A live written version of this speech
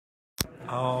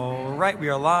All right, we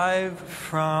are live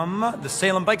from the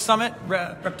Salem Bike Summit.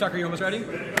 Rep Tucker, you almost ready?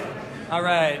 All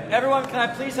right, everyone, can I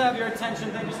please have your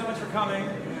attention? Thank you so much for coming.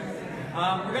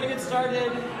 We're going to get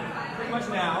started pretty much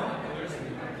now.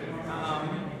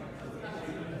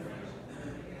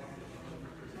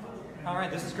 All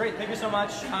right, this is great. Thank you so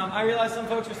much. I realize some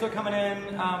folks are still coming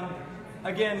in.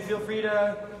 Again, feel free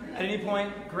to, at any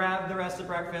point, grab the rest of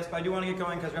breakfast. But I do want to get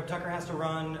going because Rep Tucker has to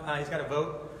run. He's got to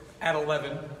vote at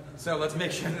 11. So let's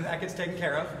make sure that that gets taken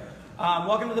care of.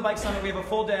 Welcome to the Bike Summit. We have a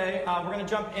full day. We're going to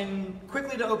jump in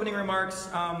quickly to opening remarks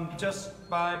just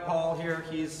by Paul here.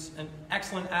 He's an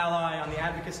excellent ally on the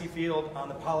advocacy field, on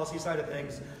the policy side of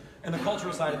things, and the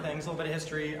cultural side of things. A little bit of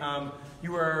history.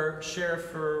 You were sheriff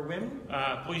for when?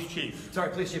 Police chief. Sorry,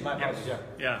 police chief. My apologies. Yes.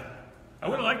 Yeah. I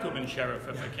would have liked to have been sheriff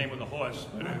if I came with a horse,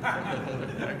 but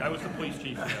I was the police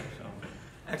chief there. So.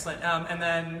 Excellent. And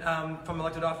then from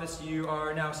elected office, you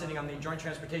are now sitting on the Joint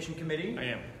Transportation Committee. I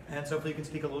am. And so hopefully you can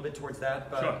speak a little bit towards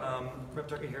that. But sure. Rep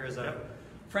Tucker here is a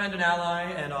friend and ally,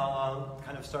 and I'll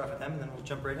kind of start off with them, and then we'll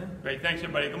jump right in. Great. Thanks,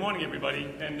 everybody. Good morning,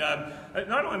 everybody. And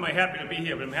not only am I happy to be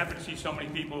here, but I'm happy to see so many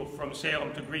people from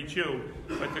Salem to greet you,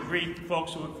 but to greet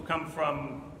folks who have come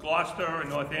from Gloucester and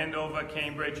North Andover,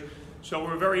 Cambridge. So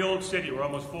we're a very old city. We're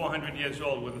almost 400 years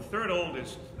old. We're the third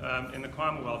oldest in the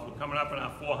Commonwealth. We're coming up on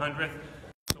our 400th.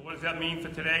 So what does that mean for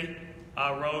today?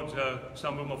 Our roads,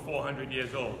 some of them are 400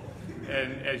 years old.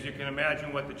 And as you can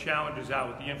imagine what the challenges are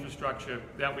with the infrastructure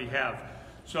that we have.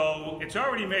 So it's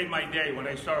already made my day when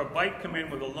I saw a bike come in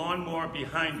with a lawnmower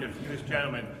behind it from this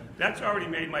gentleman. That's already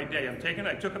made my day.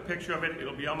 I took a picture of it.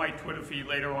 It'll be on my Twitter feed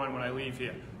later on when I leave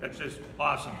here. That's just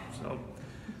awesome. So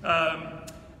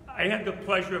I had the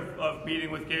pleasure of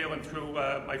meeting with Galen through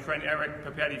my friend Eric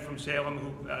Papetti from Salem,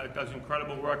 who does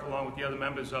incredible work along with the other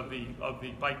members of the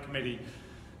bike committee.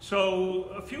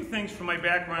 So a few things from my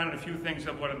background and a few things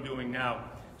of what I'm doing now.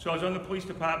 So I was on the police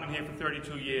department here for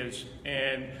 32 years,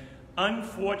 and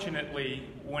unfortunately,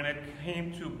 when it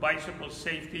came to bicycle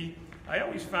safety, I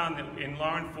always found that in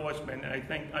law enforcement, and I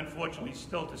think unfortunately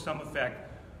still to some effect,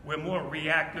 we're more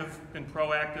reactive than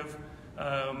proactive.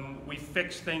 We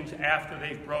fix things after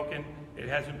they've broken. It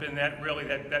hasn't been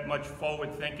that much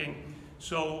forward thinking.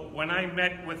 So when I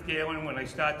met with Galen, when I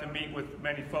started to meet with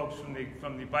many folks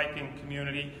from the biking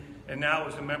community, and now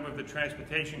as a member of the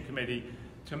Transportation Committee,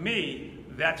 to me,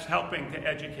 that's helping to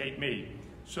educate me.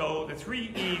 So the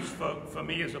 3 E's for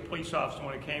me as a police officer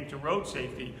when it came to road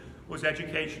safety was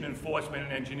education, enforcement,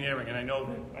 and engineering. And I know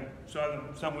that I saw them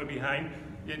somewhere behind,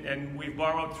 and we've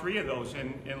borrowed 3 of those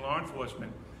in law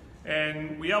enforcement.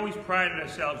 And we always prided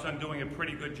ourselves on doing a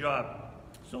pretty good job.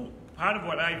 So part of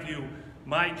what I view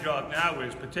my job now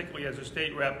is, particularly as a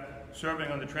state rep serving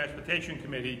on the Transportation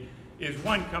Committee, is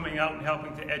 1, coming out and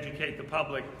helping to educate the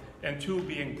public, and 2,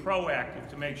 being proactive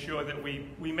to make sure that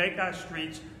we make our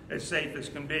streets as safe as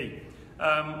can be.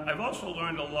 I've also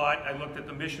learned a lot. I looked at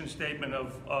the mission statement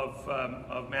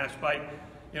of MassBike.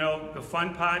 You know, the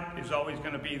fun part is always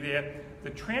going to be there. The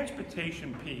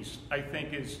transportation piece, I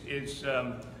think, is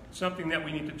something that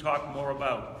we need to talk more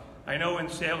about. I know in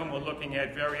Salem we're looking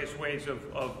at various ways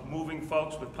of moving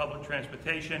folks with public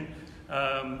transportation.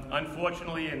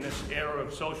 Unfortunately, in this era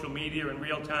of social media and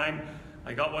real time,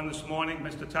 I got one this morning.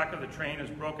 Mr. Tucker, the train is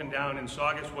broken down in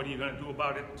Saugus. What are you going to do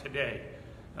about it today?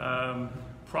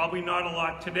 Probably not a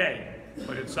lot today,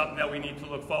 but it's something that we need to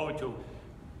look forward to.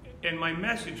 And my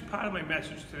message, part of my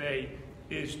message today,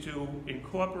 is to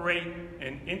incorporate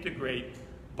and integrate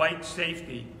bike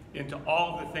safety into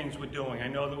all of the things we're doing. I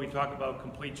know that we talk about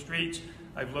complete streets.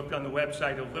 I've looked on the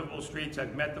website of livable streets.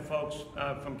 I've met the folks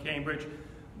from Cambridge.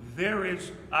 There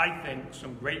is, I think,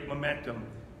 some great momentum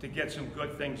to get some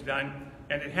good things done,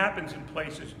 and it happens in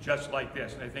places just like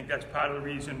this, and I think that's part of the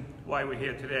reason why we're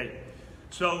here today.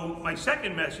 So my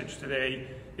second message today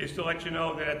is to let you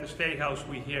know that at the State House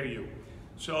we hear you.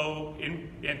 So in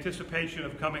anticipation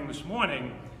of coming this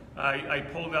morning, I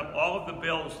pulled up all of the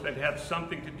bills that have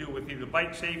something to do with either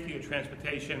bike safety or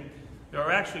transportation. There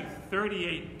are actually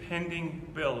 38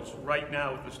 pending bills right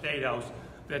now at the State House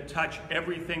that touch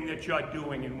everything that you're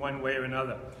doing in one way or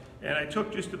another. And I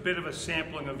took just a bit of a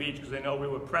sampling of each because I know we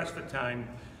were pressed for time.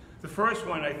 The first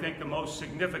one, I think the most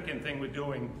significant thing we're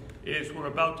doing is we're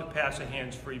about to pass a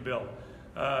hands-free bill.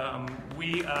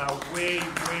 We are way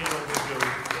overdue.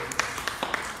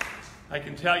 I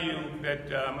can tell you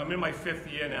that I'm in my 5th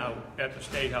year now at the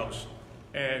State House,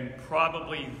 and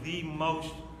probably the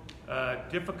most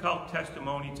difficult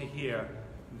testimony to hear,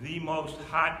 the most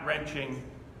heart-wrenching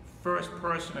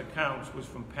first-person accounts was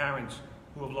from parents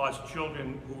who have lost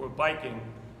children who were biking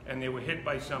and they were hit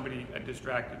by somebody, a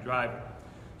distracted driver.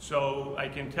 So I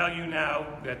can tell you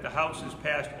now that the House has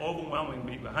passed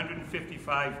overwhelmingly,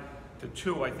 155 to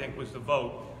 2, I think was the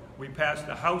vote. We passed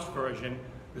the House version.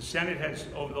 The Senate has,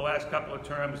 over the last couple of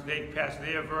terms, they've passed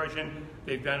their version.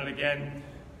 They've done it again.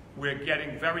 We're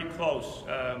getting very close,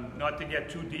 not to get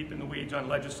too deep in the weeds on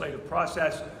legislative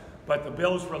process, but the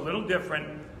bills were a little different,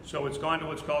 so it's gone to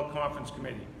what's called conference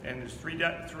committee. And there's three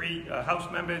House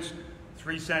members,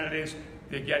 3 senators.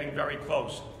 They're getting very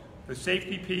close. The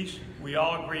safety piece, we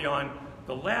all agree on.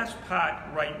 The last part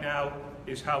right now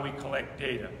is how we collect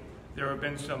data. There have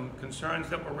been some concerns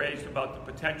that were raised about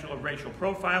the potential of racial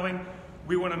profiling.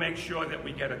 We want to make sure that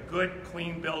we get a good,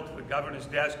 clean bill to the governor's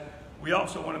desk. We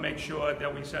also want to make sure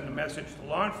that we send a message to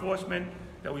law enforcement,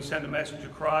 that we send a message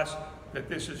across that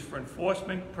this is for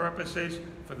enforcement purposes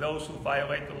for those who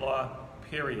violate the law,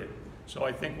 period. So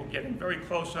I think we're getting very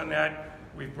close on that.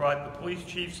 We've brought the police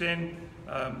chiefs in.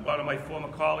 A lot of my former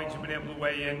colleagues have been able to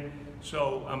weigh in.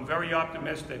 So I'm very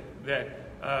optimistic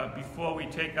that before we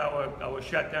take our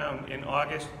shutdown in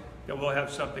August, that we'll have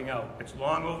something out. It's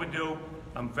long overdue.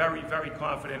 I'm very, very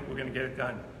confident we're going to get it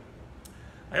done.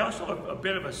 I also have a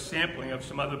bit of a sampling of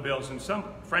some other bills, and some,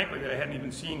 frankly, that I hadn't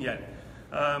even seen yet.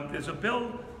 There's a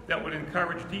bill that would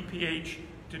encourage DPH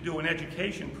to do an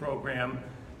education program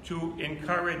to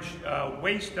encourage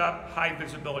waist-up,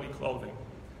 high-visibility clothing,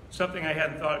 something I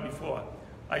hadn't thought of before.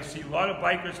 I see a lot of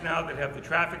bikers now that have the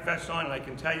traffic vests on, and I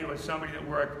can tell you as somebody that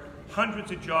worked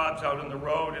hundreds of jobs out on the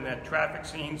road and at traffic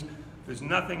scenes, there's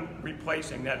nothing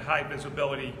replacing that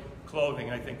high-visibility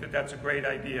clothing. I think that that's a great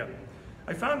idea.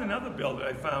 I found another bill that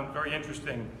I found very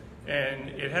interesting, and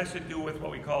it has to do with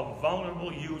what we call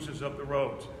vulnerable users of the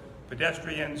roads.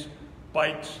 Pedestrians,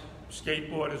 bikes,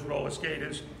 skateboarders, roller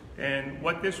skaters, and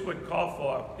what this would call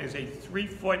for is a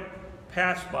 3-foot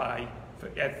pass-by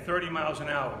at 30 miles an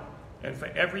hour. And for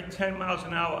every 10 miles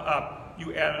an hour up,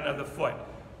 you add another foot.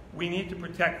 We need to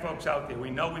protect folks out there. We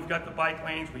know we've got the bike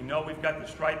lanes, we know we've got the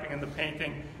striping and the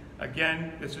painting.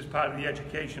 Again, this is part of the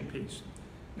education piece.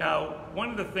 Now,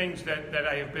 one of the things that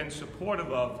I have been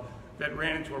supportive of that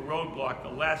ran into a roadblock the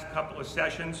last couple of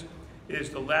sessions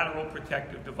is the lateral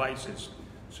protective devices.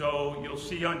 So you'll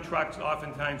see on trucks,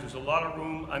 oftentimes there's a lot of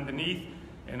room underneath,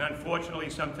 and unfortunately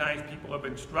sometimes people have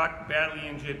been struck, badly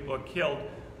injured, or killed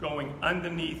going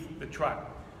underneath the truck.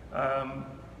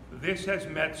 This has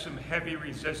met some heavy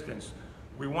resistance.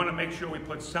 We want to make sure we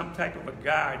put some type of a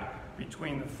guard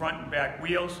between the front and back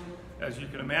wheels. As you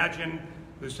can imagine,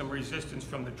 there's some resistance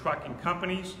from the trucking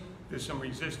companies. There's some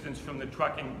resistance from the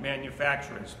trucking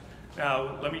manufacturers.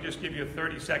 Now, let me just give you a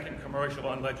 30-second commercial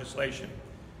on legislation.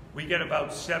 We get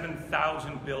about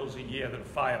 7,000 bills a year that are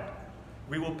filed.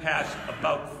 We will pass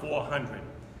about 400.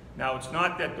 Now, it's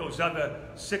not that those other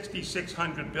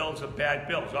 6,600 bills are bad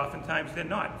bills. Oftentimes they're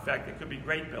not. In fact, they could be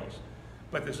great bills.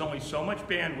 But there's only so much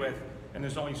bandwidth and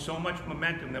there's only so much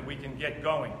momentum that we can get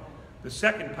going. The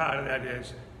second part of that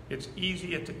is it's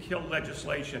easier to kill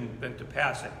legislation than to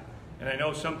pass it. And I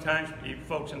know sometimes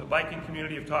folks in the biking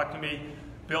community have talked to me,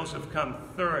 bills have come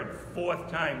 3rd, 4th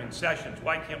time in sessions.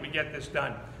 Why can't we get this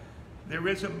done? There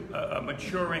is a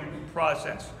maturing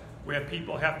process where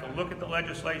people have to look at the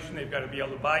legislation, they've got to be able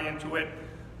to buy into it.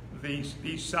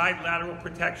 These side lateral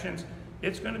protections,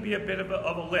 it's going to be a bit of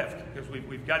a lift because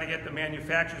we've got to get the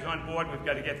manufacturers on board, we've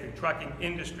got to get the trucking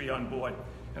industry on board.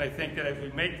 And I think that as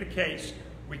we make the case,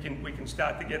 we can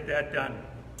start to get that done.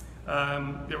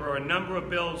 There are a number of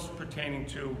bills pertaining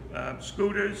to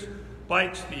scooters,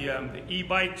 bikes, the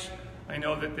e-bikes. I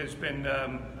know that there's been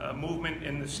a movement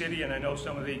in the city, and I know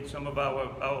some of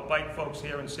our bike folks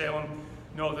here in Salem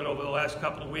know that over the last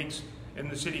couple of weeks in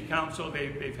the city council,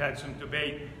 they've had some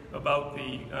debate about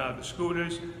the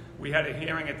scooters. We had a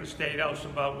hearing at the State House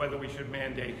about whether we should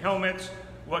mandate helmets,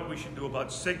 what we should do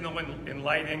about signal and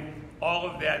lighting. All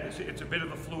of that, it's a bit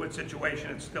of a fluid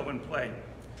situation. It's still in play.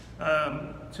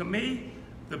 To me,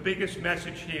 the biggest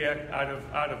message here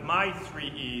out of my 3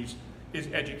 E's is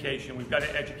education. We've got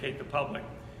to educate the public.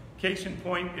 Case in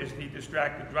point is the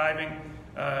distracted driving.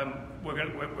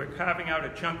 We're carving out a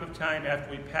chunk of time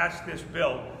after we pass this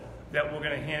bill that we're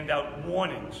going to hand out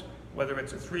warnings, whether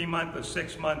it's a 3-month or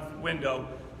 6-month window,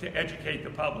 to educate the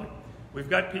public. We've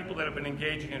got people that have been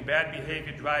engaging in bad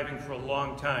behavior driving for a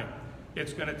long time.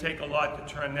 It's going to take a lot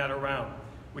to turn that around.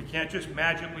 We can't just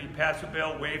magically pass a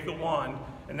bill, wave the wand,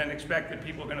 and then expect that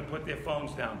people are going to put their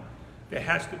phones down. There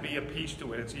has to be a piece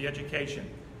to it. It's the education.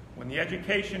 When the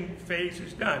education phase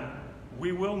is done,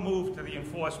 we will move to the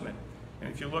enforcement. And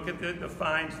if you look at the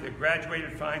fines, they're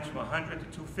graduated fines from 100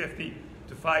 to 250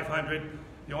 to 500.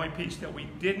 The only piece that we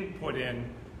didn't put in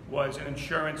was an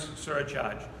insurance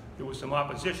surcharge. There was some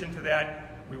opposition to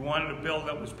that. We wanted a bill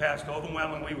that was passed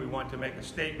overwhelmingly. We want to make a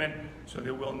statement so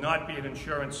there will not be an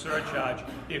insurance surcharge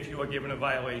if you are given a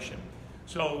violation.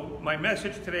 So my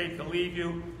message today to leave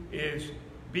you is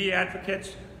be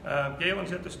advocates.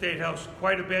 Galen's at the State House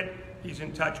quite a bit. He's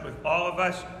in touch with all of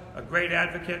us, a great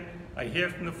advocate. I hear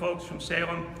from the folks from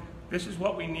Salem. This is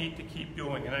what we need to keep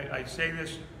doing. And I say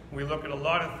this, we look at a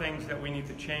lot of things that we need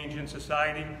to change in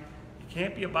society. You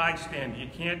can't be a bystander. You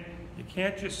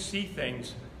can't just see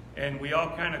things and we all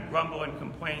kind of grumble and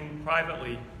complain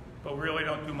privately, but we really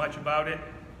don't do much about it.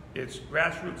 It's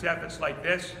grassroots efforts like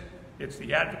this. It's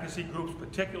the advocacy groups,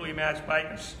 particularly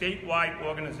MassBike, a statewide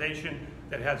organization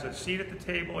that has a seat at the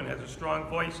table and has a strong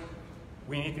voice.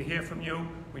 We need to hear from you.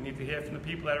 We need to hear from the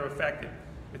people that are affected.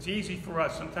 It's easy for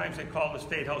us. Sometimes they call the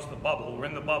State House the bubble. We're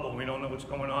in the bubble. We don't know what's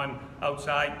going on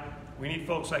outside. We need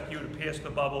folks like you to pierce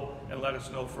the bubble and let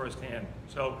us know firsthand.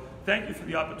 So thank you for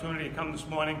the opportunity to come this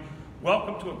morning.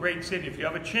 Welcome to a great city. If you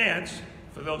have a chance,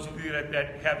 for those of you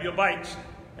that have your bikes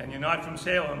and you're not from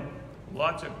Salem,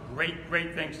 lots of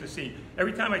great things to see.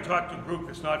 Every time I talk to a group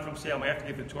that's not from Salem, I have to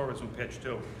give the tourism pitch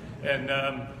too. And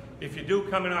if you do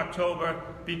come in October,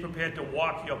 be prepared to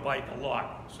walk your bike a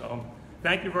lot. So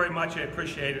thank you very much. I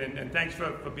appreciate it. And thanks for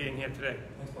being here today.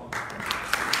 Thanks, Paul.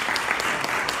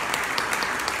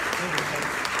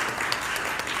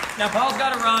 Now, Paul's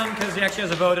got to run because he actually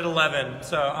has a vote at 11,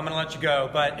 so I'm going to let you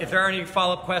go. But if there are any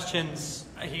follow-up questions,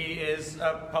 he is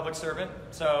a public servant,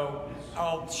 so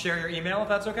I'll share your email if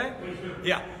that's okay.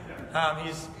 Yeah.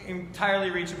 He's entirely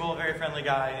reachable, a very friendly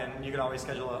guy, and you can always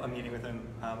schedule a meeting with him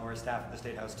or his staff at the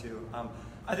State House too.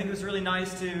 I think it was really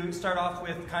nice to start off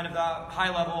with kind of the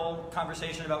high-level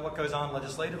conversation about what goes on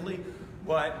legislatively,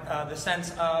 what the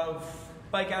sense of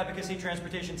bike advocacy,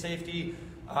 transportation safety.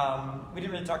 We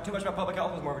didn't really talk too much about public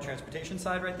health. It was more of a transportation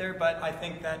side right there, but I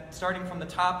think that starting from the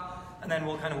top, and then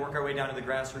we'll kind of work our way down to the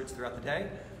grassroots throughout the day.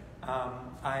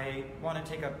 I want to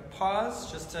take a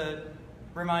pause just to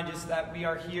remind us that we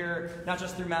are here not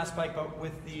just through MassBike, but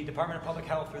with the Department of Public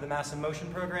Health through the Mass in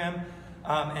Motion program,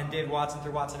 and Dave Watson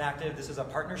through Watson Active. This is a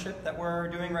partnership that we're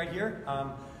doing right here.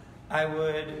 I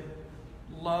would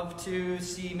love to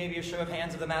see maybe a show of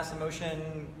hands of the Mass in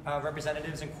Motion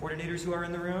representatives and coordinators who are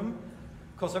in the room.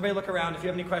 Cool, so everybody look around if you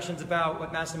have any questions about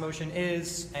what Mass in Motion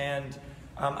is, and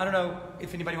I don't know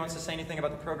if anybody wants to say anything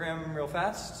about the program real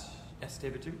fast. Yes,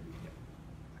 David too? Yeah.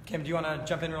 Kim, do you want to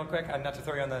jump in real quick? Not to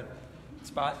throw you on the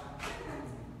spot.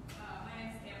 My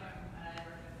name's Kim. I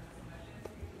work with Mass in Motion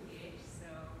at PH. So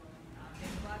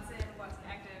Dave Watson, Watson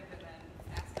Active, and then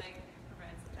MassBike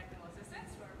provides technical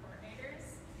assistance to our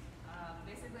coordinators.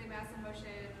 Basically, Mass in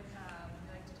Motion,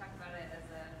 we like to talk about it as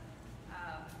a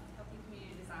healthy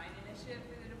community design initiative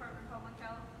through the Department of Public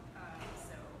Health.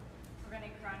 So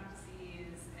preventing chronic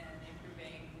disease and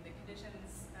improving the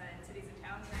conditions in cities and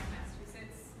towns around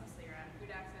Massachusetts, mostly around food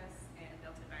access and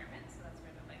built environment. So that's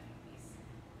where the biking piece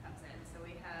comes in. So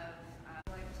we have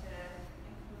like to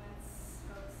influence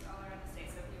folks all around the state.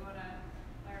 So if you want to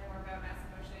learn more about Mass in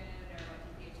Motion or what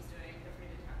DPH is doing, feel free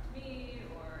to talk to me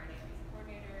or any of these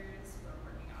coordinators who are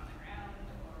working on the ground,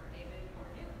 or David or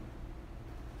Galen.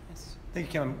 Yes.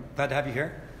 Thank you, Kim. I'm glad to have you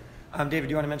here. David, do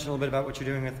you want to mention a little bit about what you're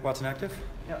doing with Watson Active?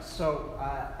 Yeah, so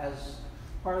as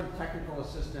part of the technical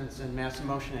assistance and Mass in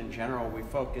Motion in general, we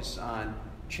focus on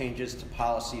changes to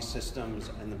policy systems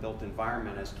and the built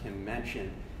environment, as Kim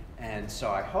mentioned. And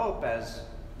so I hope as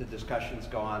the discussions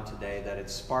go on today that it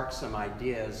sparks some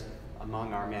ideas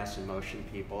among our Mass in Motion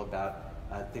people about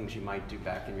things you might do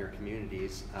back in your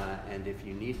communities. And if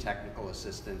you need technical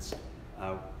assistance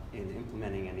in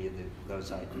implementing any of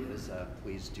those ideas,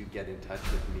 please do get in touch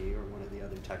with me or one of the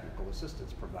other technical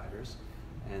assistance providers.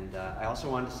 And I also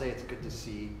wanted to say it's good to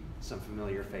see some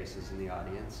familiar faces in the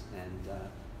audience, and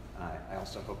I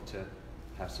also hope to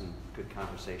have some good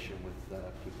conversation with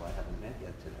people I haven't met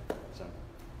yet today. So,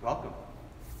 welcome.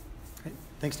 Great.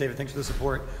 Thanks, David. Thanks for the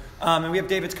support. And we have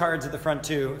David's cards at the front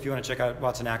too, if you want to check out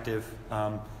Watson Active,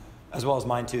 as well as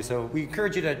mine too. So we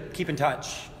encourage you to keep in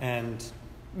touch, and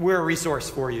we're a resource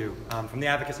for you from the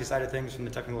advocacy side of things, from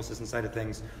the technical assistance side of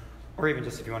things, or even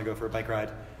just if you want to go for a bike ride,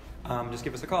 just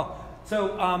give us a call.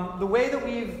 So the way that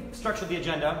we've structured the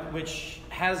agenda, which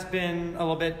has been a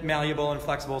little bit malleable and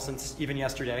flexible since even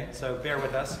yesterday, so bear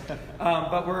with us,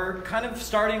 but we're kind of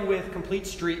starting with Complete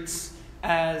Streets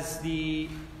as a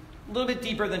little bit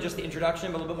deeper than just the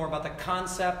introduction, but a little bit more about the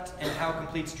concept and how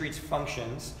Complete Streets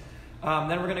functions. Then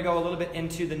we're going to go a little bit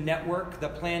into the network, the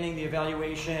planning, the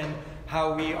evaluation,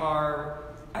 how we are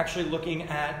actually looking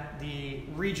at the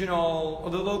regional, or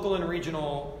the local and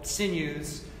regional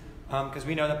sinews, because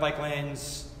we know that bike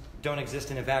lanes don't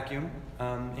exist in a vacuum,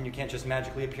 and you can't just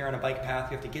magically appear on a bike path.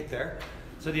 You have to get there.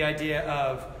 So the idea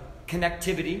of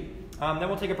connectivity. Then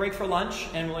we'll take a break for lunch,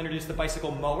 and we'll introduce the bicycle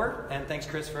mower. And thanks,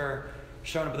 Chris, for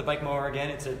showing up with the bike mower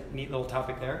again. It's a neat little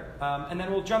topic there. And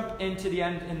then we'll jump into the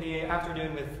end in the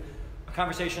afternoon with a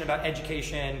conversation about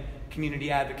education, community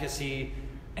advocacy.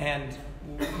 And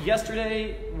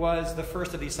yesterday was the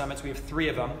first of these summits. We have 3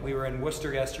 of them. We were in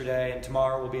Worcester yesterday, and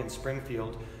tomorrow we'll be in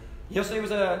Springfield. Yesterday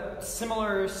was a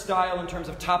similar style in terms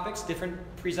of topics, different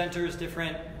presenters,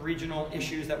 different regional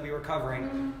issues that we were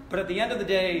covering. But at the end of the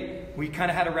day, we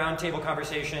kind of had a roundtable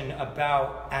conversation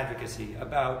about advocacy,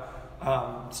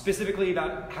 about specifically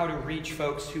about how to reach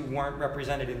folks who weren't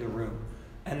represented in the room.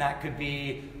 And that could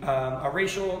be a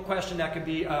racial question, that could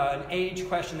be an age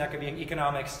question, that could be an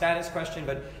economic status question,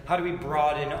 but how do we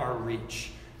broaden our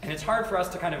reach? And it's hard for us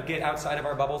to kind of get outside of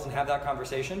our bubbles and have that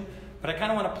conversation. But I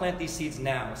kind of want to plant these seeds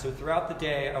now. So throughout the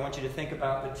day, I want you to think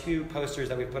about the 2 posters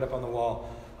that we've put up on the wall.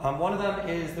 One of them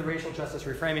is the racial justice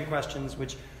reframing questions,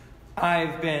 which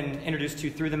I've been introduced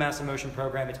to through the Mass in Motion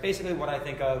program. It's basically what I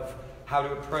think of how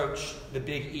to approach the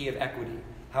big E of equity.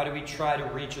 How do we try to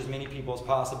reach as many people as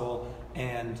possible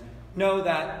and know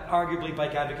that arguably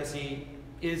bike advocacy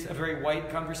is a very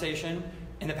white conversation.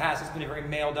 In the past, it's been a very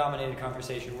male-dominated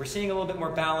conversation. We're seeing a little bit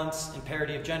more balance and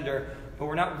parity of gender, but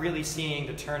we're not really seeing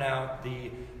the turnout, the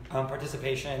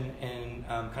participation in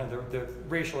kind of the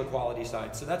racial equality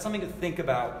side. So that's something to think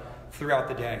about throughout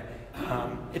the day.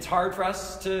 It's hard for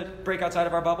us to break outside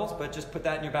of our bubbles, but just put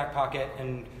that in your back pocket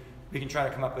and we can try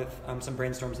to come up with some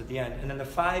brainstorms at the end. And then the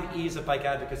 5 E's of bike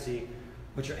advocacy,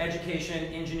 which are education,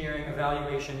 engineering,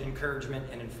 evaluation, encouragement,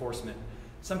 and enforcement.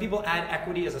 Some people add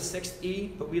equity as a 6th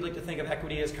E, but we like to think of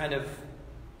equity as kind of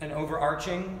an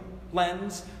overarching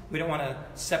lens. We don't want to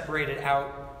separate it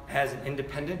out as an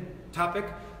independent topic.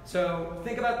 So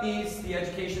think about these: the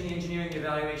education, the engineering, the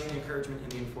evaluation, the encouragement,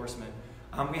 and the enforcement.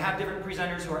 We have different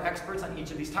presenters who are experts on each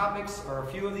of these topics, or a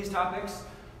few of these topics.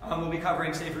 We'll be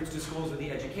covering Safe Routes to Schools with the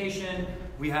education.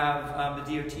 We have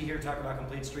the DOT here to talk about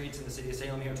complete streets, and the City of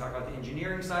Salem here to talk about the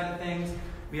engineering side of things.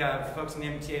 We have folks in the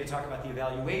MBTA to talk about the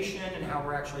evaluation and how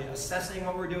we're actually assessing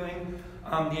what we're doing.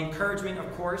 The encouragement, of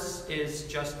course, is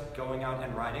just going out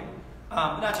and riding.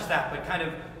 Not just that, but kind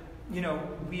of,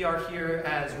 we are here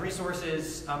as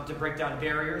resources to break down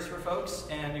barriers for folks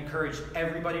and encourage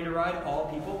everybody to ride,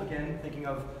 all people. Again, thinking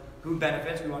of who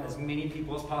benefits. We want as many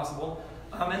people as possible.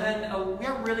 And then we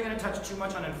aren't really going to touch too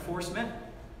much on enforcement.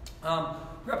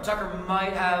 Rep. Tucker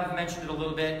might have mentioned it a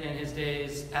little bit in his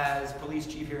days as police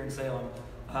chief here in Salem,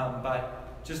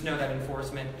 but just know that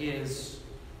enforcement is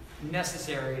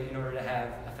necessary in order to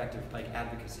have effective bike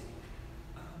advocacy.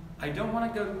 I don't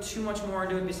want to go too much more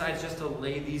into it besides just to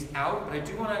lay these out, but I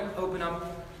do want to open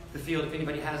up the field if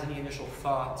anybody has any initial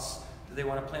thoughts that they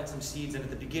want to plant some seeds in at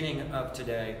the beginning of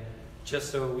today, just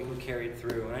so we can carry it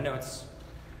through. And I know it's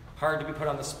hard to be put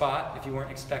on the spot if you weren't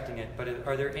expecting it, but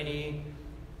are there any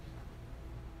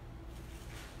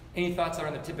thoughts that are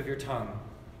on the tip of your tongue?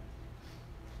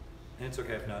 And it's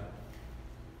okay if not.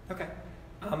 Okay.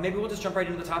 Maybe we'll just jump right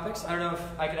into the topics. I don't know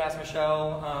if I could ask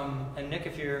Michelle and Nick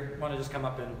if you want to just come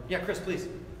up and... Yeah, Chris, please.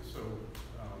 So,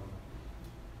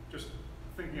 just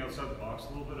thinking outside the box a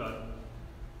little bit, I'd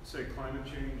say climate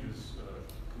change is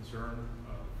a concern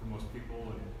for most people,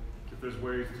 and if there's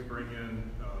ways to bring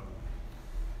in,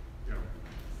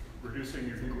 reducing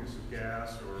your use of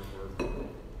gas or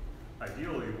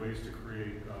ideally ways to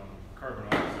create carbon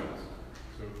offsets.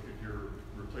 So if you're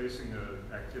replacing an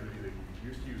activity that you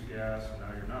used to use gas and now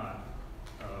you're not,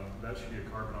 that should be a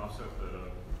carbon offset that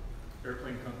an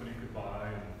airplane company could buy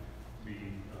and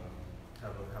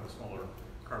have a smaller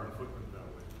carbon footprint that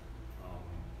way.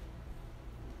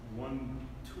 One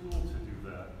tool to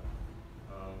do that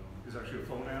is actually a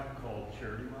phone app called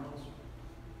Charity Miles.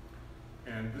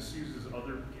 And this uses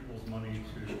other people's money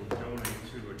to donate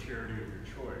to a charity of your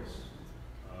choice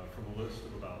from a list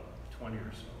of about 20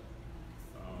 or so.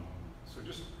 So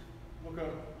just look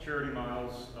up Charity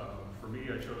Miles. For me,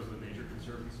 I chose the Nature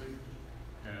Conservancy.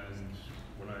 And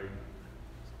when I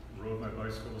rode my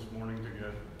bicycle this morning to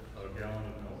get a gallon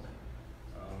of milk,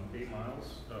 8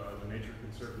 miles, the Nature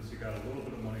Conservancy got a little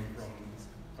bit of money from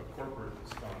a corporate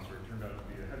sponsor. It turned out to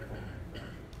be a headphone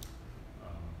manufacturer.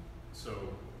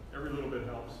 So every little bit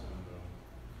helps, and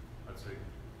I'd say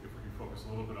if we can focus a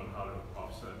little bit on how to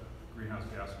offset greenhouse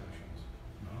gas emissions,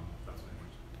 that's an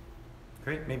interest.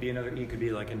 Great. Maybe another E could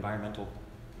be like environmental.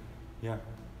 Yeah.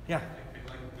 Yeah. I'd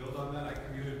like to build on that. I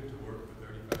commuted to work for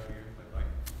 35 years by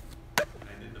bike, and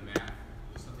I did the math.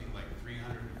 It was something like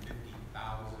 350,000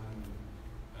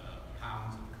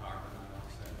 pounds of carbon on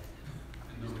offset,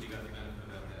 and nobody got the benefit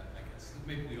of that, I guess.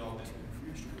 Maybe we all did.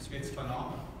 It's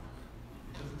phenomenal.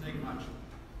 It doesn't take much.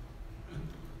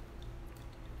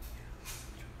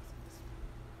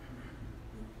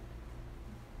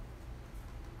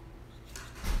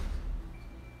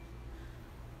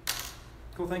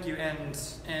 Cool, thank you.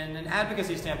 And an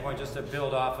advocacy standpoint, just to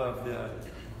build off of the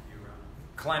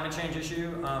climate change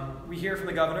issue, we hear from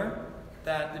the governor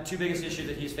that the two biggest issues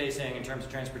that he's facing in terms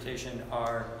of transportation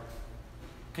are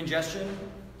congestion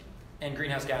and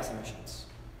greenhouse gas emissions.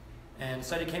 And a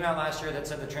study came out last year that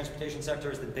said the transportation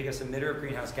sector is the biggest emitter of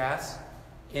greenhouse gas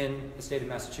in the state of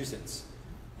Massachusetts.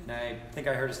 And I think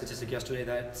I heard a statistic yesterday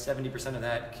that 70% of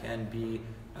that can be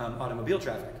automobile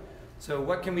traffic. So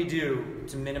what can we do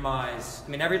to minimize,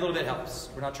 I mean, every little bit helps.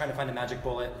 We're not trying to find a magic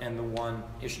bullet and the one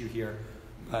issue here,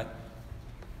 but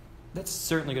that's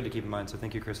certainly good to keep in mind. So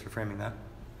thank you, Chris, for framing that.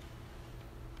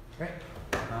 Great.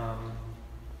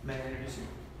 May I introduce you?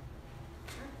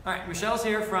 All right, Michelle's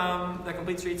here from the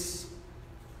Complete Streets.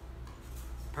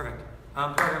 Perfect.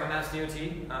 Program at Mass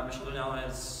DOT. Michelle Donnell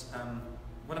is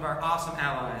one of our awesome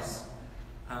allies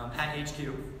at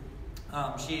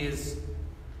HQ. She is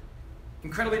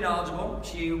incredibly knowledgeable.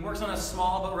 She works on a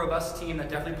small but robust team that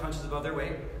definitely punches above their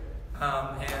weight.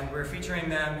 And we're featuring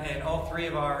them in all three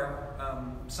of our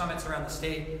summits around the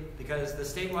state because the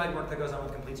statewide work that goes on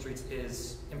with Complete Streets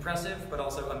is impressive but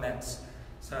also immense.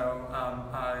 So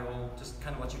I will just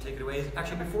kind of let you take it away.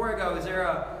 Actually, before I go, is there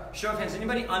a show of hands?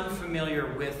 Anybody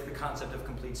unfamiliar with the concept of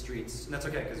Complete Streets? And that's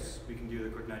okay because we can do the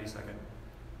quick 90-second.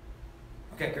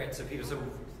 Okay, great. So Peter,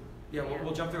 yeah,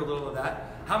 we'll jump through a little of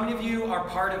that. How many of you are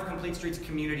part of Complete Streets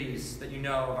communities that you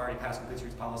know have already passed Complete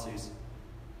Streets policies?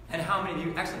 And how many of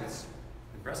you, excellent, that's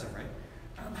impressive, right?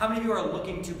 How many of you are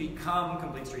looking to become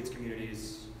Complete Streets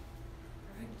communities?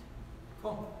 Perfect.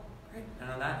 Cool. Great. And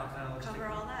on that, I'll kind of cover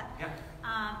all that. Yeah.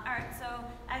 All right. So,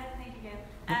 thank you, Gail.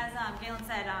 As Galen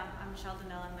said, I'm Michelle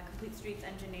Donnell. I'm the Complete Streets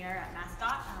engineer at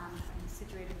MassDOT. I'm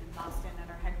situated in Boston at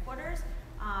our headquarters.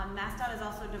 MassDOT is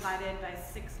also divided by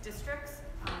 6 districts.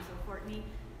 So Courtney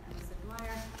and Lisa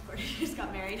Dwyer. Courtney just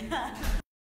got married.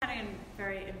 Having a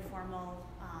very informal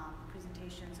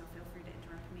presentation, so feel free to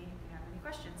interrupt me if you have any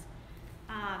questions.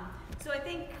 So I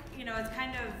think, it's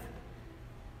kind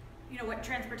of, what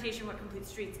transportation, what Complete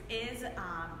Streets is,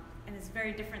 and it's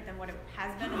very different than what it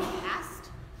has been in the past.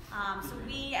 So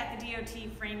we at the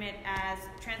DOT frame it as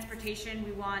transportation.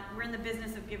 We're in the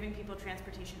business of giving people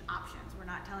transportation options. We're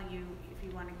not telling you if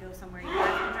you want to go somewhere, you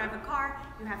have to drive a car,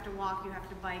 you have to walk, you have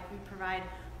to bike. We provide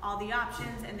all the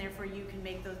options, and therefore you can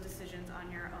make those decisions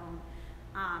on your own.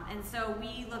 And so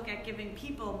we look at giving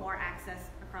people more access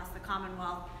across the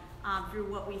Commonwealth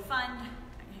through what we fund,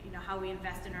 how we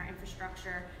invest in our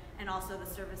infrastructure, and also the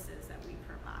services that we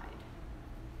provide.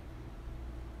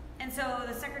 And so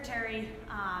the secretary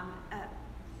at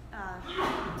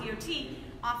DOT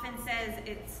often says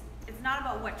it's not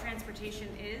about what transportation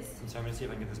is. I'm sorry, I'm going to see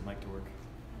if I can get this mic to work.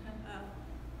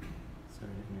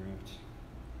 Sorry to interrupt. I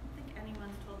don't think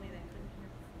anyone's told me they couldn't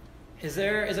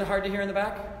hear. Is it hard to hear in the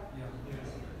back? Yeah.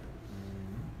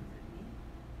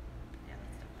 Yeah,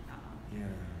 that's definitely not on.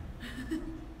 Yeah.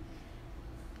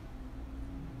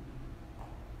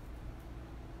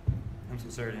 I'm so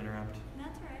sorry to interrupt.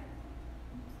 That's all right.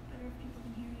 It's better if people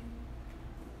can hear you.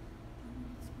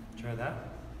 Try that.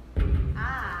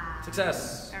 Ah.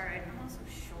 Success. All right. I'm also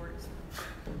short. So.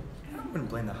 I wouldn't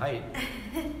blame the height.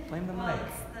 Blame the Well, mic.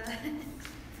 it's the yeah,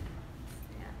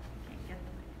 I can't get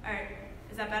the mic. All right.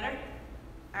 Is that better?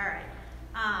 All right.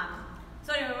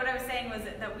 So anyway, what I was saying was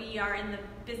that we are in the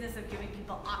business of giving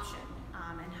people option,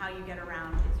 and how you get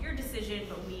around is your decision,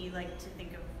 but we like to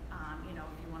think of,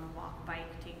 if you want to walk,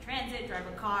 bike, take transit, drive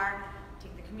a car,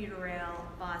 take the commuter rail,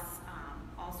 bus,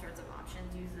 all sorts of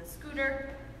options, use a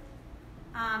scooter.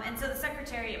 And so the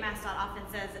secretary at MassDOT often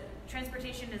says that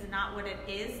transportation is not what it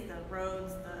is, the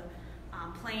roads, the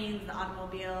planes, the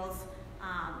automobiles,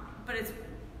 but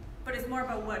it's more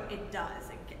about what it does.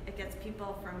 It gets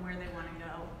people from where they want to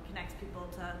go, connects people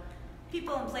to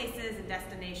people and places and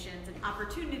destinations and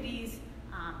opportunities,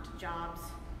 to jobs,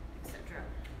 etc.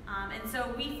 And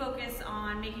so we focus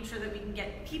on making sure that we can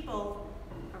get people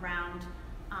around,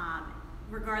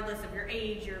 regardless of your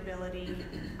age, your ability,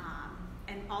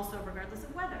 and also regardless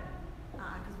of weather,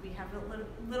 because we have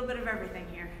a little bit of everything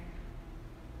here.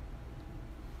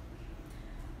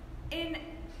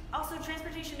 Also,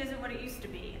 transportation isn't what it used to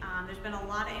be. There's been a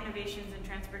lot of innovations in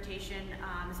transportation,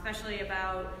 especially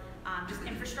about just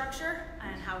infrastructure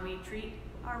and how we treat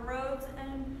our roads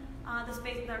and the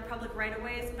space, our public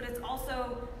right-of-ways, but it's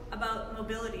also about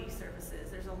mobility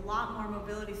services. There's a lot more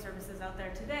mobility services out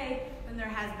there today than there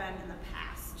has been in the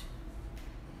past.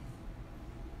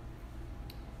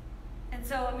 And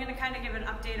so I'm going to kind of give an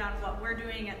update on what we're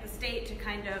doing at the state to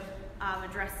kind of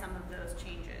address some of those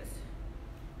changes.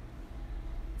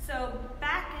 So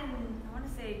back in, I want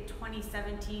to say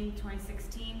 2017,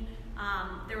 2016,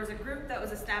 there was a group that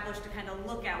was established to kind of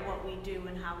look at what we do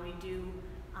and how we do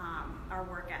our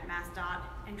work at MassDOT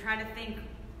and try to think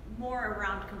more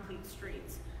around complete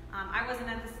streets. I wasn't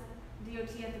at the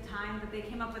DOT at the time, but they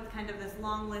came up with kind of this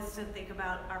long list to think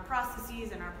about our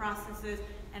processes and our processes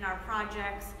and our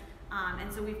projects.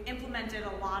 And so we've implemented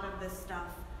a lot of this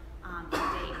stuff to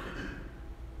date.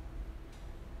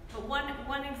 But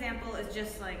one example is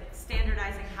just like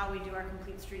standardizing how we do our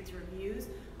complete streets reviews.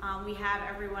 We have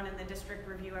everyone in the district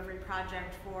review every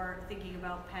project for thinking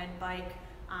about ped, bike,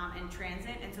 and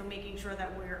transit, and so making sure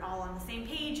that we're all on the same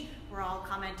page, we're all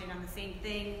commenting on the same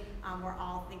thing, we're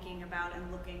all thinking about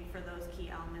and looking for those key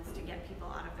elements to get people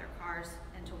out of their cars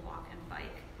and to walk and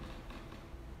bike.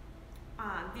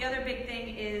 The other big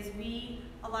thing is we,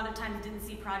 a lot of times, didn't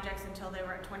see projects until they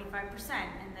were at 25%,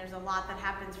 and there's a lot that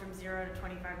happens from 0 to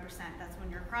 25%. That's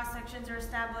when your cross sections are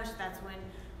established, that's when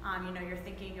you're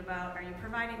thinking about, are you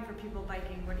providing for people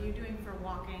biking, what are you doing for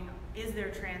walking, is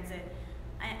there transit?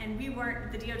 And we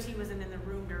weren't, the DOT wasn't in the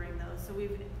room during those, so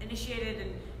we've initiated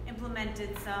and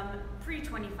implemented some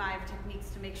pre-25 techniques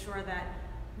to make sure that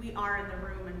we are in the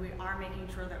room and we are making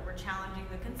sure that we're challenging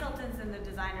the consultants and the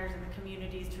designers and the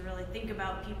communities to really think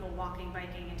about people walking,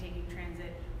 biking, and taking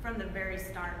transit from the very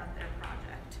start of their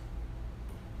project.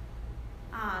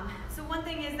 So one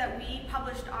thing is that we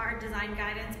published our design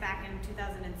guidance back in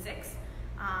 2006,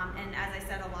 and as I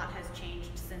said, a lot has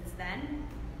changed since then.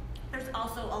 There's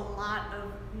also a lot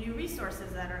of new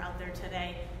resources that are out there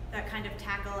today that kind of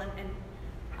tackle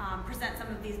and present some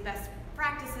of these best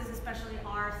practices, especially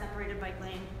our separated bike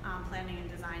lane planning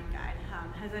and design guide.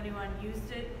 Has anyone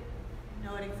used it?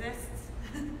 Know it exists?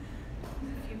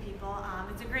 A few people.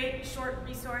 It's a great short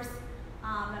resource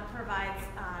that provides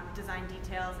design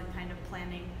details and kind of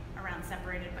planning around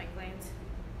separated bike lanes.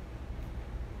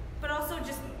 But also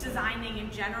just designing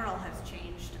in general has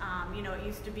changed. It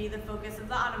used to be the focus of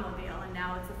the automobile, and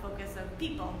now it's the focus of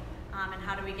people, and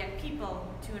how do we get people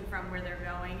to and from where they're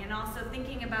going, and also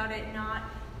thinking about it not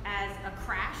as a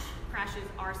crash. Crashes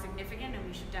are significant, and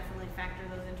we should definitely factor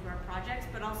those into our projects,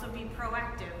 but also be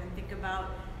proactive and think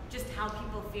about just how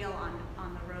people feel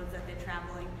on the roads that they're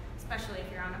traveling, especially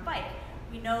if you're on a bike.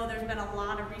 We know there's been a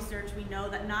lot of research. We know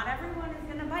that not everyone is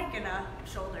going to bike in a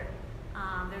shoulder.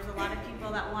 There's a lot of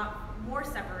people that want more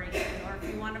separation, or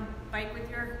if you want to bike with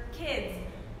your kids,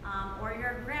 or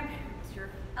your grandparents, your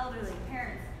elderly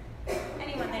parents,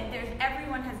 anyone.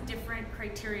 Everyone has different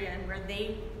criteria and where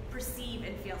they perceive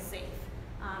and feel safe.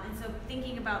 And so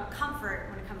thinking about comfort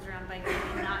when it comes around biking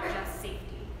and not just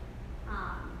safety.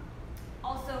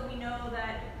 Also, we know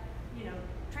that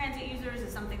transit users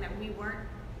is something that we weren't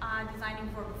designing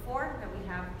for before, that we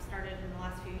have started in the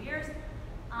last few years.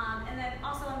 And then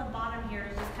also on the bottom here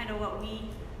is just kind of what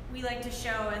we like to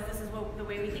show as this is the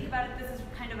way we think about it. This is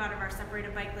kind of out of our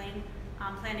separated bike lane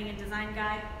planning and design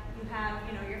guide. You have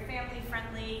your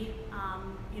family-friendly,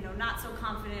 not so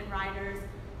confident riders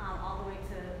all the way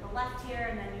to the left here,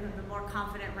 and then you have the more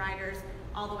confident riders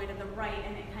all the way to the right,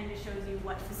 and it kind of shows you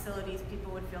what facilities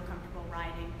people would feel comfortable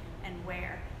riding and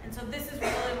where. And so this is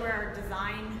really where our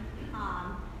design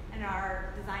and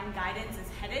our design guidance is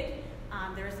headed.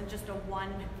 There isn't just a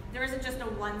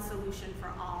one solution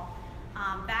for all.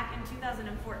 Back in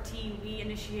 2014,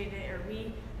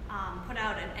 we put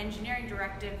out an engineering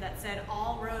directive that said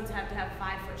all roads have to have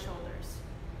 5-foot shoulders.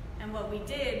 And what we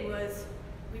did was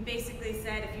we basically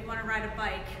said if you want to ride a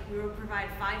bike, we will provide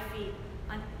 5 feet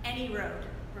on any road,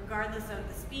 regardless of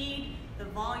the speed, the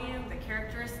volume, the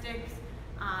characteristics,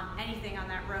 anything on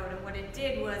that road. And what it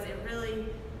did was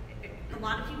a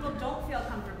lot of people don't feel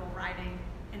comfortable riding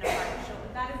in a 5-foot shoulder.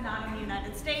 That is not in the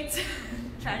United States.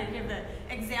 Try to give the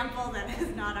example that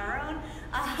is not our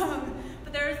own.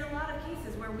 But there's a lot of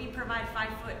cases where we provide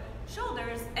 5-foot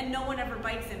shoulders and no one ever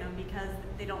bikes in them because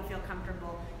they don't feel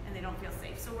comfortable and they don't feel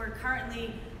safe. So we're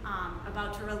currently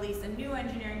about to release a new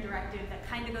engineering directive that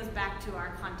kind of goes back to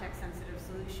our context-sensitive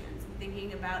solutions and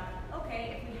thinking about,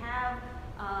 okay, if we have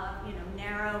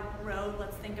narrow road,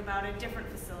 let's think about a different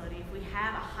facility. If we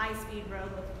have a high-speed road,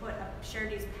 let's put a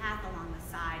shared use path along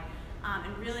the side,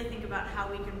 and really think about how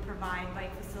we can provide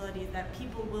bike facilities that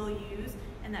people will use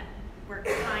and that we're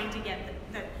trying to get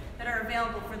that are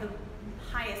available for the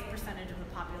highest percentage of the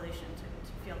population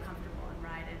to feel comfortable and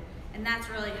ride in. And that's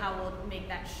really how we'll make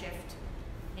that shift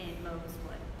in mode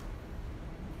split.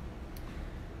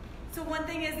 So one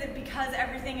thing is that because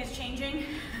everything is changing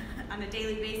on a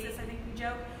daily basis, I think we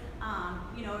joke,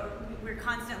 we're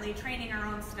constantly training our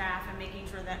own staff and making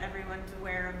sure that everyone's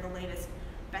aware of the latest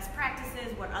best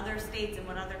practices, what other states and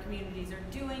what other communities are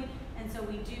doing. And so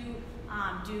we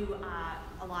do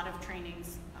a lot of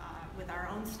trainings with our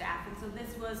own staff. And so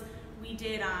we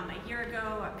did a year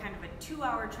ago, kind of a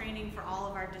 2-hour training for all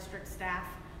of our district staff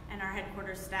and our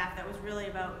headquarters staff that was really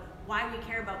about why we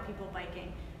care about people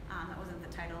biking. That wasn't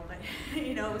the title, but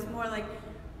you know, it was more like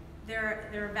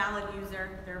they're a valid user,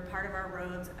 they're a part of our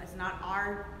roads. It's not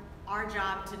our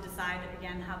job to decide,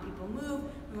 again, how people move.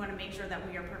 We want to make sure that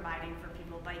we are providing for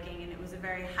people biking, and it was a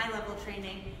very high-level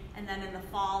training. And then in the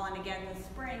fall and again this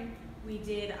spring, we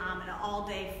did an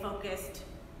all-day focused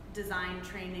design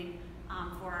training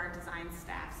for our design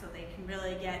staff, so they can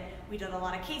really we did a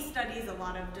lot of case studies, a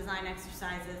lot of design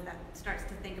exercises that starts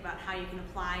to think about how you can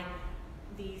apply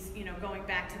these, you know, going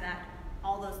back to that,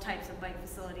 all those types of bike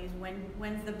facilities,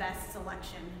 when's the best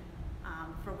selection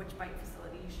for which bike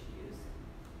facility you should use.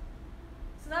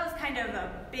 So that was kind of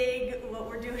a big, what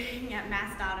we're doing at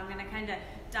MassDOT. I'm gonna kind of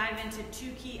dive into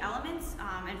two key elements,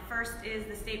 and first is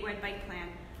the statewide bike plan.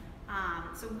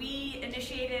 So we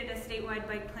initiated a statewide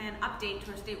bike plan update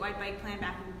to our statewide bike plan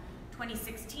back in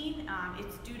 2016.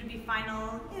 It's due to be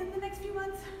final in the next few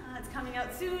months. It's coming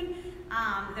out soon.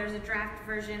 There's a draft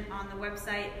version on the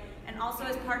website. And also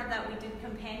as part of that, we did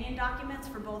companion documents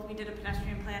for both. We did a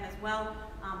pedestrian plan as well,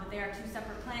 but they are two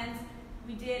separate plans.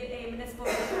 We did a municipal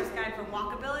resource guide for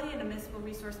walkability and a municipal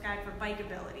resource guide for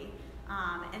bikeability.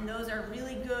 And those are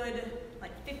really good,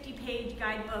 like 50-page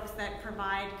guidebooks that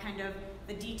provide kind of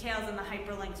the details and the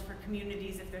hyperlinks for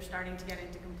communities if they're starting to get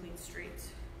into complete streets,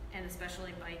 and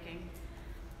especially biking.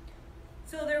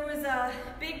 So there was a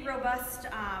big, robust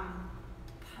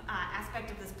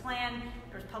aspect of this plan.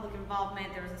 There was public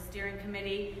involvement, there was a steering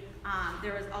committee,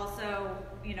 there was also,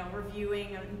 you know,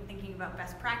 reviewing and thinking about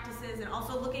best practices, and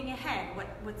also looking ahead,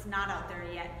 what's not out there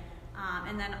yet.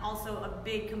 And then also a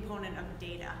big component of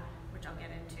data, which I'll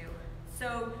get into.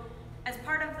 So as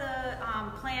part of the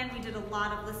plan, we did a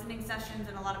lot of listening sessions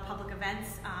and a lot of public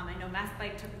events. I know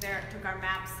MassBike took our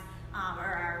maps or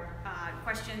our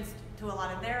questions to a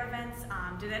lot of their events.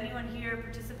 Did anyone here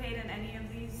participate in any of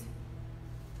these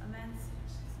events?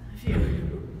 A few.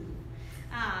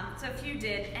 So a few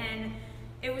did, and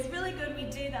it was really good. We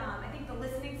did, I think the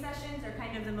listening sessions are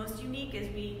kind of the most unique, as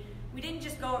we didn't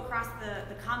just go across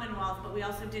the Commonwealth, but we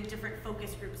also did different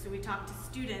focus groups. So we talked to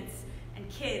students and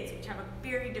kids, which have a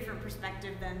very different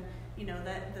perspective than, you know,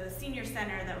 the senior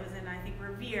center that was in, I think,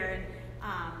 Revere,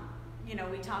 and you know,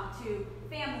 we talked to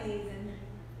families and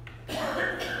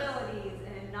disabilities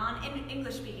and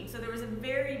non-English speaking. So there was a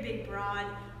very big, broad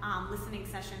listening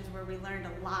sessions where we learned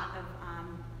a lot of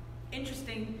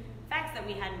interesting facts that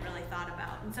we hadn't really thought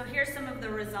about. And so here's some of the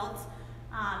results,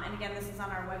 and again, this is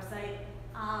on our website,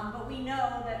 but we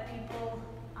know that people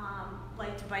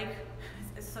like to bike,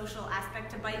 a social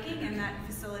aspect to biking, and that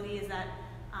facility is that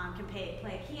can play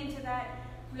a key into that.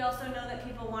 We also know that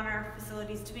people want our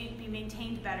facilities to be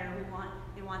maintained better.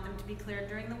 They want them to be cleared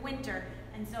during the winter.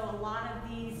 And so a lot of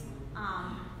these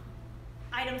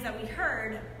items that we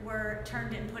heard were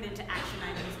turned and put into action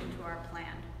items into our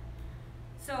plan.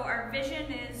 So our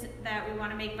vision is that we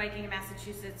want to make biking in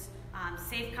Massachusetts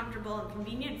safe, comfortable, and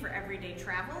convenient for everyday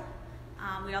travel.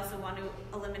 We also want to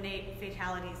eliminate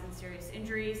fatalities and serious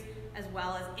injuries, as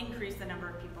well as increase the number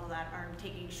of people that are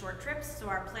taking short trips. So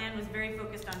our plan was very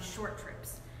focused on short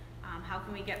trips. How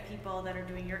can we get people that are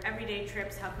doing your everyday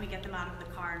trips, how can we get them out of the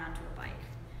car and onto a bike?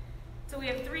 So we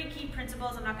have three key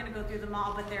principles. I'm not going to go through them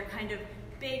all, but they're kind of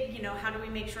big. You know, how do we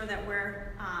make sure that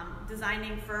we're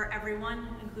designing for everyone,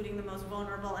 including the most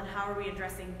vulnerable, and how are we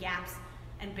addressing gaps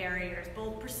and barriers,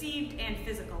 both perceived and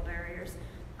physical barriers?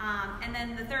 And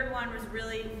then the third one was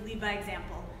really lead by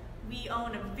example. We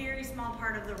own a very small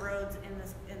part of the roads in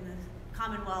the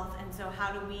Commonwealth, and so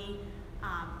how do we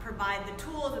provide the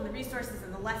tools and the resources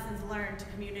and the lessons learned to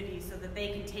communities so that they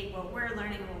can take what we're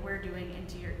learning and what we're doing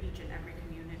into each and every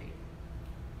community.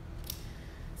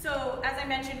 So as I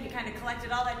mentioned, we kind of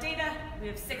collected all that data. We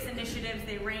have 6 initiatives.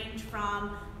 They range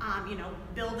from you know,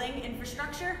 building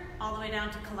infrastructure all the way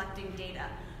down to collecting data.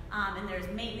 And there's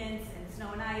maintenance and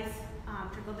snow and ice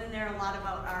trickled in there, a lot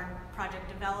about our project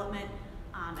development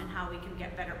and how we can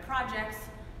get better projects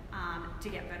to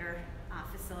get better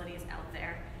facilities out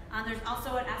there. There's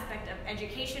also an aspect of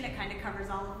education. It kind of covers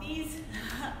all of these,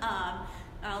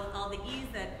 all the E's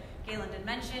that Galen had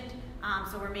mentioned.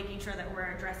 So we're making sure that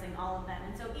we're addressing all of them.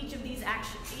 And so each of these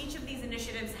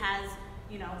initiatives has,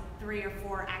 you know, 3 or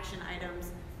 4 action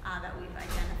items that we've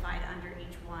identified under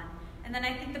each one. And then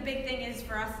I think the big thing is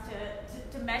for us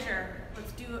to measure.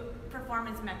 Let's do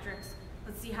performance metrics.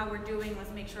 Let's see how we're doing.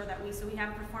 Let's make sure that we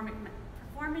have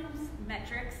performance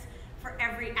metrics for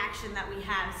every action that we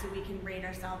have, so we can rate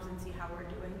ourselves and see how we're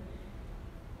doing.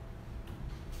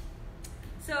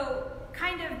 So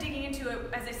kind of digging into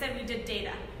it, as I said, we did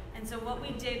data. And so what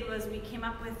we did was we came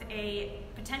up with a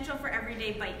potential for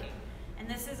everyday biking. And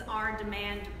this is our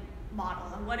demand model.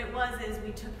 And what it was is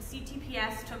we took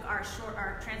CTPS, took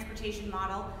our transportation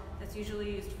model that's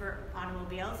usually used for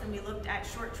automobiles, and we looked at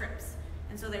short trips.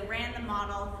 And so they ran the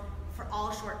model for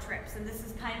all short trips. And this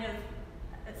is kind of,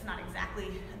 it's not exactly,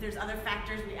 there's other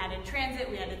factors. We added transit,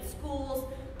 we added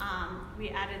schools, we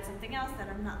added something else that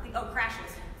I'm not thinking, oh,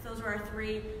 crashes. So those were our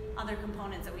 3 other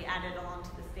components that we added along to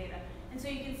this data. And so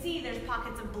you can see there's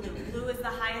pockets of blue. Blue is the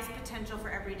highest potential for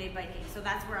everyday biking. So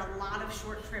that's where a lot of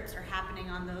short trips are happening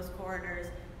on those corridors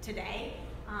today.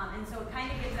 And so it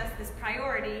kind of gives us this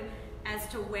priority as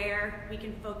to where we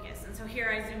can focus. And so here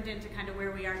I zoomed into kind of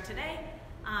where we are today.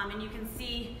 And you can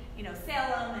see, you know,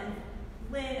 Salem and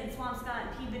Lynn and Swampscott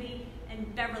and Peabody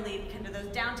and Beverly, kind of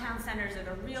those downtown centers that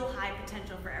are real high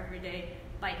potential for everyday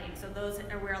biking. So those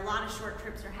are where a lot of short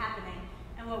trips are happening.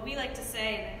 And what we like to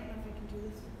say, and I don't know if I can do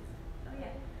this. Oh yeah.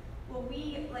 What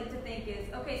we like to think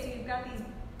is, okay, so you've got these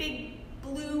big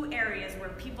blue areas where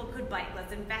people could bike.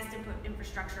 Let's invest and put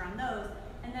infrastructure on those.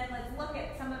 And then let's look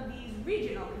at some of these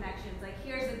regional connections. Like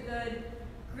here's a good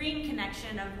green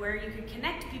connection of where you could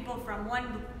connect people from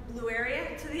one blue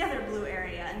area to the other blue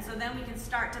area. And so then we can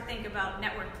start to think about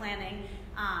network planning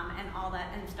and all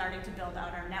that, and starting to build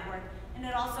out our network. And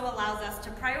it also allows us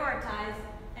to prioritize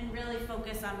and really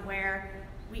focus on where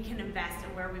we can invest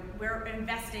and where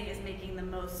investing is making the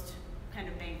most kind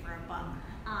of bang for a buck.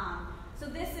 So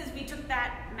this is, we took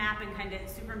that map and kind of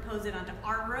superimposed it onto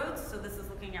our roads. So this is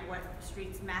looking at what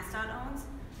streets MassDOT owns.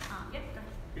 Yep, go ahead.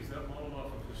 Is that modeled off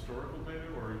of historical data,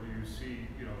 or do you see,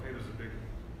 you know, hey, there's a big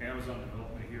Amazon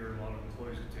development here, a lot of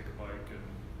employees could take a bike,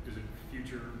 and is it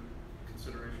future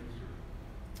considerations?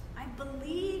 Or? I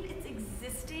believe it's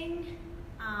existing,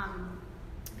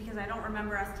 because I don't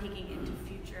remember us taking into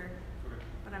future,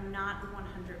 but I'm not 100%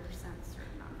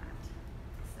 certain on that.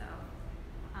 So,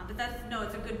 but that's, no,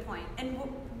 it's a good point. And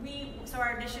so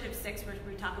our initiative 6, where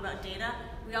we talk about data,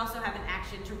 we also have an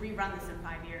action to rerun this in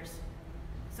 5 years.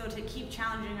 So to keep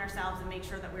challenging ourselves and make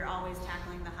sure that we're always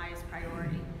tackling the highest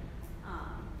priority.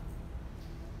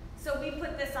 So we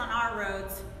put this on our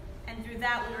roads, and through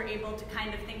that we were able to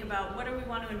kind of think about what do we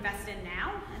want to invest in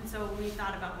now. And so we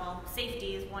thought about, well,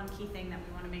 safety is one key thing that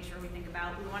we want to make sure we think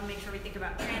about. We want to make sure we think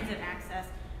about transit access,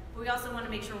 but we also want to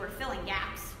make sure we're filling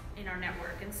gaps in our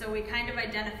network. And so we kind of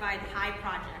identified high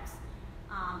projects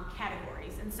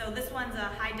categories. And so this one's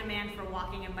a high demand for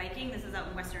walking and biking. This is out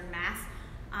in Western Mass.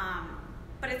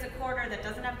 But it's a corridor that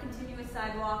doesn't have continuous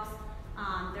sidewalks.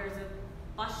 There's a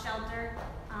bus shelter.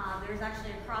 There's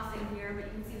actually a crossing here, but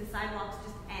you can see the sidewalks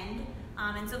just end.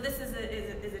 And so this is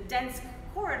a dense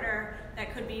corridor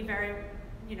that could be very,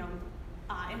 you know,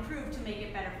 improved to make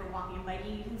it better for walking and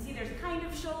biking. You can see there's kind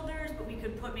of shoulders, but we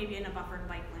could put maybe in a buffered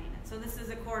bike lane. And so this is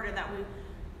a corridor that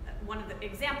one of the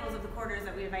examples of the corridors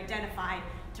that we have identified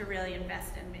to really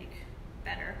invest and make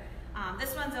better.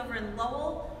 This one's over in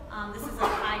Lowell. This is a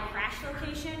high crash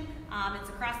location. It's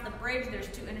across the bridge. There's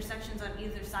 2 intersections on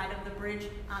either side of the bridge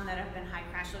that have been high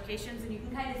crash locations. And you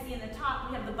can kind of see in the top,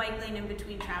 we have the bike lane in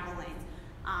between travel lanes.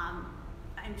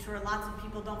 I'm sure lots of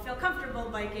people don't feel comfortable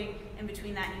biking in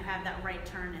between that, and you have that right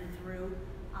turn and through,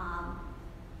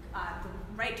 the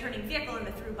right turning vehicle in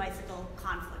the through bicycle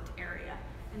conflict area.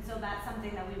 And so that's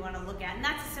something that we want to look at. And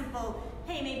that's a simple,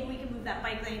 hey, maybe we can move that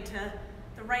bike lane to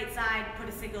the right side, put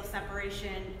a signal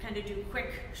separation, kind of do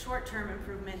quick short-term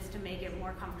improvements to make it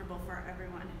more comfortable for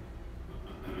everyone.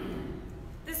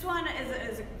 This one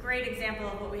is a great example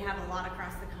of what we have a lot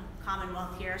across the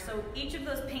Commonwealth here. So each of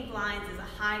those pink lines is a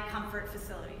high comfort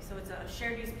facility. So it's a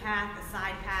shared use path, a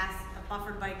side pass, a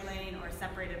buffered bike lane, or a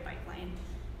separated bike lane.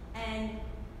 And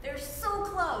they're so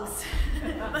close,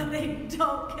 but they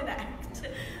don't connect.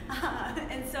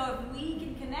 And so if we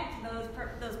can connect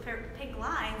those pink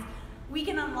lines, we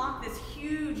can unlock this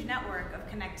huge network of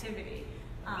connectivity.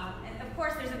 And of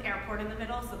course, there's an airport in the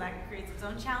middle, so that creates its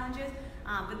own challenges.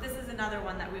 But this is another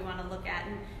one that we want to look at.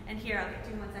 And here, I'll get to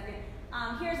you in 1 second.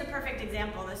 Here's a perfect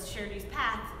example. This shared use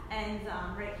path ends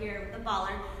right here with the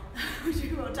bollard, which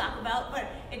we won't talk about, but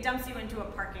it dumps you into a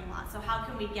parking lot. So how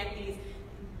can we get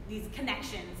these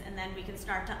connections, and then we can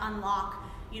start to unlock,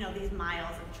 you know, these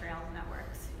miles of trail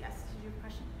networks? Yes, did you have a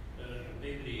question?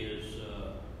 Peabody is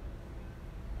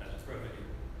that's a perfect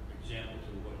example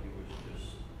to what you were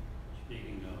just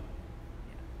speaking of.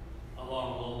 Yeah.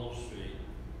 Along Lowell Street,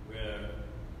 where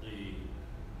the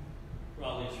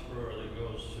Raleigh spur that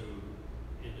goes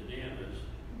into Danvers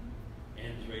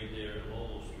ends right there at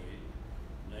Lowell Street.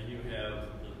 And then you have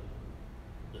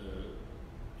the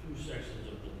 2 sections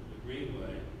of the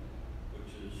Greenway,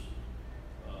 which is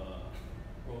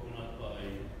broken up by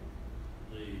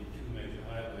the 2 major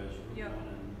highways, Route 1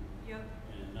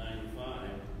 and 95.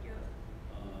 Yep.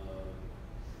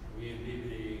 We in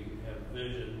Peabody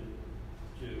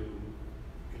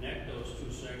connect those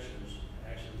two sections,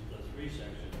 actually the three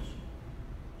sections,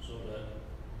 so that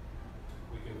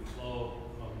we can flow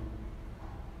from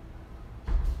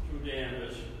through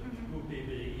Danvers, through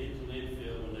PB, into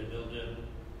Linfield when they build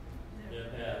their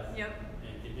path. Yep.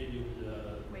 And continue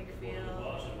the Wakefield.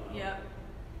 Boston route. Yep.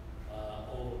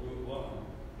 Over Route 1.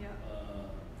 Yep.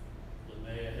 The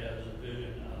mayor has a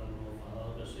vision, I don't know if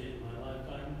I'll ever see it in my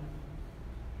lifetime,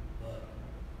 but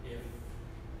if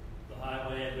the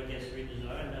highway ever gets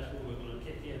redesigned, that's when we're gonna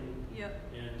kick in Yep.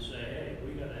 and say, hey,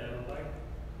 we gotta have a bike,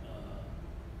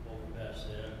 over past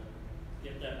there.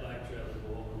 Get that bike trail to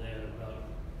go over there without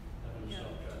having to Yep.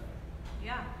 stop traffic.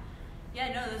 Yeah.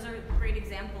 Yeah, no, those are great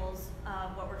examples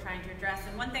of what we're trying to address.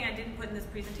 And one thing I didn't put in this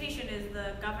presentation is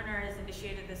the governor has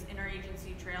initiated this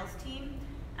interagency trails team,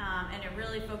 and it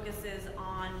really focuses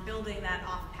on building that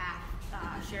off-path,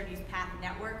 shared use path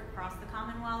network across the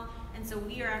Commonwealth. And so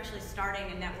we are actually starting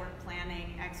a network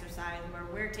planning exercise where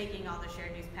we're taking all the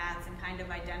shared use paths and kind of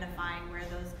identifying where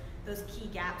those key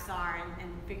gaps are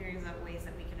and figuring out ways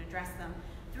that we can address them.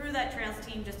 Through that trails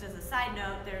team, just as a side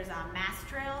note, there's Mass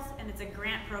Trails, and it's a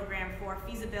grant program for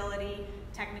feasibility,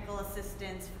 technical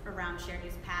assistance around shared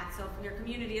use paths. So if your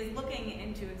community is looking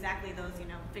into exactly those,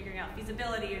 figuring out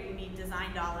feasibility, or you need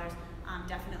design dollars,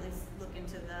 definitely look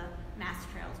into the Mass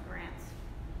Trails grants.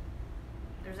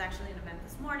 There's actually an event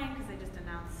this morning because they just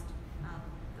announced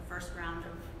the first round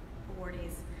of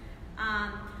awardees.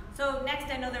 So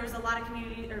next, I know there was a lot of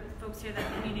community or folks here that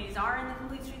communities are in the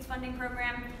Complete Streets funding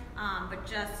program, but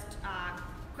just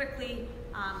quickly,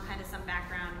 kind of some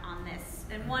background on this.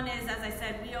 And one is, as I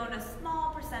said, we own a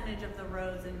small percentage of the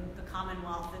roads in the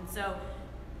Commonwealth, and so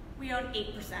we own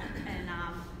 8%, and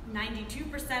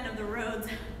 92% of the roads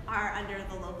are under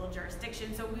the local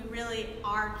jurisdiction. So we really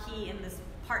are key in this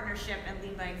partnership and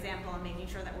lead by example and making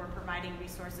sure that we're providing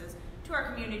resources to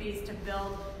our communities to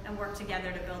build and work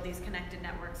together to build these connected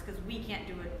networks, because we can't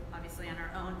do it obviously on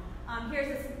our own.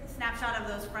 Here's a snapshot of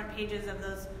those front pages of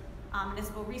those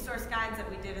municipal resource guides that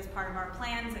we did as part of our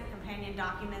plans and companion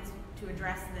documents to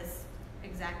address this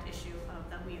exact issue of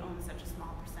that we own such a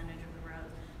small percentage of the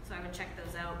roads. So I would check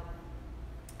those out.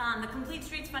 The Complete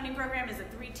Streets funding program is a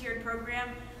 3-tiered program.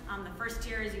 The first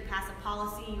tier is you pass a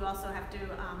policy. You also have to,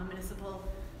 a municipal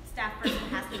staff person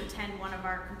has to attend one of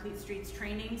our Complete Streets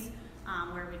trainings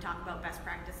where we talk about best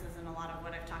practices and a lot of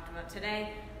what I've talked about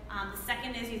today. The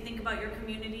second is you think about your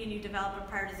community and you develop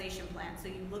a prioritization plan. So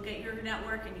you look at your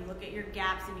network and you look at your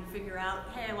gaps and you figure out,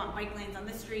 hey, I want bike lanes on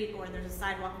this street, or there's a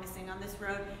sidewalk missing on this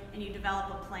road, and you develop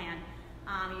a plan.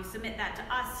 You submit that to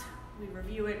us, we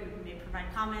review it, we may provide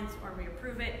comments or we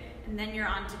approve it, and then you're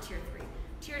on to Tier 3.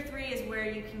 Tier 3 is where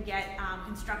you can get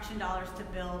construction dollars to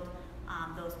build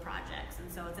those projects.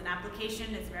 And so it's an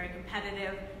application, it's a very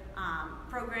competitive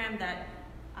program that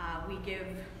we give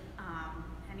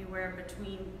anywhere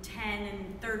between 10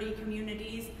 and 30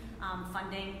 communities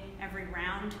funding every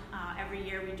round. Every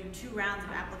year we do 2 rounds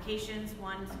of applications.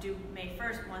 One's due May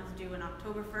 1st, one's due in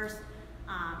October 1st.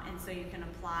 And so you can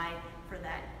apply for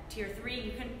that Tier 3.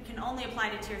 You can only apply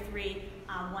to Tier 3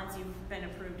 once you've been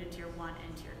approved in Tier 1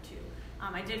 and Tier 2.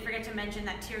 I did forget to mention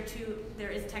that Tier 2, there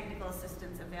is technical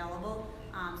assistance available.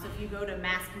 So if you go to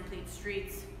Mass Complete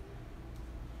Streets,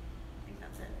 I think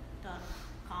that's it,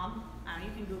 .com,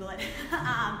 you can Google it.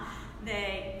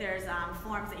 There's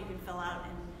forms that you can fill out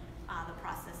in the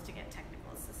process to get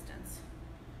technical assistance.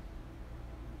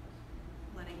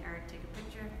 Letting Eric take a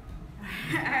picture.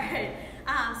 All right,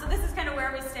 so this is kind of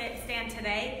where we stand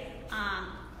today.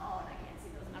 Oh, and I can't see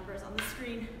those numbers on the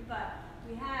screen, but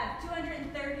we have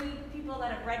 230 people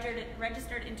that have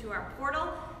registered into our portal.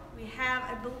 We have,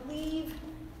 I believe,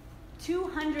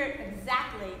 200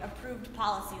 exactly approved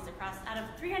policies across, out of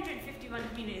 351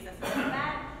 communities. That's not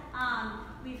bad.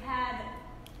 We've had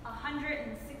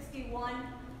 161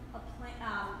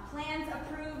 plans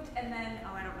approved, and then,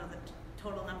 I don't know the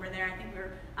total number there. I think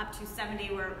we're up to 70.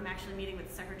 I'm actually meeting with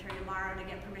the secretary tomorrow to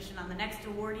get permission on the next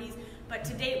awardees. But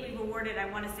to date, we've awarded, I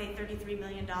want to say, $33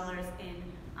 million in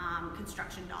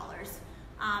construction dollars.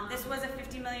 This was a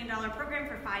 $50 million program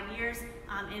for 5 years.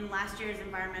 In last year's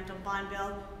environmental bond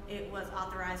bill, it was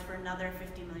authorized for another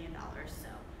 $50 million. So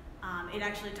it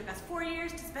actually took us 4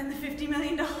 years to spend the $50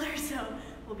 million. So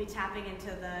we'll be tapping into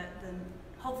the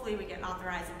hopefully we get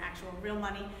authorized in actual real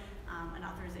money. An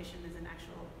authorization is in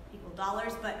actual equal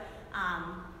dollars, but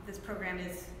this program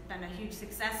has been a huge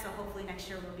success. So hopefully next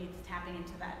year we'll be tapping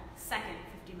into that second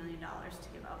 $50 million to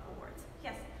give out awards.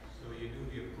 Yes? So you do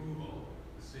the approval,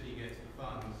 the city gets the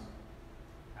funds.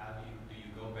 How do you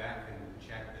go back and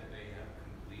check that they have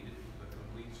completed the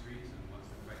complete streets, and what's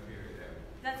the criteria there?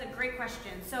 That's a great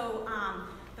question. So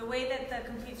The way that the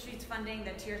Complete Streets funding,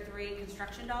 the Tier 3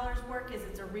 construction dollars work is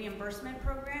it's a reimbursement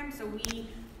program. So we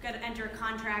got to enter a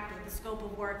contract with the scope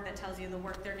of work that tells you the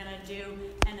work they're going to do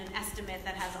and an estimate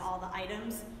that has all the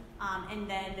items. And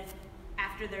then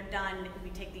after they're done,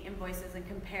 we take the invoices and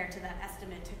compare to that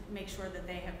estimate to make sure that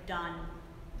they have done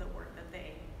the work that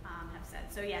they have said.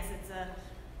 So yes, it's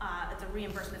a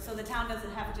reimbursement. So the town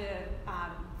doesn't have to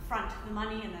front the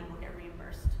money, and then we'll get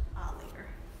reimbursed later.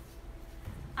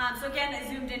 So again, I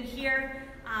zoomed in here.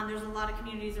 There's a lot of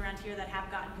communities around here that have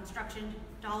gotten construction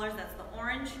dollars. That's the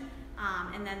orange.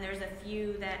 And then there's a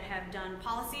few that have done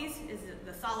policies, is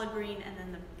the solid green, and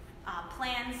then the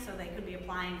plans, so they could be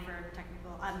applying for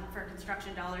technical, for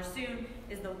construction dollars soon,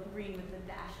 is the green with the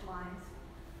dashed lines.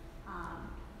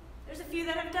 There's a few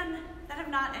that have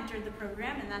not entered the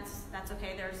program, and that's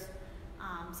okay. There's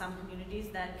some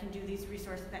communities that can do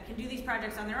these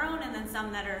projects on their own, and then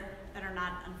some that are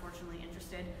not, unfortunately,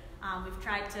 interested. We've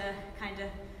tried to kind of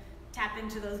tap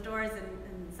into those doors,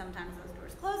 and sometimes those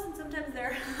doors close, and sometimes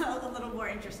they're a little more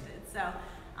interested. So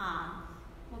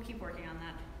we'll keep working on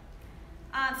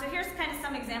that. So here's kind of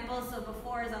some examples. So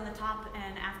before is on the top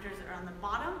and afters are on the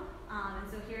bottom. And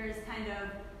so here's kind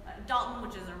of Dalton,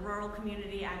 which is a rural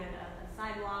community, added a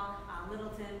sidewalk.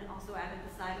 Littleton also added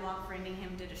the sidewalk.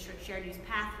 Framingham did a shared use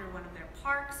path through one of their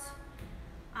parks.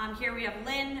 Here we have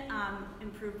Lynn,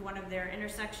 improved one of their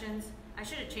intersections. I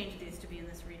should have changed these to be in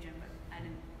this region, but it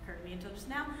didn't occur to me until just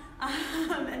now.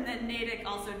 And then Natick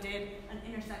also did an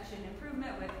intersection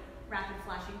improvement with rapid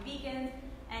flashing beacons.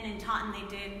 And in Taunton they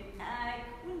did, I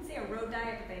wouldn't say a road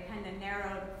diet, but they kind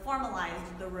of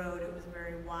formalized the road. It was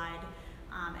very wide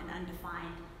and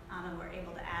undefined. And we're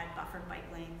able to add buffered bike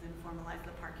lanes and formalize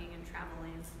the parking and travel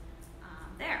lanes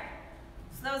there.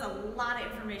 So that was a lot of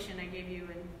information I gave you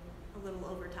in a little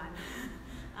overtime.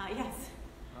 Yes?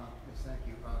 Yes, thank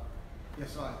you.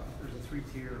 Yes, there's a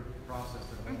 3-tier process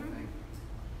to the whole thing.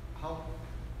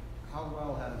 How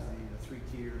well has the 3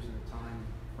 tiers and the time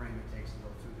frame it takes to go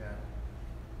through that?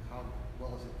 How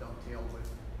well does it dovetail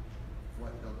with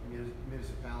what the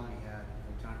municipality had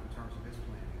in terms of its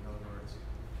planning? In other words,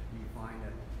 do you find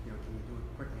that, can you do it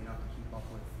quickly enough to keep up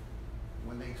with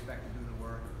when they expect to do the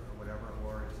work or whatever,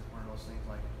 or is it one of those things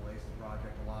like it delays the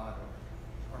project a lot, or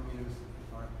are you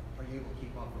able to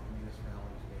keep up with the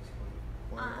municipalities basically,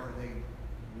 or are they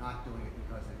not doing it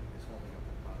because it's holding up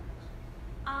the projects?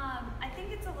 I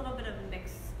think it's a little bit of a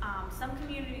mix. Some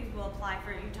communities will apply for,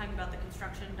 you're talking about the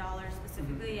construction dollars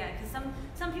specifically, yeah, because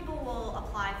some people will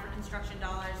apply for construction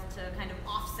dollars to kind of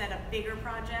offset a bigger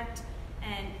project,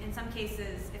 and in some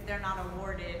cases, if they're not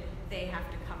awarded, they have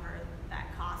to cover that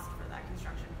cost for that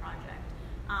construction project.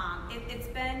 It's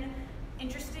been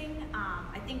interesting.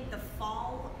 I think the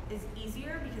fall is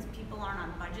easier because people aren't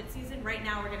on budget season. Right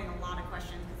now, we're getting a lot of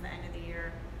questions because the end of the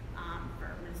year for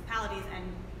municipalities and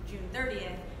June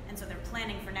 30th, and so they're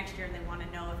planning for next year and they want to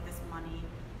know if this money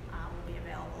will be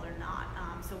available or not.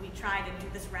 So we try to do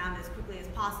this round as quickly as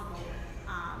possible,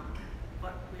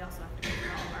 but we also have to go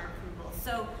through all of our approvals.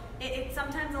 So it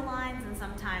sometimes aligns and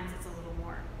sometimes it's a little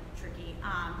more tricky.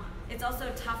 It's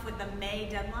also tough with the May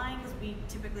deadline because we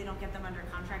typically don't get them under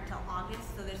contract till August,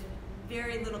 so there's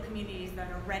very little communities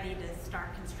that are ready to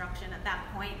start construction at that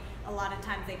point. A lot of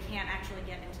times they can't actually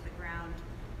get into the ground.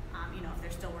 If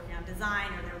they're still working on design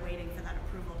or they're waiting for that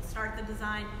approval to start the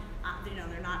design,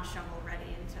 they're not shovel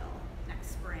ready until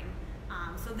next spring.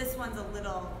 So this one's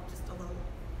just a little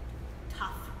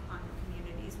tough on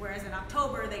communities. Whereas in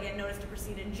October, they get notice to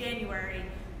proceed in January.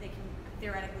 They can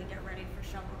theoretically get ready for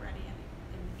shovel ready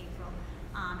in April.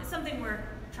 It's something we're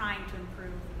trying to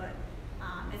improve, but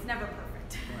it's never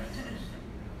perfect.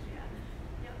 Yeah.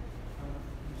 Yep.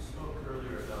 You spoke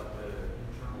earlier about the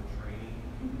internal training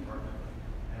department.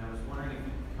 And I was wondering if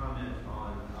you could comment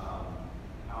on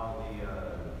how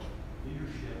the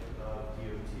leadership of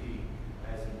DOT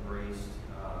has embraced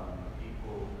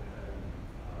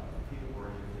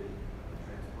people-oriented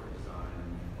transport design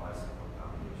and bicycle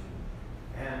accommodation,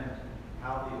 and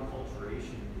how the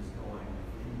acculturation is going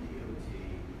in DOT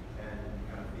and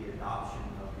kind of the adoption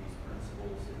of these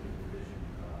principles in the division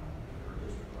or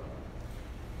district level.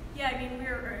 Yeah,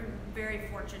 we're very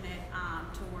fortunate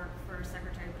to work for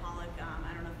Secretary Pollack.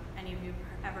 I don't know if any of you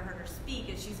have ever heard her speak.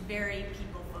 She's very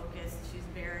people-focused.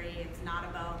 It's not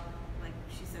about, like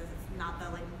she says, it's not the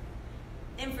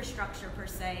infrastructure per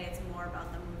se. It's more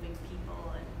about the moving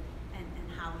people and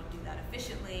how we do that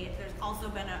efficiently. There's also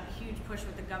been a huge push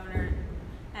with the governor,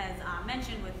 as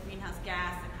mentioned, with greenhouse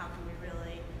gas and how can we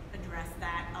really address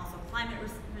that. Also climate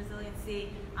resiliency.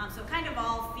 So it kind of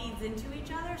all feeds into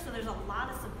each other. So there's a lot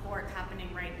of support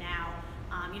happening right now.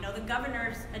 The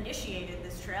governor's initiated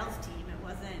this trails team. It It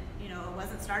wasn't, it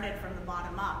wasn't started from the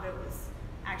bottom up. It was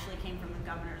actually came from the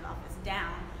governor's office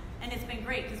down. And it's been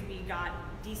great because we got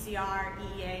DCR,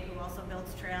 EEA, who also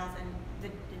builds trails,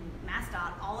 and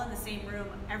MassDOT all in the same room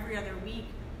every other week,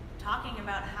 talking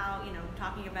about how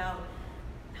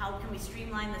can we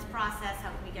streamline this process, how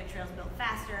can we get trails built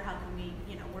faster, how can we,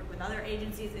 work with other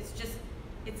agencies.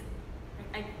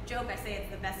 I joke, I say it's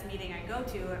the best meeting I go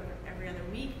to every other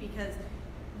week because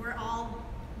we're all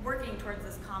working towards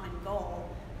this common goal,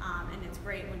 and it's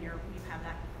great when you have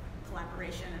that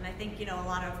collaboration. And I think, a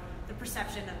lot of the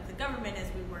perception of the government is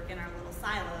we work in our little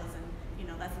silos, and,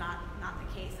 that's not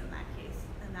the case in that case.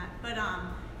 But,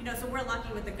 so we're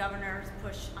lucky with the governor's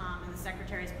push and the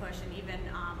secretary's push, and even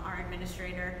our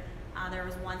administrator. There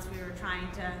was once we were trying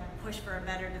to push for a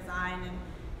better design, and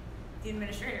the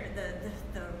administrator,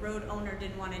 the road owner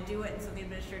didn't want to do it, and so the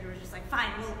administrator was just like, fine,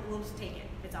 we'll just take it,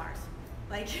 it's ours.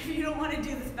 Like, if you don't want to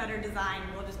do this better design,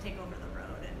 we'll just take over the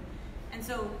road. And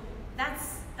so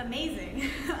that's amazing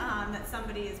that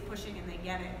somebody is pushing and they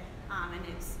get it, and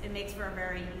it makes for a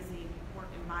very easy work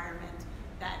environment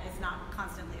that is not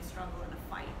constantly a struggle and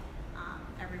a fight.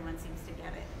 Everyone seems to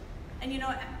get it. And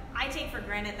I take for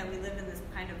granted that we live in this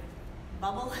kind of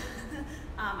bubble.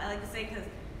 I like to say, because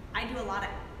I do a lot of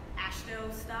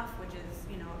AASHTO stuff, which is,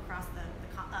 across the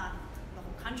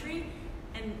whole country,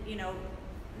 and,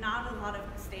 not a lot of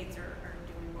states are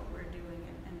doing what we're doing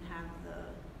and have the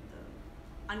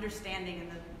understanding and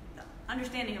the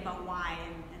understanding about why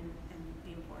and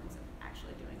the importance of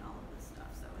actually doing all of this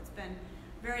stuff. So it's been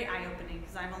very eye-opening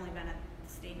because I've only been at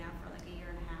the state now for like a year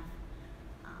and a half.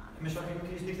 Michelle,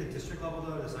 can you speak to the district level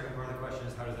though? The second part of the question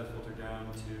is how does that filter down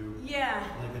to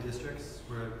like the districts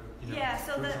where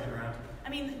so boots on the ground? I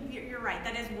mean, you're right.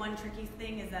 That is one tricky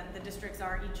thing, is that the districts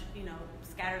are each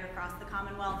scattered across the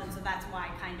Commonwealth, and so that's why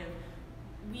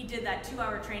we did that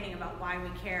 2-hour training about why we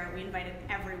care. We invited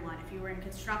everyone. If you were in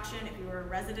construction, if you were a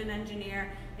resident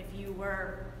engineer, if you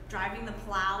were driving the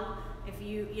plow,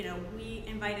 we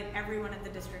invited everyone at the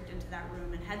district into that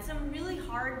room and had some really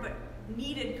hard but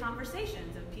needed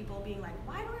conversations of people being like,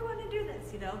 why do we want to do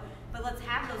this, But let's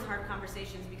have those hard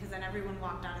conversations, because then everyone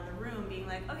walked out of the room being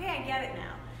like, okay, I get it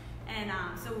now. And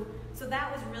so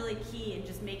that was really key in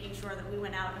just making sure that we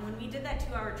went out. And when we did that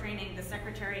 2-hour training, the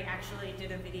secretary actually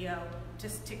did a video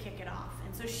just to kick it off.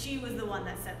 And so she was the one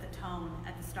that set the tone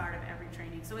at the start of every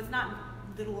training. So it's not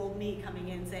little old me coming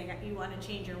in saying, you want to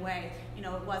change your way. It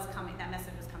was coming, that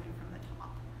message was coming from the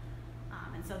top.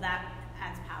 And so that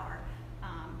adds power.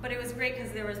 But it was great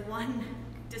because there was one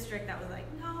district that was like,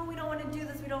 no, we don't want to do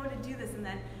this, we don't want to do this. And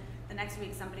then the next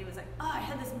week somebody was like, oh, I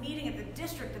had this meeting at the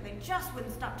district and they just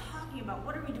wouldn't stop talking about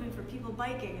what are we doing for people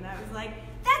biking. And I was like,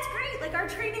 that's great, like our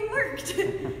training worked.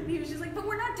 And he was just like, but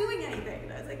we're not doing anything.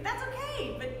 And I was like, that's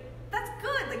okay, but that's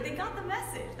good. Like they got the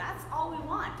message. That's all we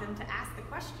want, them to ask the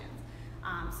questions.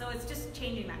 So it's just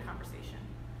changing that conversation.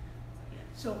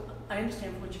 So I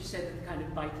understand from what you said that the kind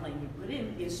of bike lane you put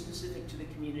in is specific to the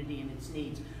community and its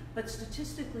needs. But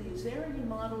statistically, is there any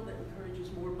model that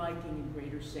encourages more biking and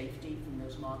greater safety from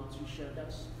those models you showed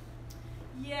us?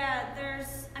 Yeah,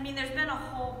 there's been a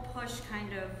whole push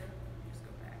kind of, just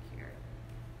go back here.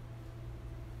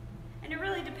 And it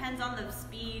really depends on the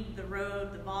speed, the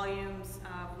road, the volumes,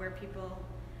 where people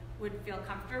would feel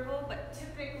comfortable. But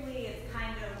typically it's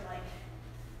kind of like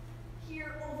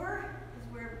here over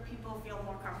is where people feel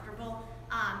more comfortable.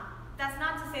 That's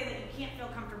not to say that you can't feel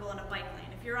comfortable in a bike lane.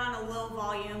 If you're on a low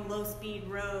volume, low speed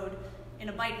road in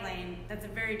a bike lane, that's a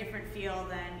very different feel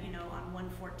than, on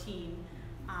 114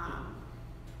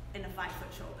 in a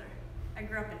 5-foot shoulder. I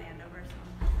grew up in Andover,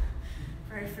 so I'm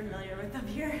very familiar with them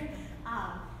here.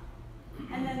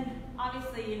 And then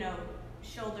obviously,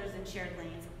 shoulders and shared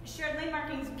lanes. Shared lane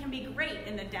markings can be great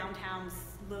in a downtown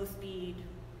low speed,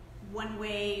 one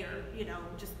way, or,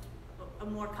 just a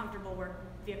more comfortable where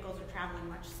vehicles are traveling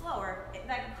much slower.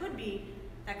 That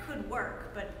could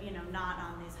work, but not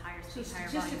on these higher speed, higher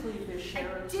volume. So statistically, there's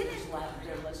shares,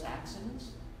 there are less accidents?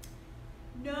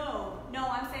 No,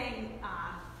 I'm saying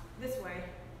this way.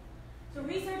 So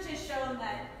research has shown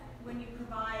that when you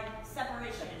provide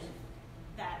separation,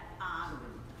 that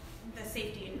the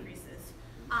safety increases.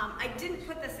 I didn't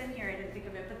put this in here, I didn't think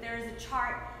of it, but there is a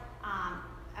chart.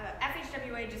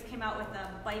 FHWA just came out with a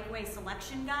bikeway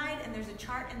selection guide, and there's a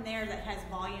chart in there that has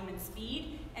volume and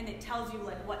speed, and it tells you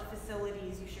like what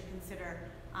facilities you should consider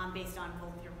based on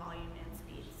both your volume and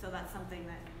speed. So that's something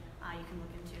that you can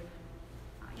look into.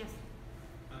 Yes?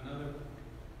 Another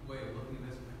way of looking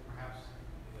at this, perhaps,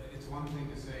 it's one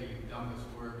thing to say you've done this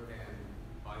work and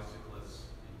bicyclists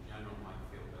in general might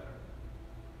feel better.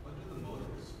 What do the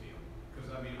motorists feel? Because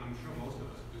I'm sure most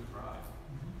of us do drive.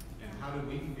 And how do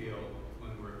we feel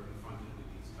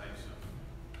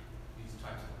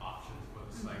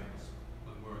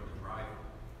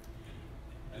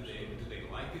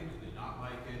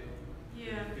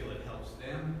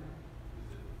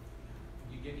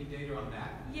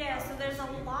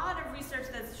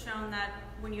shown that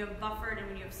when you have buffered and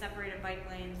when you have separated bike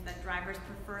lanes, that drivers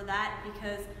prefer that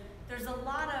because there's a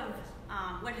lot of,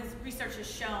 what his research has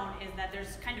shown is that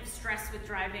there's kind of stress with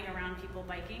driving around people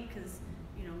biking because,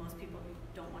 you know, most people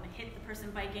don't want to hit the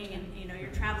person biking and, you know,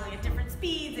 you're traveling at different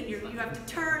speeds and you have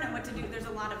to turn and what to do. There's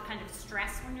a lot of kind of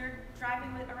stress when you're driving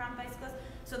around bicyclists.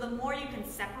 So the more you can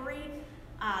separate,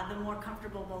 the more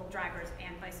comfortable both drivers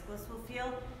and bicyclists will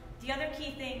feel. The other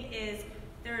key thing is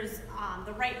there's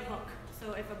the right hook.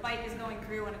 So if a bike is going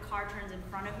through and a car turns in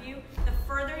front of you, the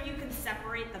further you can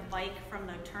separate the bike from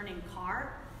the turning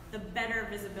car, the better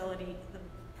visibility the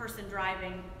person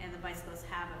driving and the bicyclist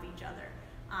have of each other.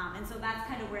 And so that's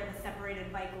kind of where the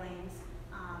separated bike lanes,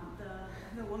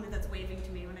 the woman that's waving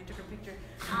to me when I took her picture.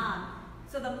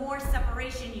 So the more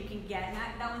separation you can get, and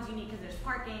that one's unique because there's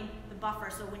parking, the buffer,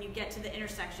 so when you get to the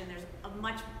intersection, there's a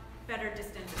much better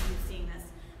distance of you seeing this.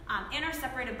 In our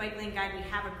separated bike lane guide, we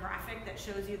have a graphic that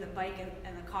shows you the bike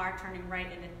and the car turning right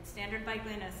in a standard bike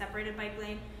lane and a separated bike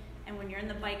lane. And when you're in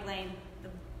the bike lane,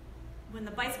 when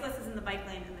the bicyclist is in the bike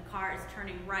lane and the car is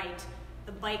turning right,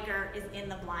 the biker is in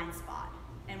the blind spot.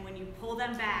 And when you pull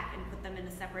them back and put them in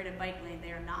a separated bike lane,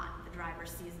 they are not. The driver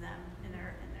sees them in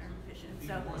their vision. To be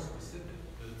So more specific,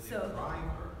 does the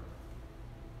driver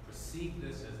perceive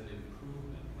this as an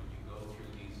improvement when you go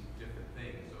through these different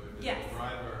things? So if yes. the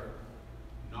driver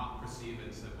not perceive it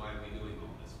and say, why are we doing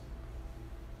all this?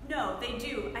 No, they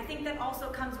do. I think that also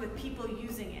comes with people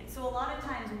using it. So a lot of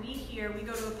times we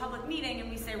go to a public meeting and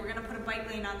we say, we're going to put a bike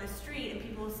lane on this street, and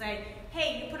people will say,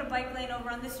 hey, you put a bike lane over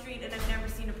on this street and I've never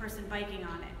seen a person biking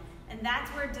on it. And that's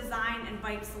where design and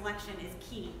bike selection is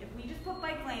key. If we just put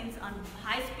bike lanes on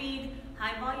high-speed,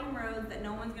 high-volume roads that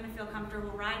no one's going to feel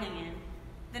comfortable riding in,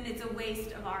 then it's a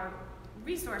waste of our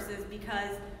resources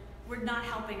because we're not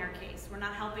helping our case. We're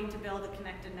not helping to build a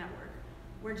connected network.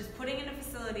 We're just putting in a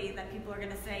facility that people are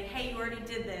going to say, hey, you already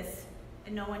did this,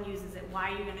 and no one uses it.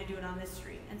 Why are you going to do it on this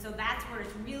street? And so that's where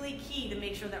it's really key to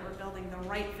make sure that we're building the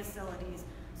right facilities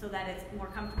so that it's more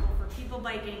comfortable for people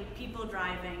biking, people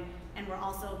driving, and we're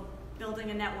also building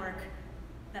a network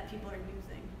that people are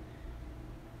using.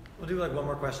 We'll do like one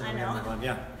more question. I know. Move on.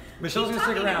 Yeah. Michelle's going to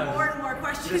stick around. More and more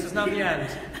questions. This is not the end.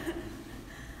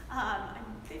 I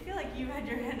feel like you had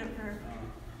your hand up for.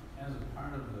 As a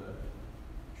part of the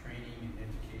training and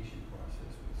education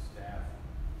process with staff,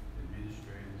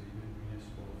 administrators, even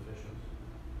municipal officials,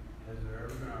 has there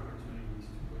ever been opportunities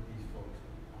to put these folks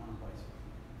on a bicycle,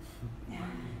 on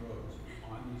these roads,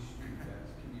 on these street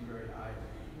paths? Can be very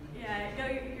eye-opening. Yeah, no,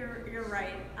 you're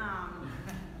right.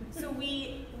 So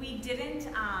we didn't.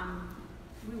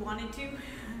 We wanted to.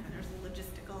 There's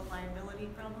logistical liability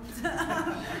problems,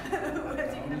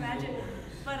 as you can imagine.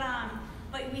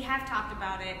 But we have talked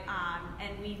about it,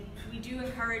 and we do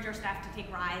encourage our staff to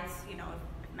take rides. You know,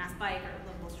 if MassBike or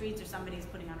Livable Streets or somebody's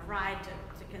putting on a ride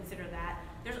to consider that.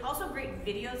 There's also great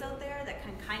videos out there that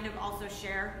can kind of also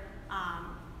share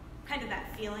kind of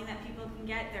that feeling that people can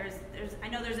get. I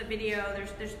know there's a video.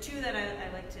 There's two that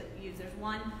I like to use. There's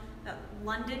one that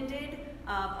London did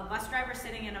of a bus driver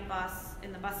sitting in the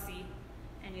bus seat,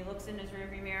 and he looks in his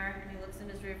rearview mirror, and he looks in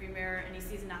his rearview mirror, and he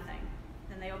sees nothing.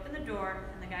 Then they open the door,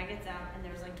 and the guy gets out, and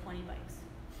there's like 20 bikes.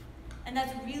 And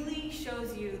that really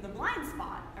shows you the blind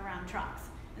spot around trucks.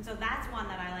 And so that's one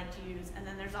that I like to use. And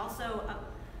then there's also a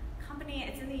company,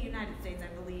 it's in the United States,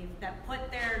 I believe, that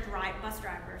put their bus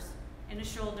drivers in a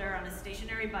shoulder on a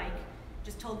stationary bike,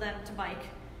 just told them to bike,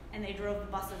 and they drove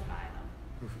the buses by them.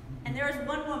 And there was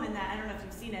one woman that, I don't know if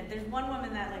you've seen it, there's one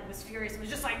woman that like was furious and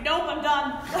was just like, nope, I'm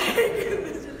done.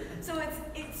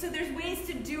 So there's ways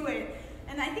to do it.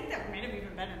 And I think that might have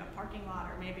even been in a parking lot,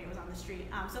 or maybe it was on the street.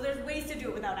 So there's ways to do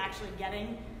it without actually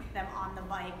getting them on the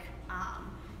bike.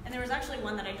 And there was actually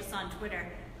one that I just saw on Twitter,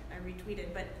 I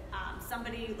retweeted, but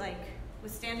somebody like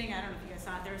was standing, I don't know if you guys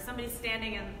saw it, there was somebody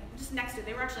standing and just next to it,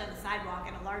 they were actually on the sidewalk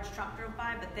and a large truck drove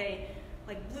by, but they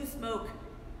like blew smoke,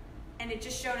 and it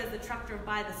just showed as the truck drove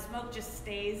by, the smoke just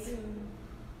stays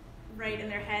right in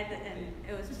their head, and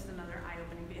it was just another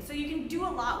eye-opening video. So you can do a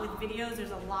lot with videos.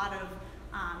 There's a lot of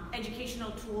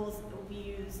educational tools that we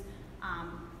use,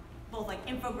 both like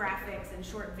infographics and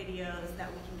short videos that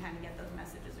we can kind of get those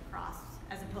messages across,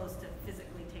 as opposed to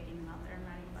physically taking them out there and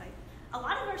riding a bike. A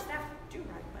lot of our staff do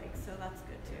ride bikes, so that's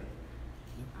good too.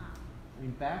 I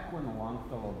mean, back when the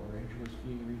Longfellow Bridge was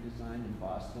being redesigned in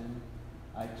Boston,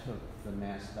 I took the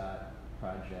MassDOT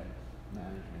project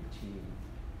management team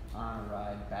on a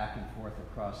ride back and forth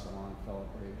across the Longfellow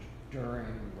Bridge during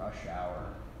rush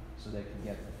hour so they could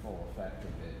get the full effect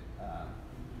of it.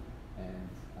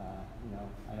 You know,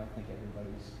 I don't think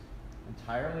everybody's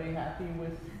entirely happy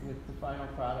with the final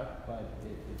product, but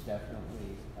it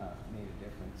definitely made a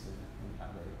difference in how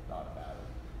they thought about it.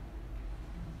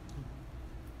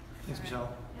 Thanks,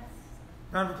 Michelle. Yes.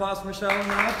 Round of applause for Michelle in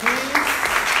the lab, please.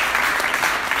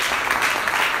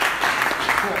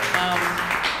 Cool.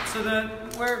 So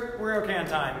we're okay on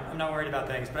time. I'm not worried about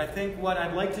things. But I think what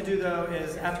I'd like to do, though,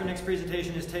 is after Nick's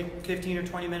presentation is take 15 or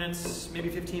 20 minutes, maybe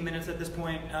 15 minutes at this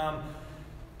point,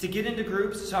 to get into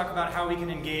groups to talk about how we can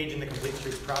engage in the Complete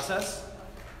Streets process.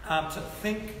 So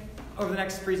think over the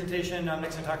next presentation,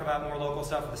 Nick's going to talk about more local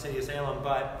stuff with the City of Salem,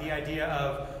 but the idea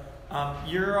of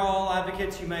you're all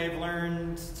advocates, you may have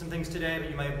learned some things today, but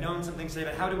you may have known some things today,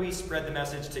 but how do we spread the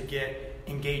message to get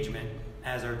engagement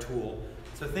as our tool?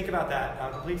 So think about that.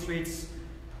 Complete Streets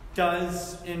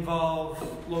does involve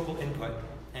local input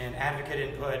and advocate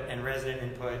input and resident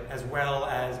input, as well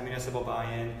as municipal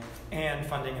buy-in and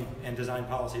funding and design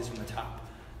policies from the top.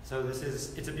 So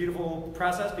it's a beautiful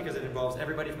process because it involves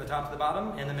everybody from the top to the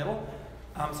bottom and the middle.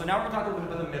 So now we're going to talk a little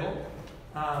bit about the middle.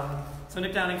 So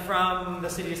Nick Downing from the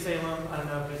City of Salem. I don't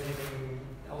know if there's anything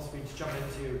else we just jump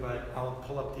into, but I'll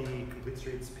pull up the Complete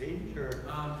Streets page. Or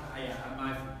yeah,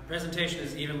 my presentation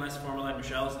is even less formal than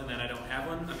Michelle's, and then I don't have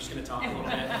one. I'm just going to talk a little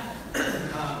bit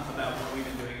about what we've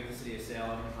been doing in the City of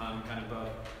Salem, kind of both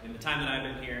in the time that I've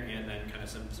been here and then kind of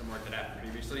some work that happened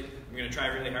previously. I'm going to try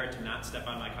really hard to not step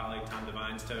on my colleague Tom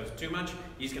Devine's toes too much.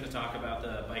 He's going to talk about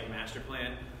the bike master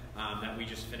plan that we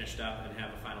just finished up and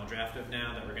have a final draft of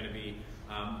now that we're going to be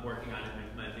working on and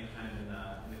implementing kind of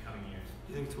in the coming years.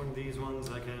 You think it's one of these ones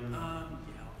I can? Yeah,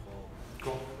 I'll pull.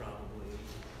 Cool. Probably.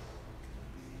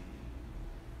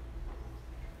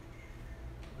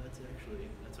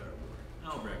 That's our award.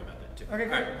 I'll brag about that too. Okay,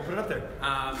 great. Right. We'll put it up there.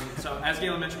 So as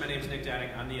Galen mentioned, my name is Nick Downing.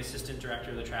 I'm the Assistant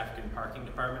Director of the Traffic and Parking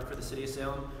Department for the City of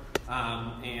Salem.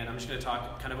 And I'm just going to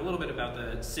talk kind of a little bit about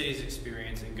the city's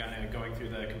experience in kind of going through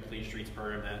the Complete Streets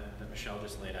program that Michelle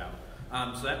just laid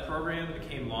out. So that program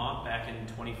became law back in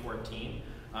 2014.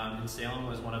 And Salem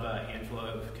was one of a handful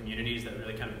of communities that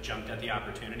really kind of jumped at the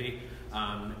opportunity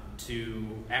to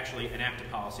actually enact a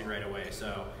policy right away.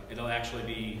 So it'll actually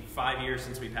be 5 years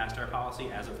since we passed our policy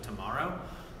as of tomorrow.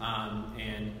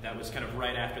 And that was kind of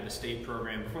right after the state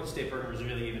program. Before the state program was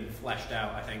really even fleshed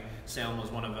out, I think Salem was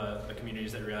one of the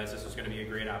communities that realized this was going to be a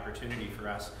great opportunity for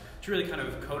us to really kind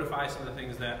of codify some of the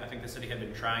things that I think the city had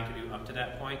been trying to do up to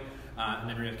that point, and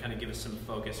then really kind of give us some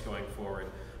focus going forward.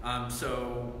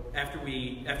 So after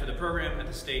the program at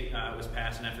the state was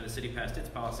passed and after the city passed its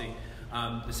policy,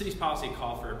 the city's policy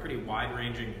called for a pretty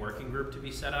wide-ranging working group to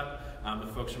be set up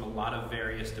with folks from a lot of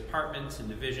various departments and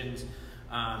divisions.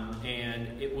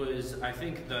 And it was, I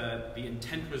think the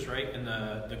intent was right and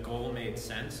the goal made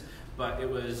sense, but it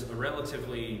was a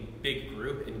relatively big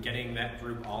group, and getting that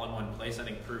group all in one place I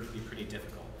think proved to be pretty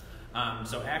difficult.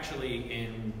 So actually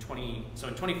in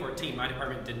 2014, my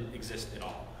department didn't exist at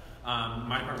all.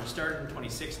 My department started in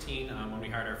 2016 when we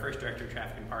hired our first director of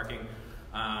traffic and parking,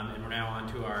 and we're now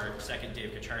on to our second,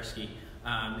 Dave Kaczarski.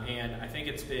 And I think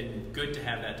it's been good to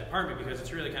have that department because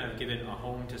it's really kind of given a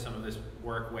home to some of this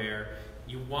work where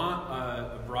you want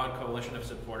a broad coalition of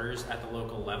supporters at the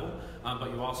local level,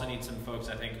 but you also need some folks,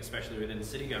 I think, especially within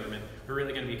city government, who are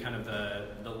really going to be kind of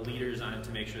the leaders on it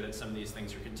to make sure that some of these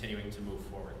things are continuing to move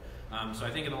forward. So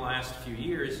I think in the last few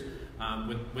years,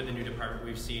 with the new department,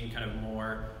 we've seen kind of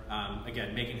more,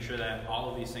 again, making sure that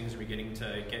all of these things are beginning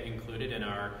to get included in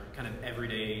our kind of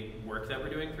everyday work that we're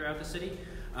doing throughout the city.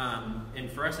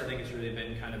 And for us, I think it's really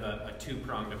been kind of a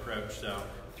two-pronged approach. So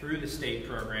through the state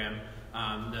program,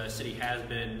 the city has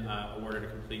been awarded a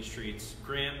Complete Streets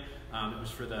grant. It was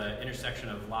for the intersection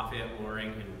of Lafayette,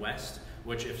 Loring, and West,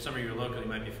 which if some of you are local, you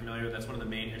might be familiar with. That's one of the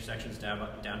main intersections down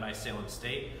by Salem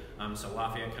State. So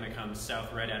Lafayette kind of comes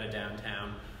south right out of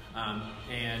downtown.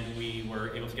 And we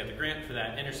were able to get the grant for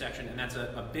that intersection, and that's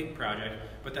a big project.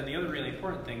 But then the other really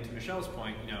important thing, to Michelle's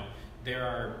point, you know, there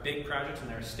are big projects and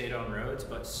there are state-owned roads,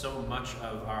 but so much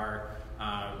of our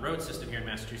road system here in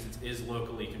Massachusetts is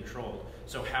locally controlled.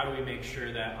 So how do we make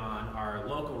sure that on our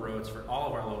local roads for all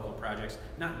of our local projects,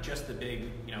 not just the big,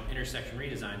 you know, intersection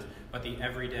redesigns, but the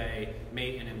everyday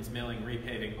maintenance, milling,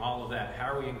 repaving, all of that,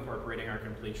 how are we incorporating our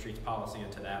Complete Streets policy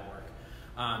into that work?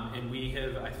 And we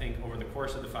have, I think, over the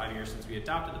course of the 5 years since we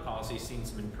adopted the policy, seen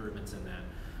some improvements in that.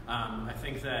 I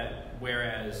think that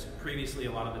whereas previously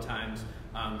a lot of the times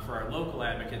for our local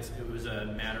advocates, it was a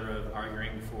matter of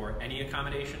arguing for any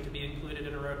accommodation to be included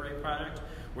in a roadway project,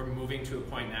 we're moving to a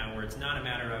point now where it's not a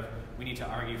matter of we need to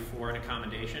argue for an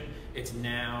accommodation, it's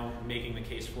now making the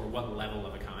case for what level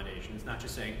of accommodation. It's not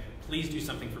just saying please do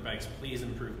something for bikes, please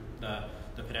improve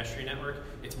the pedestrian network.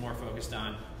 It's more focused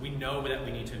on, we know that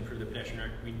we need to improve the pedestrian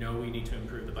network, we know we need to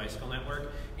improve the bicycle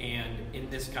network, and in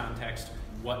this context,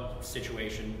 what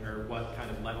situation or what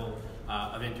kind of level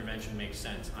of intervention makes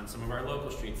sense. On some of our local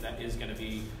streets, that is going to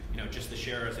be, just the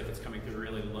share as if it's coming through a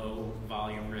really low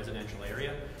volume residential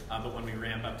area. But when we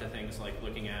ramp up to things like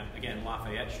looking at, again,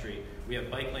 Lafayette Street, we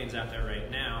have bike lanes out there right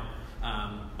now,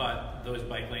 but those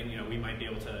bike lanes, we might be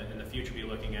able to, in the future, be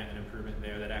looking at an improvement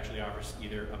there that actually offers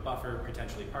either a buffer,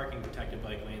 potentially parking protected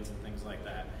bike lanes and things like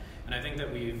that. And I think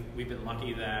that we've been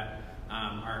lucky that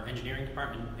our engineering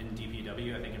department in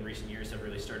DPW, I think in recent years, have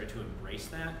really started to embrace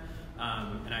that.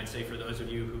 And I'd say for those of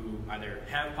you who either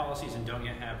have policies and don't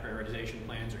yet have prioritization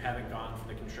plans, or haven't gone for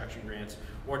the construction grants,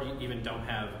 or even don't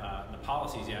have the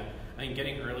policies yet, I think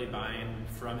getting early buy-in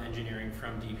from engineering,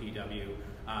 from DPW,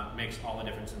 makes all the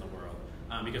difference in the world.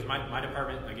 Because my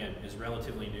department, again, is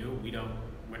relatively new.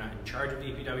 We're not in charge of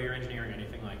DPW or engineering or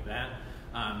anything like that.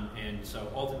 And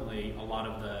so ultimately, a lot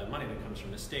of the money that comes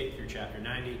from the state through Chapter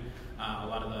 90, a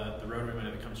lot of the roadway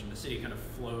money that comes from the city kind of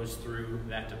flows through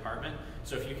that department.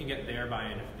 So if you can get their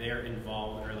buy-in, if they're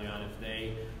involved early on, if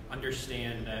they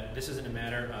understand that this isn't a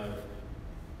matter of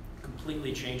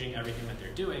completely changing everything that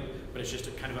they're doing, but it's just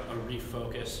a kind of a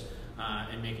refocus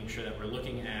and making sure that we're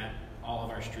looking at all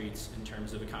of our streets in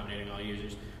terms of accommodating all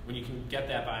users. When you can get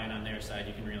that buy-in on their side,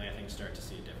 you can really, I think, start to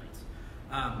see a difference.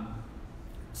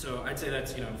 So I'd say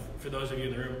that's, for those of you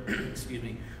in the room, excuse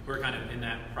me, who are kind of in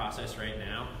that process right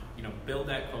now, build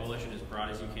that coalition as broad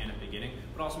as you can at the beginning,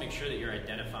 but also make sure that you're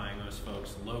identifying those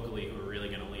folks locally who are really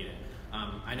going to lead it.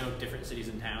 I know different cities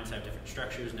and towns have different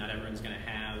structures. Not everyone's going to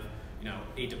have,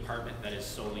 a department that is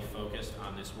solely focused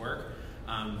on this work,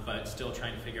 but still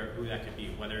trying to figure out who that could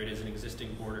be, whether it is an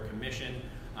existing board or commission,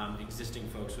 existing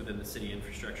folks within the city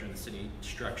infrastructure and the city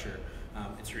structure.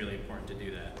 It's really important to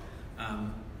do that.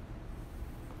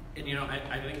 And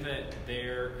I think that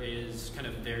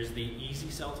there's the easy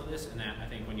sell to this, and that I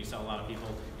think when you sell a lot of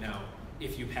people,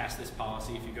 if you pass this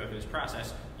policy, if you go through this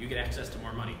process, you get access to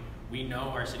more money. We know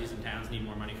our cities and towns need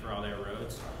more money for all their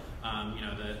roads.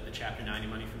 The Chapter 90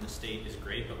 money from the state is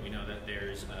great, but we know that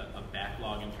there's a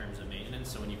backlog in terms of maintenance.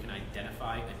 So when you can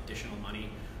identify additional money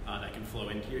that can flow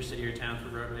into your city or town for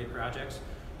roadway projects,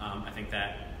 I think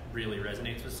that really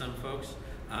resonates with some folks.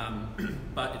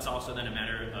 But it's also then a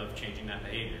matter of changing that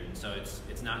behavior. And so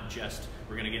it's not just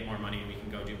we're going to get more money and we can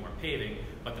go do more paving,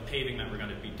 but the paving that we're going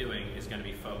to be doing is going to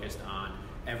be focused on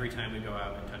every time we go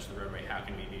out and touch the roadway, how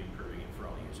can we be improving it for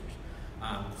all users?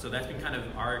 So that's been kind of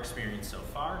our experience so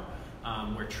far.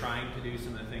 We're trying to do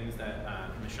some of the things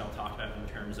that Michelle talked about in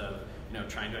terms of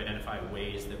trying to identify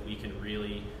ways that we can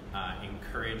really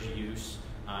encourage use,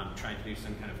 trying to do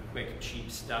some kind of quick,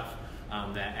 cheap stuff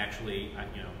that actually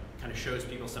kind of shows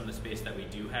people some of the space that we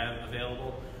do have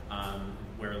available.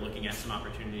 We're looking at some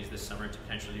opportunities this summer to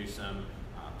potentially do some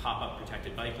pop-up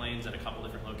protected bike lanes at a couple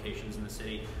different locations in the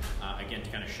city, again, to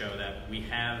kind of show that we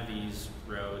have these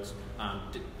roads.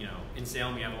 In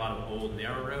Salem we have a lot of old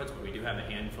narrow roads, but we do have a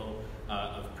handful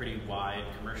of pretty wide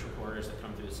commercial corridors that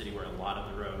come through the city where a lot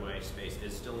of the roadway space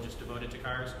is still just devoted to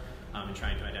cars, and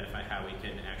trying to identify how we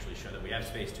can actually show that we have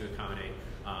space to accommodate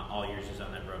all users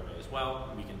on that roadway as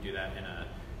well. We can do that in a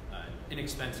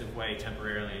inexpensive way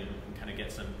temporarily and kind of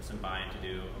get some buy-in to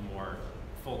do a more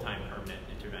full-time permanent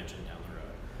intervention down the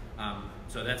road.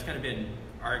 So that's kind of been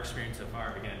our experience so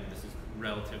far. Again, this is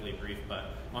relatively brief, but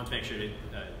I want to make sure to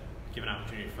give an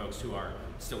opportunity to folks who are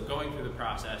still going through the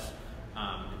process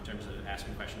in terms of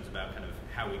asking questions about kind of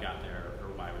how we got there or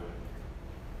why we went there.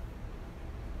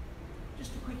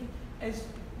 Just a quickie, as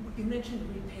you mentioned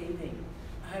repaving,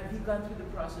 have you gone through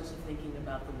the process of thinking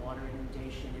about the water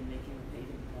inundation and making the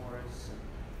paving porous and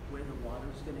where the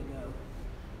water's going to go?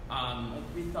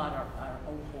 Like rethought our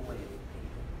whole way of paving?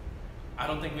 I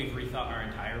don't think we've rethought our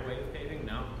entire way of paving,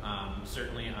 no.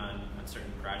 Certainly on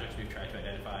certain projects we've tried to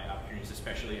identify opportunities,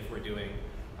 especially if we're doing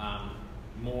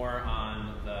more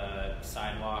on the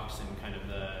sidewalks and kind of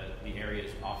the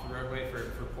areas off the roadway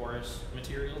for porous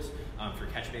materials, for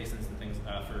catch basins and things,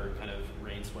 for kind of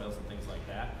rain swales and things like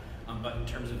that. But in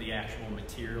terms of the actual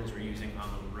materials we're using on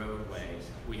the roadways,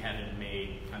 we haven't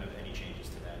made kind of any changes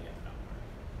to that yet. No.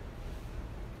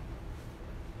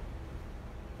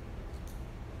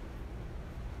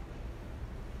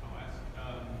 I'll ask,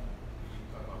 you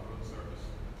talk about road surface.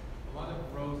 A lot of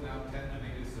roads now tend, I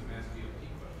think this is a MassDOT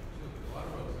question too, but a lot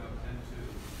of roads now tend to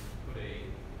put a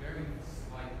very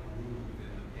slight groove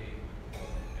in the pavement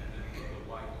and then put the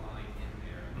white line in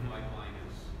there. And the white line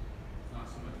is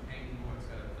not so much paint anymore, it's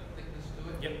got a thickness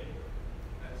to it. Yep.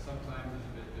 That sometimes is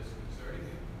a bit disconcerting,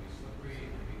 it can be slippery,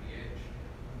 it can be the edge.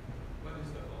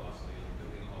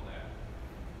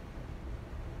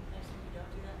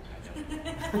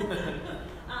 So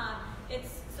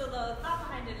the thought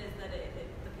behind it is that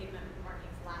the pavement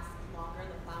markings last longer,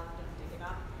 the plows don't dig it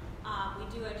up. I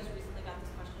just recently got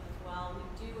this question as well. We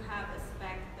do have a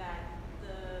spec that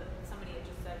somebody had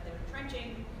just said they were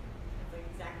trenching, it's like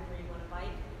exactly where you want to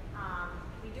bike.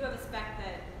 We do have a spec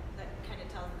that kind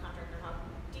of tells the contractor how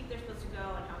deep they're supposed to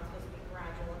go and how it's supposed to be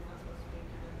gradual, it's not supposed to be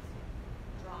kind of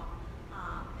drop.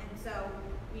 And so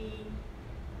we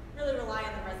really rely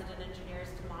on the resident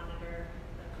engineers to monitor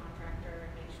the contractor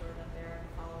and make sure that they're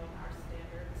following our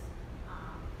standards.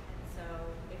 And so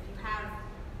if you have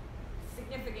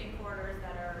significant corridors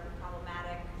that are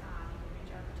problematic, you can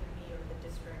reach out to me or the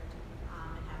district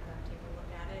and have them take a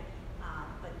look at it.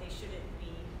 But they shouldn't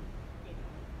be, a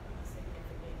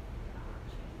significant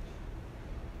change.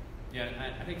 Yeah,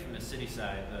 I think from the city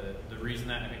side, the reason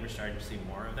that I think we're starting to see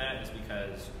more of that is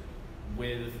because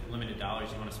with limited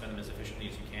dollars, you want to spend them as efficiently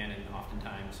as you can, and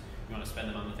oftentimes you want to spend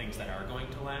them on the things that are going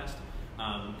to last.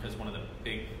 Because one of the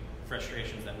big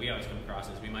frustrations that we always come across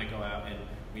is we might go out and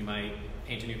we might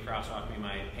paint a new crosswalk, we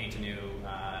might paint a new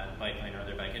bike lane or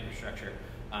other bike infrastructure,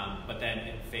 but then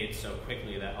it fades so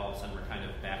quickly that all of a sudden we're kind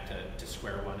of back to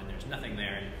square one and there's nothing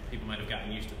there, and people might have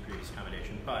gotten used to the previous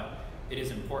accommodation. But it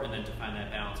is important then to find that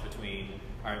balance between,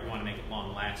 all right, we want to make it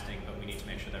long lasting, but we need to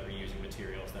make sure that we're using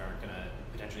materials that aren't going to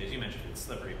potentially, as you mentioned, it's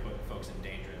slippery, put folks in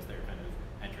danger as they're kind of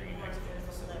entering and exiting the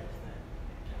facility.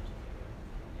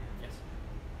 Yes.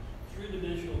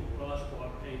 Three-dimensional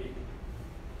crosswalk painting.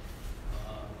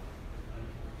 I'm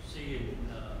seeing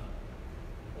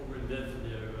over in Bedford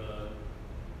they're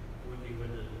working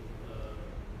with the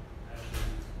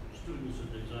actually students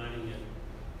are designing it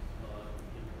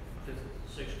in 5th,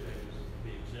 6th graders to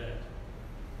be exact.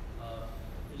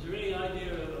 Is there any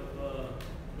idea of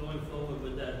going forward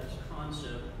with that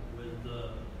concept with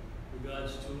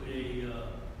regards to a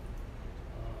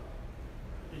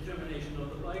determination of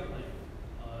the bike lane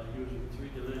using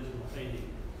three-dimensional painting?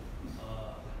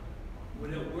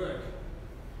 Would it work?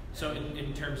 So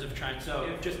in terms of trying,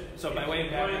 by way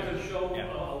of background, trying to show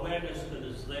awareness that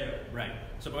it's there. Right.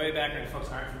 So by way of background, if folks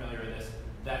aren't familiar with this,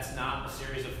 that's not a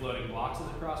series of floating blocks as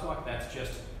a crosswalk. That's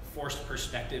just forced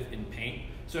perspective in paint.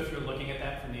 So if you're looking at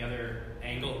that from the other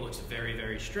angle, it looks very,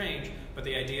 very strange. But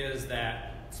the idea is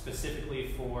that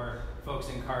specifically for folks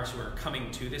in cars who are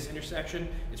coming to this intersection,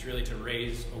 it's really to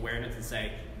raise awareness and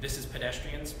say, this is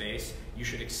pedestrian space. You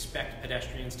should expect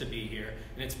pedestrians to be here.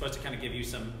 And it's supposed to kind of give you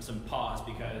some pause,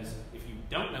 because if you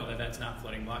don't know that that's not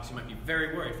floating blocks, you might be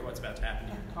very worried for what's about to happen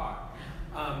to your car.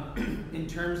 In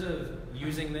terms of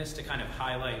using this to kind of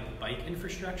highlight bike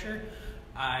infrastructure,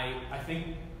 I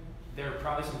think there are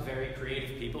probably some very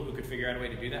creative people who could figure out a way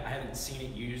to do that. I haven't seen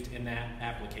it used in that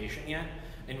application yet,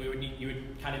 and you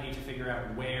would kind of need to figure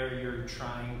out where you're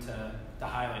trying to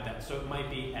highlight that. So it might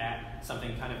be at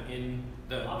something kind of in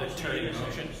the turning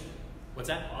motion. What's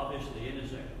that? Obviously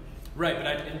intersections. Right,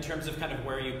 but in terms of kind of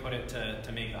where you put it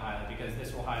to make the highlight, because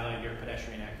this will highlight your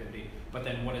pedestrian activity, but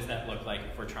then what does that look like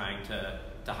if we're trying to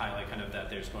highlight kind of that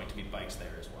there's going to be bikes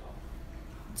there as well?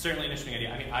 Certainly an interesting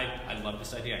idea. I mean, I love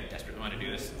this idea. I desperately want to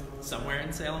do this somewhere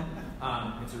in Salem.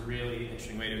 It's a really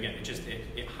interesting way to, again,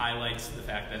 it highlights the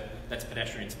fact that that's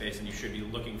pedestrian space and you should be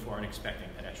looking for and expecting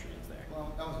pedestrians there.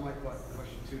 Well, that was my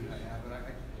question too that I had, but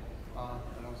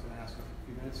I was going to ask a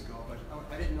few minutes ago, but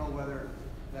I didn't know whether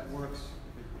that works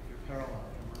if you're parallel,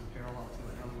 if you run parallel to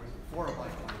it. In other words, for a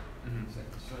bike lane.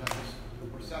 So that the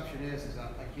perception is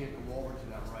that I can't go over to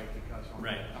that right because I'm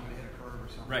going to hit a curve or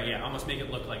something. Right, yeah, almost make it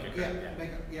look like a curve.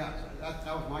 That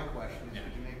was my question, is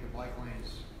could you make the bike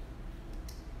lanes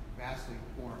vastly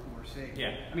more safe?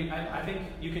 Yeah, I mean, I think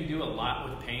you can do a lot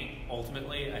with paint.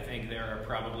 Ultimately, I think there are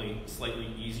probably slightly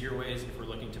easier ways if we're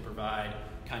looking to provide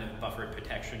kind of buffered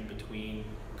protection between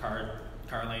car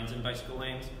lanes and bicycle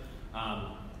lanes.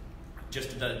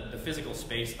 Just the physical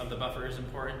space of the buffer is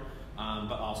important,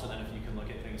 but also then if you can look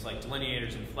at things like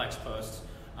delineators and flex posts,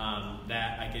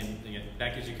 that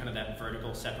gives you kind of that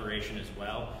vertical separation as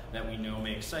well, that we know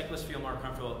makes cyclists feel more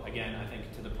comfortable. Again, I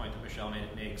think to the point that Michelle made,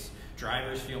 it makes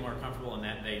drivers feel more comfortable in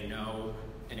that they know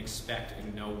and expect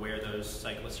and know where those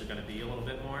cyclists are going to be a little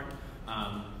bit more.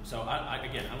 So I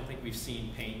don't think we've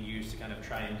seen paint used to kind of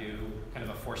try and do kind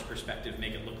of a forced perspective,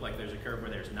 make it look like there's a curve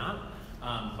where there's not.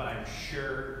 But I'm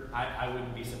sure I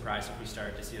wouldn't be surprised if we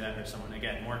started to see that, or someone,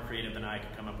 again, more creative than I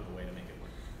could come up with a way to make it work.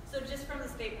 So just from the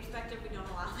state perspective, we don't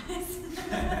allow this.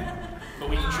 But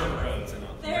we can show the roads, and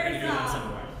we're going to do that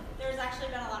somewhere. There's actually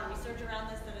been a lot of research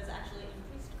around this that has actually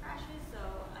increased crashes, so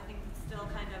I think it's still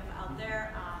kind of out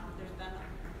there. There's been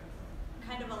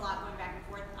kind of a lot going back and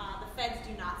forth. The feds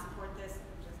do not support this,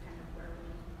 which is kind of where we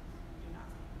do not.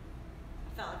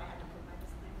 I felt like I had to put my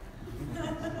disclaimer.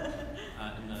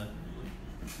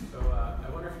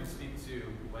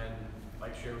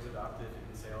 bike share was adopted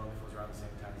in Salem, if it was around the same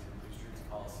time as the Complete Streets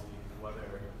policy, and whether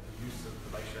the use of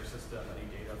the bike share system, any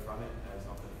data from it, has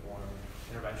helped inform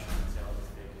interventions in Salem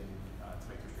has taken to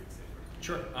make the streets safer.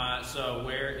 Sure. So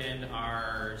we're in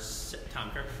our Tom,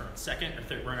 correct me if I'm wrong, second or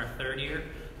third. We're in our third year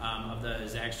of the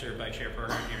Zagster bike share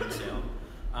program here in Salem.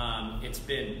 It's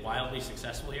been wildly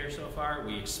successful here so far.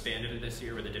 We expanded it this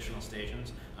year with additional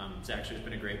stations. Zagster's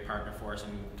been a great partner for us,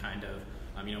 and kind of,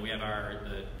 we have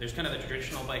there's kind of the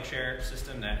traditional bike share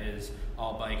system that is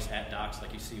all bikes at docks,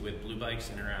 like you see with Blue Bikes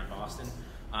in and around Boston.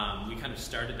 We kind of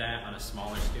started that on a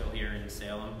smaller scale here in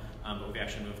Salem, but we've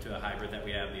actually moved to a hybrid that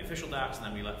we have the official docks, and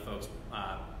then we let folks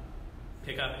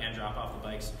pick up and drop off the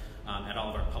bikes at all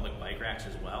of our public bike racks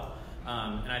as well.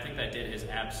 And I think that has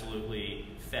absolutely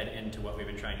fed into what we've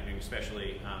been trying to do,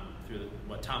 especially through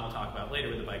what Tom will talk about later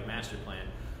with the bike master plan.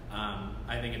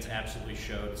 I think it's absolutely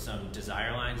showed some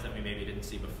desire lines that we maybe didn't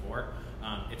see before.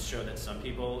 It's showed that some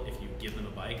people, if you give them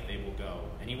a bike, they will go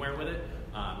anywhere with it.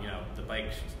 The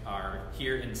bikes are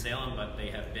here in Salem, but they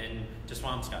have been to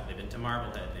Swampscott, they've been to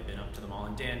Marblehead, they've been up to the mall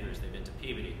in Danvers, they've been to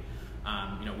Peabody.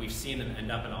 We've seen them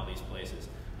end up in all these places.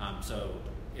 So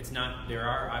it's not, there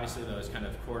are obviously those kind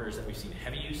of corridors that we've seen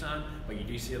heavy use on, but you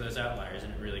do see those outliers,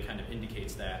 and it really kind of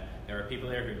indicates that there are people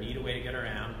there who need a way to get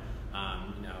around,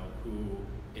 who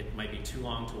it might be too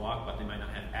long to walk, but they might not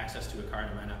have access to a car,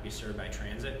 and they might not be served by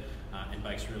transit, and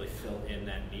bikes really fill in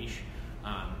that niche.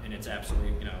 And it's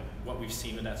absolutely, what we've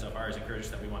seen with that so far is encouraged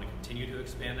that we want to continue to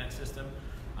expand that system.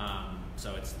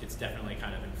 So it's definitely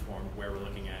kind of informed where we're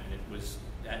looking at, and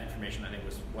that information I think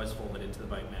was folded into the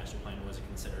bike master plan and was a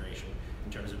consideration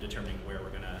in terms of determining where we're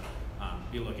going to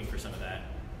be looking for some of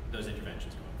those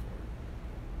interventions going forward.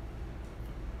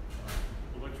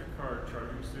 Electric car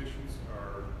charging stations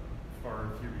are far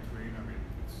and few between. I mean,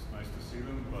 it's nice to see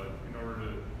them, but in order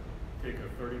to take a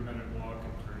 30-minute walk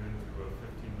and turn it into a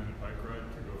 15-minute bike ride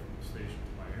to go from the station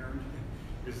to my errand,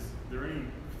 is there any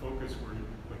focus where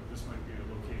this might be a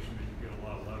location that you get a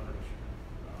lot of leverage?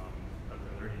 Are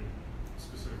there any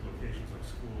specific locations like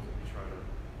schools that you try to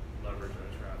leverage that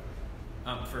traffic?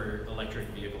 For electric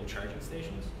vehicle charging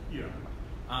stations? Yeah.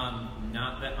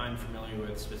 Not that I'm familiar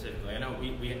with specifically. I know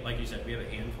we like you said, we have a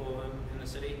handful of them in the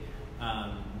city,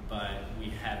 but we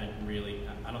haven't really,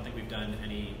 I don't think we've done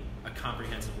a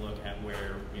comprehensive look at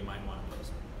where we might want to put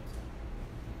some.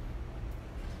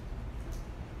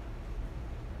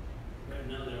 Right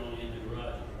now they're only in the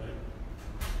garage,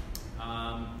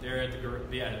 right? They're at the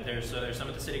there's some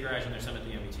at the city garage and there's some at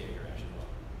the MBTA garage as well.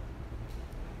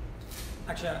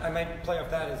 Actually, I might play off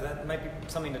that might be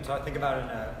something to think about in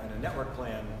a network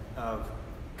plan of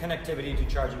connectivity to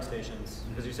charging stations.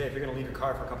 Because you say if you're going to leave your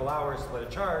car for a couple hours to let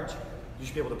it charge, you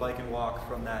should be able to bike and walk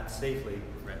from that safely.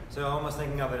 Right. So almost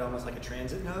thinking of it almost like a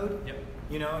transit node. Yep.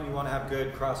 You want to have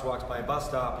good crosswalks by a bus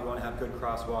stop. You want to have good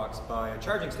crosswalks by a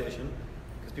charging station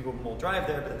because people will drive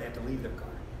there, but then they have to leave their car.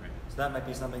 Right. So that might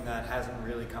be something that hasn't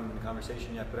really come into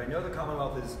conversation yet. But I know the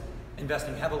Commonwealth is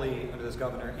investing heavily under this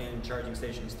governor in charging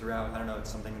stations throughout. I don't know, it's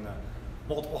something in the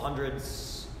multiple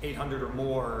hundreds, 800 or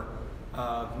more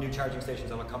new charging stations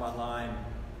that will come online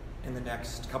in the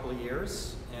next couple of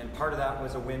years. And part of that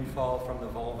was a windfall from the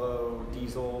Volvo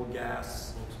diesel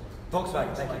gas,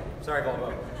 Volkswagen, thank you. Sorry,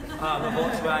 Volvo. The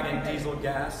Volkswagen diesel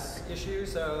gas issue.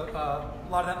 So a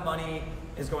lot of that money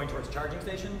is going towards charging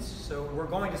stations. So we're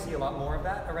going to see a lot more of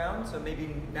that around. So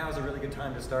maybe now is a really good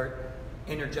time to start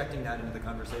interjecting that into the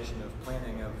conversation of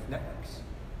planning of networks.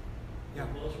 Yeah.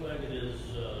 Volkswagen is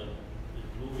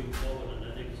moving forward,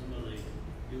 and I think some of the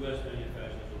U.S.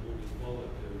 manufacturers are moving forward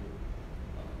to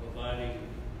providing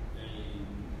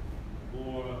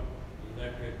more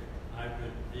electric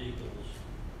hybrid vehicles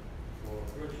for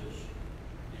purchase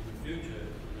in the future,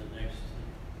 in the next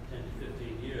 10 to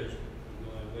 15 years,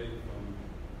 going away from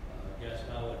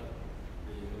gas-powered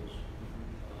vehicles.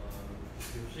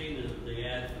 You've seen the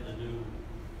ad for the new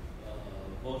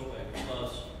Volkswagen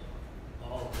Plus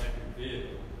all-electric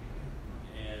vehicle,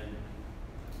 and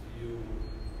you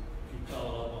call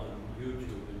it up on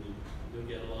YouTube, and you'll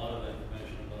get a lot of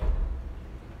information about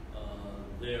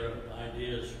their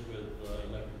ideas with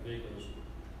electric vehicles.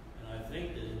 And I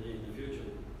think that in the future,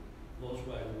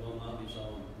 Volkswagen will not be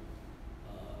selling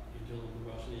utility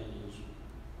combustion engines.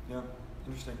 Yeah,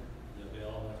 interesting. They'll be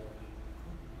all electric.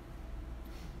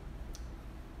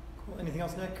 Cool. Anything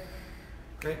else, Nick?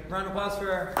 Great. Round of applause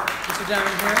for Mr.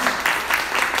 Downey here.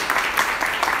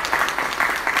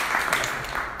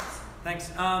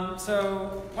 Thanks.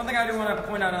 So one thing I do want to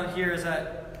point out on here is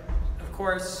that, of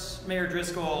course, Mayor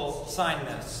Driscoll signed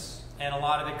this, and a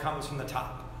lot of it comes from the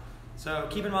top. So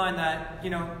keep in mind that,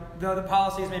 though the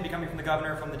policies may be coming from the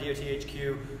governor, from the DOT HQ,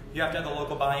 you have to have the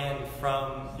local buy-in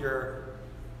from your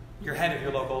your head of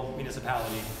your local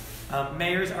municipality.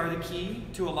 Mayors are the key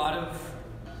to a lot of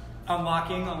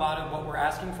unlocking a lot of what we're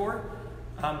asking for.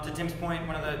 To Tim's point,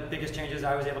 one of the biggest changes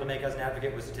I was able to make as an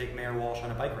advocate was to take Mayor Walsh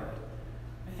on a bike ride.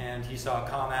 And he saw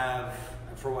Com Ave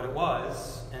for what it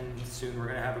was, and soon we're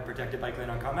going to have a protected bike lane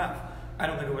on Com Ave. I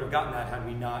don't think we would have gotten that had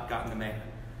we not gotten the mayor.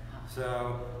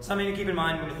 So something to keep in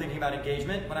mind when you're thinking about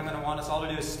engagement. What I'm going to want us all to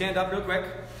do is stand up real quick,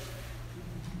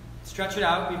 stretch it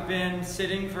out. We've been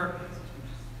sitting for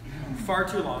far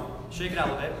too long. Shake it out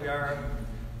a little bit. We are a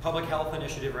public health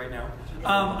initiative right now.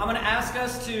 I'm going to ask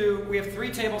us to, we have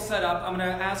 3 tables set up. I'm going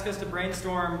to ask us to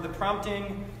brainstorm. The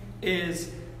prompting is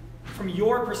from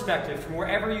your perspective, from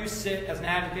wherever you sit as an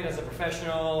advocate, as a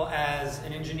professional, as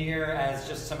an engineer, as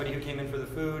just somebody who came in for the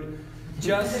food.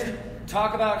 Just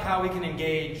talk about how we can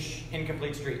engage in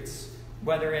complete streets.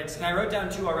 Whether it's, and I wrote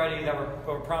down 2 already that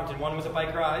were prompted. One was a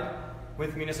bike ride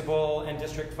with municipal and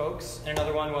district folks, and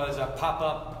another one was a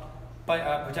pop-up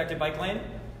protected bike lane.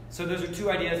 So those are 2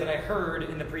 ideas that I heard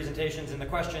in the presentations and the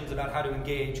questions about how to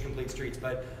engage complete streets.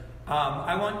 But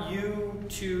I want you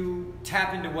to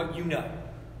tap into what you know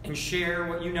and share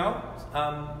what you know.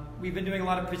 We've been doing a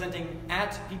lot of presenting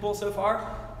at people so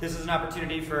far. This is an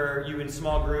opportunity for you in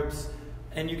small groups,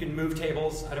 and you can move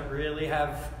tables. I don't really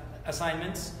have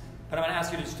assignments, but I'm going to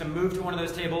ask you just to move to one of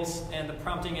those tables, and the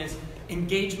prompting is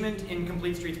engagement in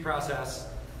complete streets process.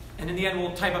 And in the end,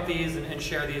 we'll type up these and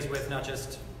share these with not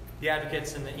just the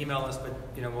advocates and the email list, but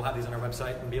we'll have these on our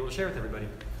website and be able to share with everybody.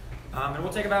 And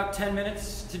we'll take about 10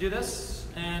 minutes to do this,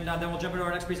 and then we'll jump into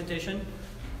our next presentation.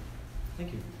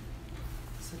 Thank you.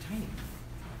 It's so tiny.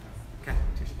 Okay.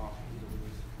 Too small.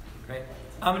 Great.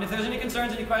 And if there's any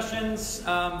concerns, any questions,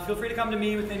 feel free to come to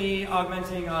me with any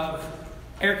augmenting of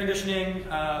air conditioning,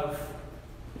 of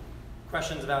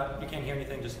questions about you can't hear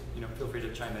anything, just feel free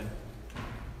to chime in.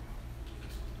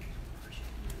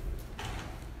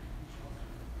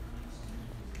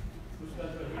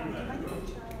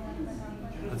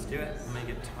 Let's do it. I'm going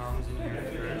to get Tom's in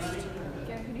here first.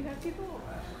 Yeah, can you have people?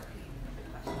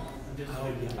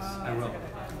 Oh, yes. I will.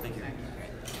 Thank you.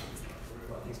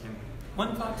 Thanks, Kim.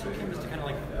 One thought too, Kim, is to kind of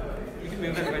you can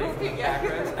move everybody from the back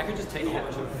rows. I could just take a whole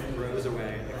bunch of rows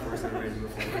away and force everybody to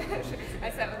move forward.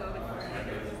 I sat with a little bit more.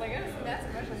 It's like, oh, that's a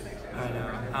question section. I know.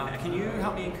 Can you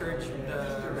help me encourage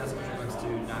the mass motion folks to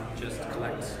not just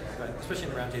collect, but especially in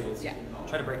the round tables,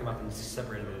 try to break them up and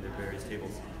separate them into various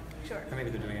tables? Sure. Or maybe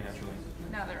they're doing it naturally.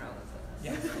 Now they're all.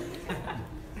 Yes.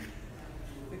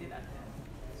 We do that.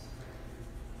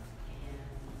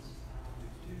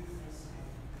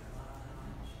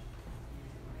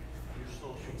 Your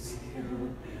social media and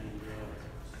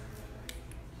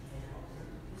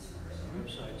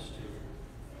websites too.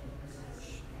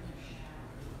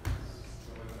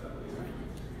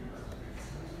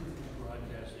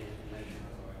 Broadcast the information.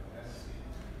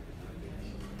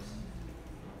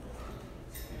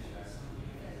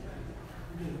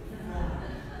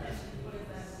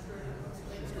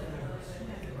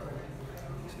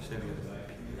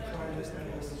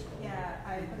 Yeah, I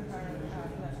put a part of the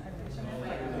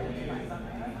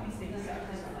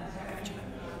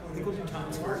I think we'll do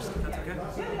Tom's first, if that's okay?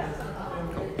 Yeah.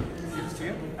 Cool. Give this to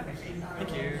you. Okay.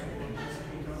 Thank you.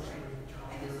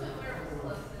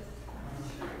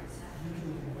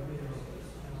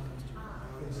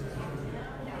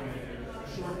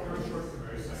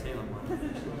 Salem one.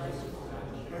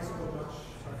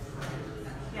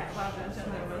 Yeah, wow, the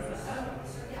agenda was,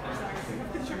 I'm sorry, we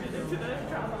contributed to the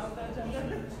drama of the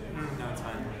agenda. No, it's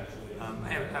fine.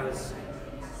 I was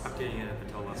updating it up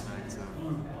until last night, so.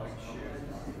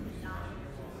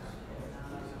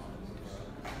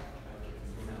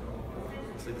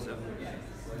 Let's leave this up.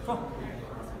 Cool.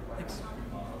 Thanks.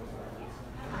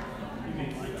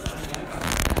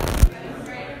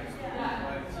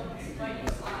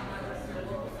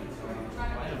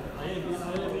 I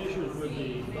have issues with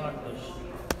the dockless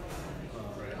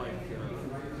bike systems.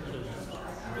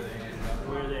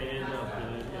 Where they end up. I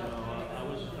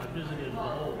visited the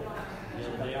hole the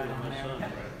other day with my son.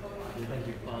 Thank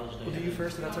you. Father's Day. We'll do you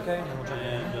first, if that's okay, and then we'll jump in.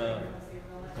 And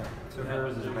So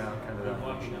hers is about kind of the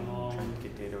watching them all. trying to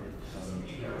get data.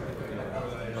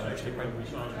 Actually, right. We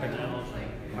saw the canals.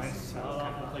 How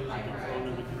often things have been thrown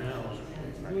in the canals.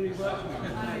 Really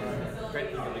glad.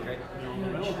 Great, really great. The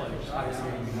rental bikes. Obviously,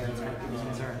 it's kind of people's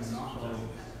concerns.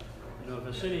 So, if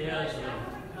a city has a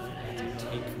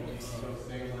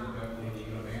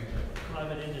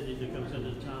private entity that comes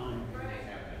into town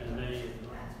and they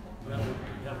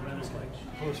have rental bikes,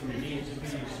 there needs to be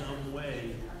some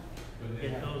way to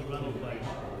get those rental bikes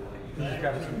back,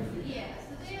 back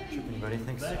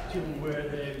to where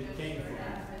they came from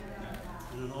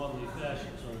in an orderly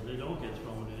fashion so that they don't get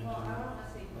thrown into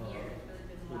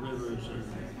the rivers and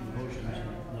the oceans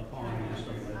and the pond and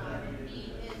stuff like that. He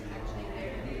is actually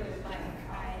very new, but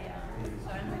so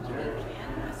I'm going to be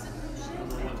cannabis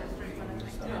solutions and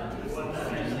just in front of my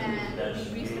stuff. And he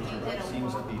recently did a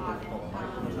walk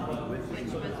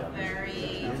which was very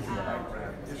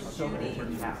There's so many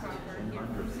different factors and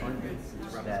underfunded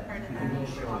that people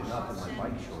showing up in my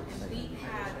bike shorts saying,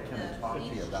 can I talk to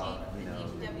you about, you know,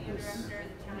 this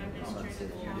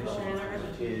sunset condition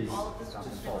is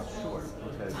just falls short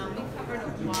because we covered a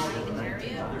wide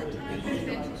area of the town,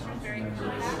 which was very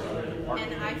compact,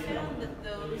 and I found that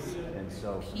those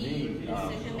key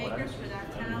decision makers for that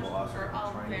town are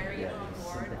all very on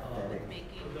board with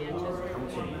making Manchester more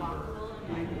walkable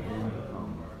and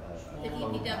bikeable. The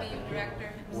DPW director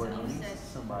himself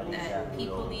said that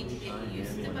people need to get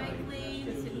used to bike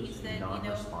lanes, and he said, you know, I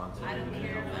don't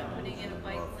care if I'm putting in a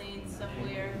bike lane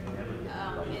somewhere,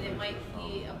 and it might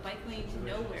be a bike lane to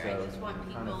nowhere. I just want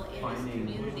people in this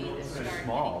community to start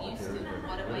getting used to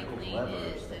what a bike lane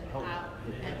is and how,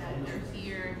 and that they're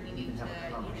here, and we need to,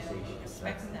 you know,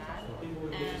 respect that.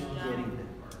 And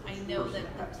I know that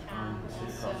the town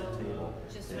also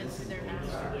just went through their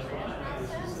master plan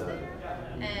process there,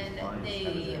 and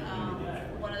they,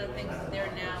 one of the things that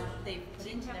they've put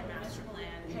into their master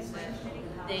plan is that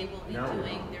they will be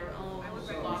doing their own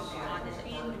walk audit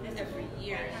every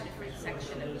year in a different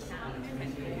section of the town,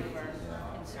 and people who are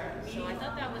concerned. So I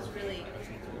thought that was really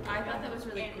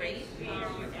great.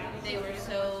 They were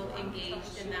so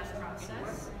engaged in that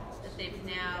process that they've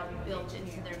now built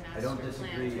into their master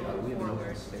plan going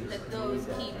forward, that those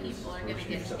key people are going to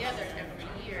get together every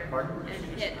year and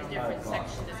hit a different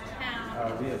section of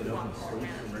town. We have an open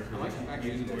space. I can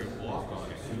use the word walk on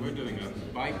it, and we're doing a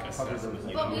bike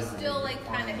assessment. But we still like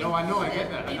kind of. No, I know, I get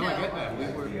that. I get that. We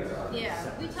were.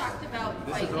 Yeah, we talked about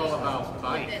This biking. is all about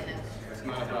bike. within it. It's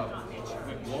not about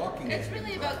walking. It's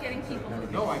really about getting people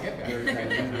moving. No, I get that.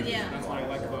 Yeah. That's what I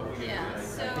like about what you're doing. Yeah,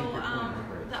 so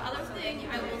the other thing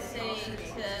I will say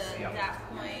to that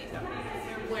point,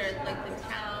 where like the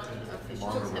town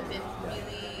officials have been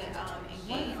really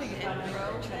engaged and pro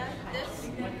this,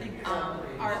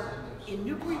 our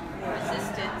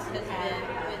resistance has been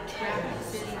with the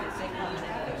business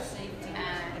community,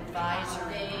 and they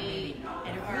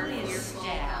are fearful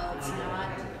of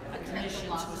potential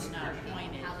losses and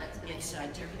how that's going to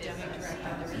impact their business.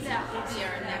 So that will be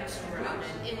our next route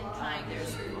in trying to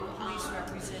police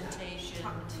representation,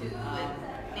 talk to and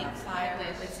make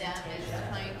highway with them, is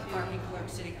trying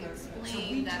to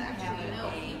explain that actually, no,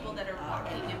 people that are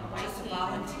walking and biking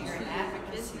to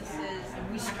businesses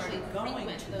actually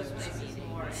frequent those places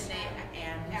more,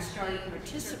 and they actually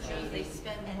participate. They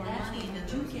spend more money than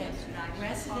those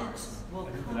residents will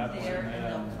come there and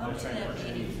they'll come to that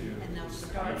meeting and they'll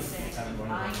start saying,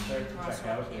 I need a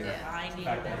crosswalk here, I need a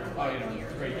better road here,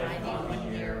 I need one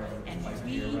here, and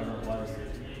we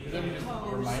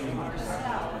impose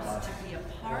ourselves to be a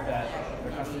part of that.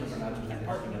 And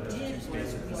what we did was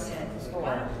we said,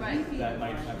 why don't we be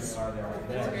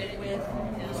with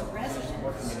those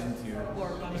residents who are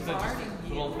bombarding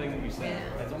you. Little thing that you said,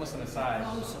 it's almost an aside,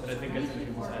 but I think it's in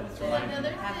people's heads. Well,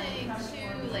 another thing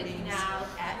too, like now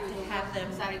to have them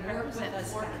work with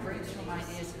us, bring some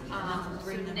ideas,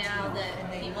 bring them now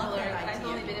that people are, I've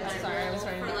only been in my role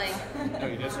for like,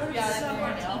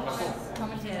 someone else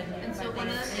come ahead. And so one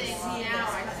of the things now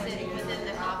I sit within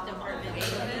the health department,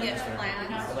 so we get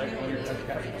plans.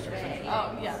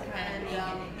 Oh, yeah. And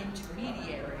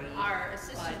intermediary. Our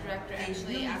assistant director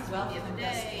actually asked me the other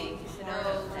day, he said,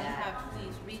 oh, we have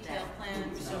these retail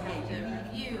plans so we have to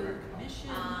review.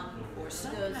 Is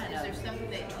there something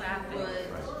that you would,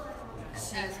 as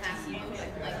MassMotion,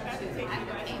 like to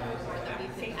advocate for that we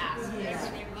could ask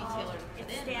every retailer to put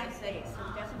in? I say,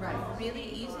 really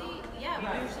easy? Yeah, we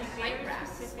usually bike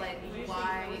racks. Like,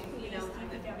 why, you know,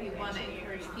 we want to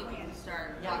encourage people to start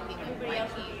walking and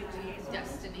biking to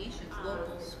destinations,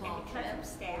 local small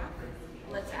trips.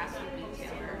 Let's ask the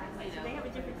retailer, you know, they have a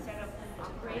different setup to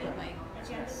put a bike.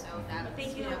 So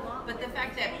that's, you know, but the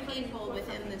fact that people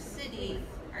within the city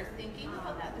are thinking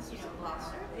about that, this was a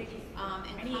Gloucester,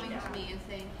 and coming to me and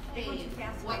saying, hey,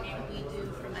 what can we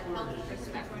do from a health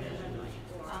perspective?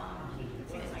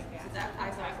 So that I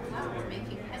thought, wow, we're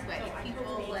making headway.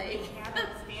 People like are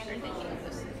thinking of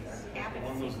this.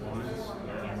 Along those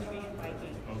lines,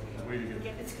 way to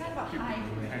get it's kind of a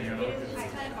hybrid. It's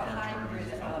kind of a hybrid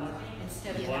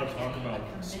instead of a lot of talk about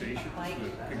stations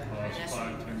that could cost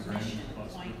 $5, $10 grand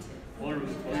plus. All you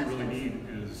really need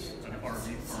is an RV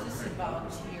park.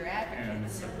 And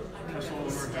Tesla owner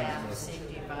has a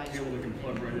table that can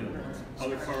plug right in.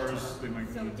 other cars, they might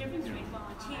So need, difference you know, between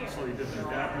volunteer. slightly different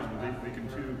adapters, but they can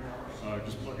too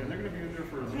just plug, and they're going to be in there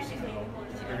for at least an hour.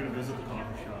 They're going to visit the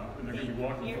coffee shop, and they're going to be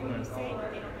walking from that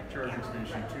charging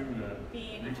station to that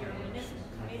Being a retail municipal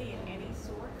committee of any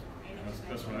sort,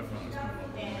 That's what I found is kind of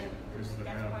places that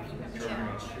have charging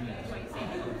opportunities. I like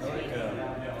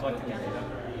collecting data.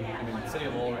 I mean, the city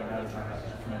of Lowell right now does not have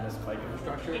tremendous bike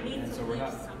infrastructure, and so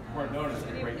we're known as a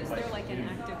great Is bike there like an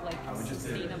active, like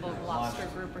sustainable lobster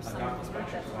group or someone that's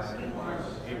working on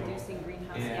reducing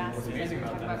greenhouse and what's gases amazing and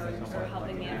about talk that about is or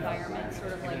helping the environment,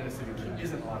 sort of like, in a city where there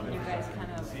isn't a lot of can you guys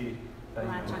kind of see that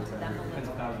latch onto them a tens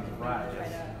little of thousands of bit, rides, try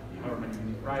to however many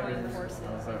unique riders, join forces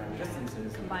however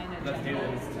distances, combine that's data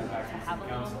agendas that's to access have a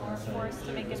little council more and say, force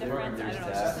to make a this difference? I works, don't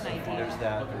know, it's just an idea. There's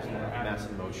that Look, mass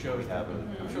in motion we have.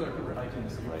 I'm sure there are people biking in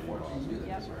the city before.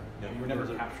 Yep. You were never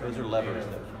capturing Those are levers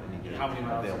that I need to how many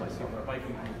miles avail people myself. are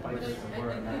biking, bikes, and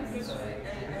where, and this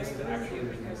is actually,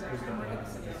 here's the money.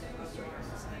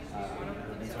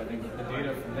 And so I think the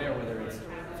data from there, whether it's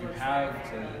if you have a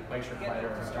bike share provider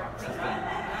or stock system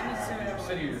in your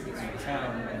city or your town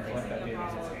and collect that data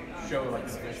to show like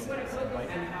the official rates of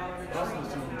biking. But also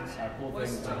there's some cool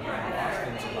things like here in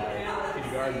Boston, so by Kitty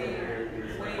Garden, there is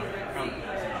a bike count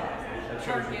that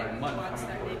shows you by month how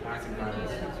many people are passing by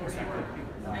this respective lane.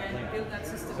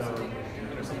 So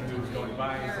there's someone who's going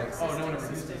by and it's like, oh, no one ever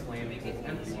uses this lane because it's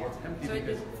empty. Well, it's empty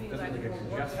because it doesn't really get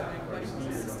congested or it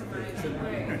shouldn't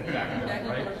be backed up,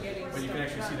 right? But you can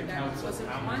actually see the counts of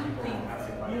how many people are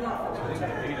passing by. So these are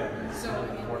the data. So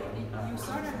you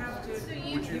sort of have to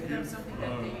Would you give them give something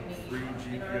that they need free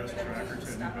in order GPS for them tracker to to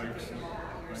stop any doing what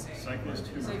you're saying. cyclists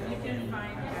who So if you can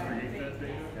find create that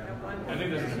data? I think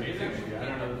this is amazing. I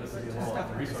don't know that this is a lot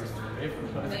of resources to pay for,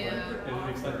 but to the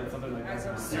extent that something like that.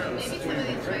 Maybe some of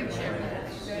these bike share.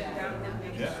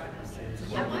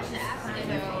 I wanted to ask you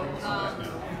though,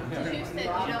 you said you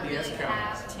don't really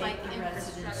have bike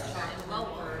infrastructure in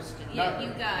Lowell, yet you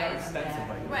guys,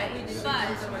 right,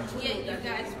 but yet you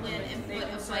guys went and put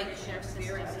a bike share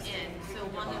system in. So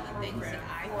one of the things that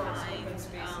I find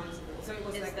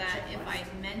is that if I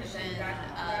mention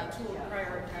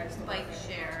bike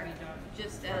share,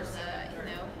 just as a, you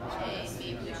know, hey,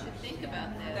 maybe we should think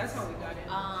about this. That's how we got it.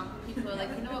 People are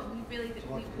like, you know what, we really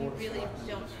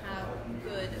don't have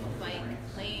good bike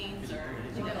lanes or,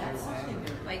 you know,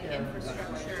 bike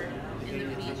infrastructure in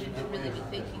the region to really be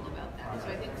thinking about that. So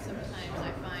I think sometimes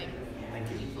I find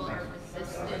people are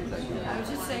resistant to I was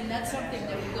just saying that's something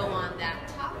that go on that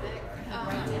topic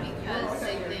because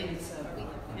they think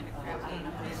we have kind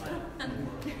of crappy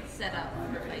set up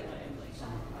for biking.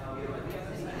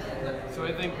 So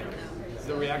I think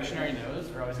the reactionary no's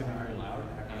are always going to be very loud.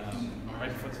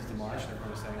 Right before the system launched,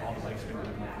 everyone was saying all the bikes are going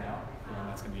to be moved out, and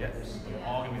that's going to be it. They're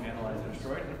all going to be vandalized and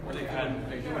destroyed. And of course, we've had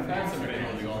some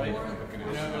videos, right?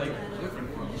 You know, like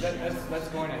that's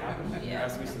going to happen. There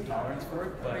has to be some tolerance for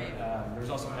it, but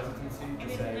there's also hesitancy to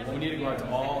say, well, we need to go out to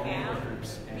all the neighborhood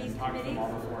groups and talk to them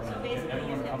all before and get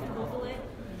everyone comfortable.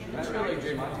 That's really like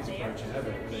Jay Monty's approach in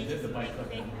Everett, when they did the bike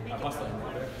bus lane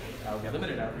rather. We had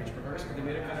limited outreach for first, but they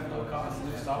made it kind of low cost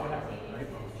and just saw what happened, right?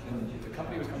 And the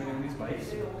company was coming in with these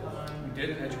bikes. We did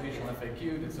an educational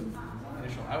FAQ, did some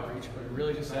initial outreach, but it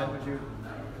really just said, would you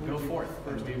go forth?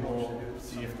 First, we will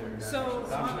see if there's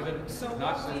adoption of it.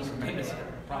 Not tremendous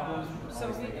problems.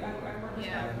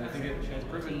 And I think it has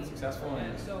proven successful,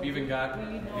 and we even got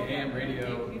the AM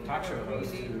radio talk show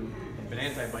host who been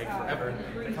anti-bike forever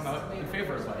to come out in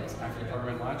favor of bikes after the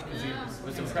program launched because he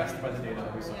was impressed by the data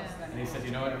that we saw. And he said,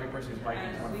 you know what, every person who's biking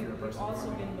is one fewer person.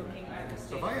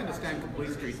 So if I understand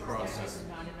Complete Street's process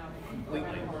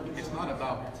completely, it's not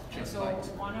about just bikes.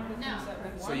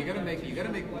 So you gotta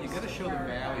show the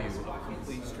value of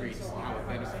Complete Streets, how it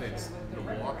benefits the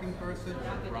walking person,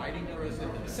 the riding person,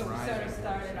 and the driver.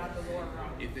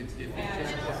 If it's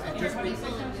just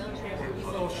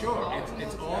oh sure,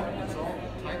 it's all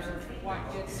types of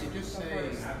things. You just say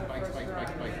bikes, you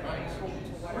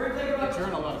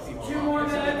turn a lot of people off. You're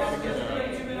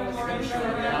gonna show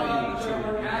value to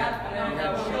you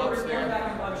had shops there,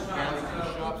 value to the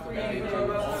shops, the value to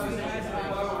all these other things.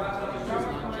 It's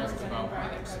not just about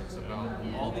bikes, it's about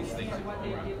all these things that go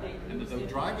around. And the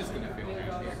driver's gonna feel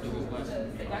happier because there's less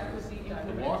vehicles.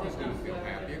 The walker's gonna feel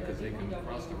happier because they can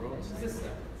cross the road.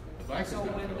 The bike is going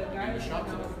to feel happier, and the shops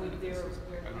are going to feel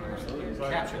happier. So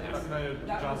capture that.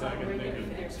 John, I can think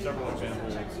of several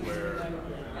examples where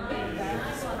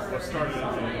what started as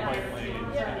a bike lane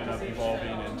ended up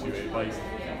evolving into a bike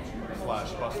 /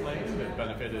 bus lane that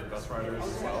benefited bus riders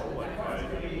as well, like by the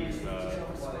green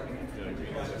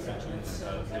line extension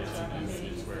station in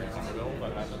Square in Somerville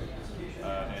that happened,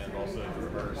 and also the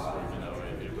reverse, where, you know,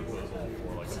 a proposal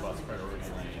for like a bus priority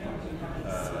lane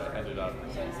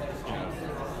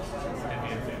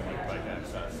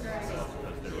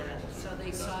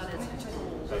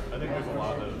think there's a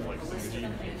lot of like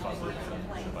synergy between bus routes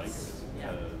and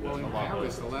bikers. Well, in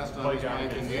Paris, the last time I was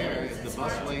biking there, the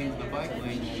bus lanes, the bike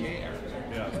lanes share.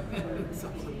 Yeah. So,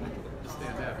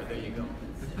 understand that, but there you go.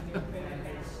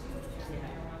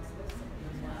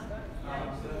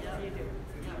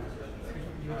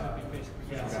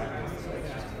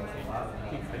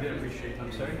 I did appreciate.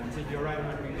 I'm sorry. So you're right.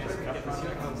 I'm going to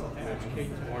Educate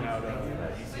born out of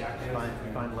EC Active.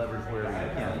 Find leverage where you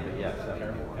can, but yes. So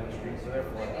therefore,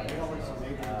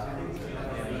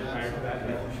 prior to that,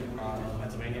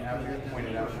 Pennsylvania Avenue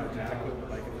pointed out how inadequate the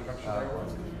bike infrastructure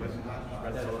was with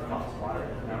red solar cost water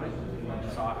around it. You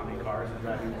saw how many cars were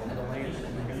driving over the lane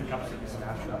because the cups would be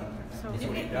smashed up. So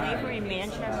Neighbor in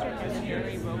Manchester has a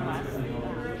very robust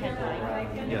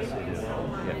headlight. Yes, it is.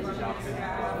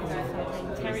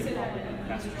 Terry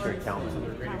Coleman. Terry Kalman.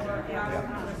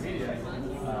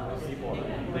 People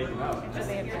laid them out. So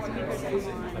they have the speakers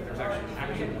on. But there's actually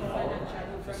action involved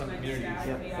for some communities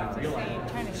that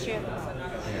realize Trying to share this.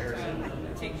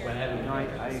 No,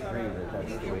 I agree that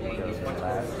that's the way to go for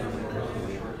that.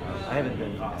 I haven't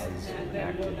been as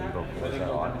active in both of those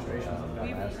administrations in the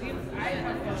past. I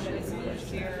have found that it's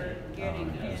easier getting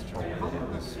It's told that it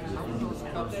was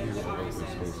within the open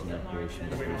space and recreation,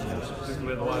 but there's no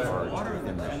specific charge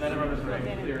within that. and then it was very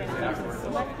Then clear it's afterwards.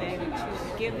 selected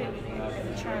to give it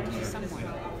as a charge to someone.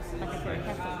 Like I said, it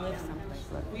has to live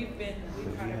someplace. we've been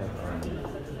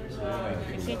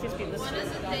It can't just be One listed.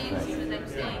 of the things that I'm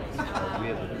saying, We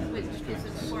have a which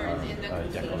is important in the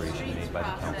complete declaration streets made by the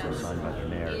council, process, signed by the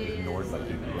mayor, is ignored by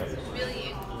DPS. really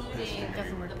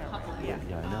including the public. Yeah,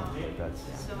 I know, but that's.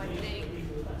 So I think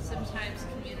sometimes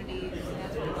communities,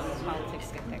 as well as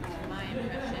Politics get picked. my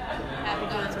impression, have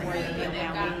gone through and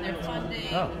they've gotten their funding,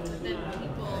 Oh. but then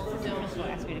people don't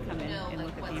Asked me to come in know and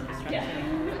look like at the what's infrastructure.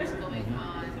 happening, what's going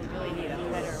on. Really need a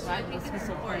better So I think it's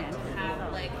dismissal plan. important to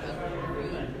have like a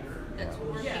group that's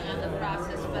working on the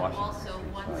process, but also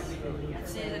once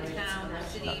it's in the town, the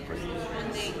city receives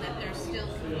funding, that there's still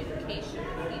communication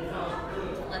with people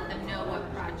to let them know what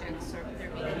projects are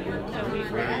they're being worked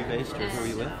on. Where are you based or who are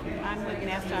you with? I'm with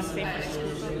MassDOT Safer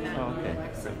School Program. Oh, okay,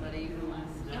 great.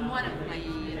 In one of my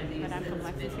communities. But I'm from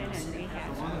Lexington and we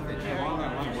have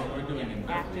What we're doing in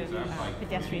active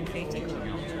pedestrian safety group.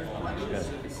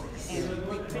 And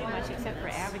we pretty much, except for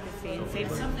advocacy and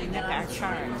safety, we met our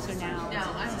charge. So now, No,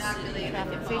 I'm not really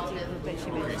traffic involved safety in. group that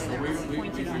she mentioned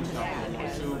pointed onto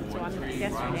that. So I'm the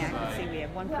pedestrian advocacy. We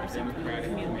have one person from the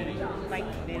community,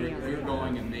 bike video. We're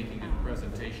going and making a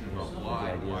presentation about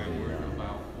why we're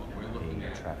about what we're looking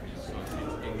at. So it's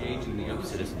engaging the other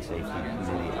Citizen safety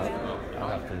committee, I'll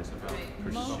have to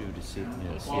pursue to see, see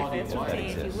if that If you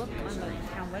exists. look on the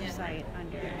town website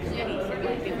under committees, it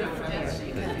might be listed there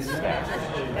because it's that's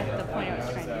the point I was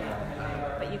trying to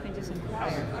make. But you can just inquire,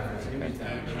 and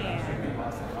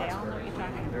they all know what you're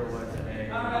talking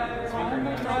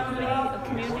about. All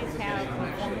communities have a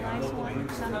formalized one,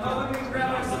 some don't.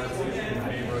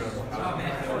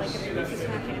 Like if you're just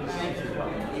talking about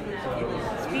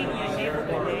speeding in a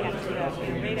neighborhood, they have to have a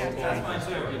radar signs.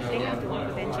 They have to work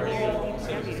with engineering and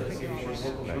DPW to figure all this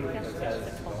out.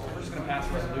 That's the whole We're just going to pass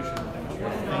a resolution.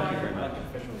 Thank you very much.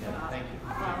 Thank you.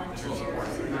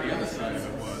 The other side of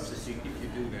it was, if you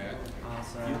do that,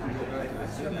 you can go back to the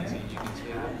cities and you can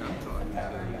say, look, I'm talking to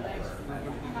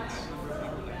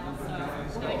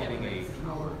they're getting a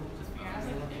power,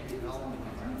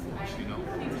 you know?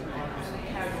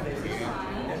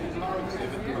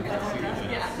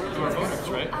 It's more voters,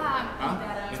 right?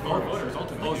 It's more voters,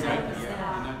 ultimately, right?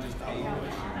 Yeah, and not just a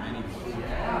Bush, many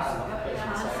voters.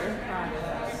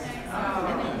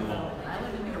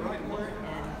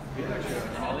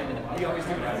 We always do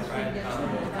that,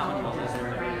 right?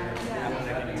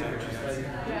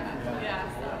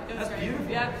 That's beautiful.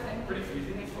 Yeah.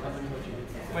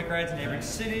 Quick rides in neighboring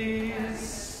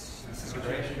cities. This is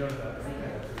great.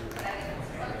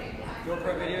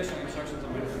 GoPro video showing instructions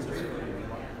on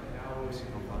movement.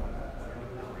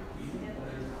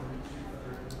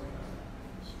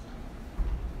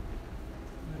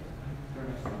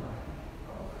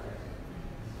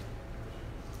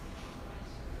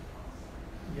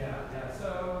 Yeah.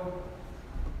 So,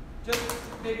 just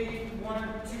maybe one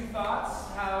or two thoughts.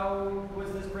 How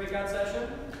was this breakout session?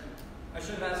 I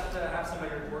should have asked to have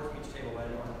somebody report from each table, but I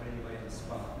didn't want to put anybody in the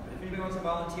spot. But if anybody wants to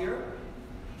volunteer,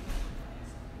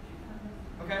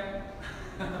 okay.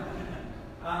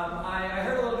 I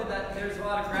heard a little bit that there's a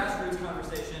lot of grassroots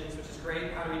conversations, which is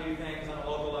great. How do we do things on a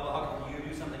local level? How can you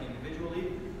do something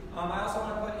individually? I also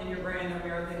want to put in your brain that we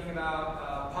are thinking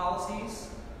about policies,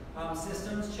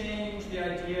 systems change, the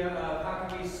idea of how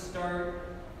can we start,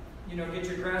 get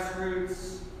your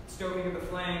grassroots scoping of the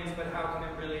flames, but how can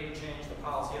it really change the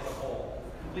policy as a whole?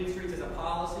 Complete streets as a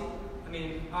policy, I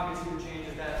mean, obviously the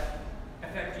changes that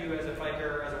affect you as a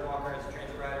biker, as a walker, as a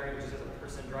transit rider, even just as a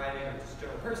person driving or just a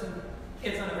general person,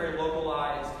 it's on a very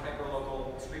localized,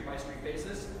 hyper-local, street-by-street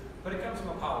basis, but it comes from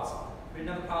a policy. If we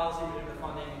didn't have the policy, we didn't have the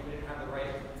funding, we didn't have the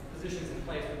right positions in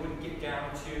place, we wouldn't get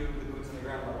down to the boots on the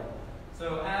ground level.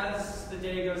 So as the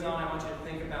day goes on, I want you to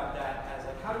think about that as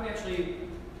like, how do we actually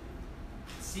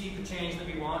see the change that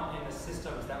we want in the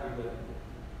systems that we live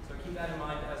in? So keep that in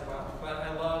mind as well. But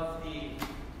I love the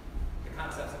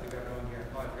concepts that we've got going here.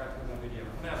 Oh, I forgot to put on video.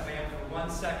 I'm going to bam for 1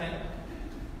 second.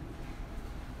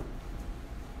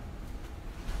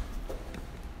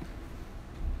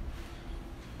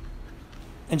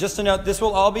 And just to note, this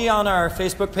will all be on our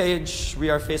Facebook page. We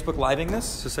are Facebook Living this,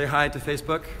 so say hi to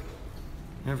Facebook,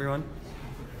 everyone.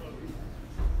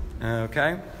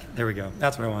 Okay, there we go.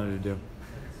 That's what I wanted to do.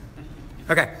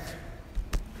 Okay.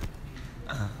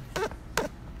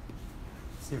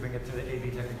 See if we can get through the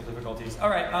AV technical difficulties. All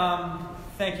right,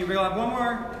 thank you. We'll have one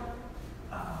more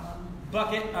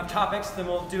bucket of topics, then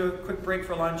we'll do a quick break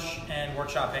for lunch and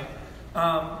workshopping.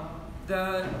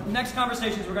 The next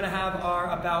conversations we're going to have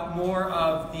are about more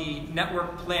of the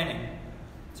network planning.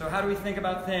 So how do we think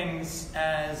about things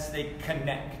as they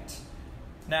connect?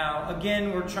 Now,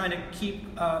 again, we're trying to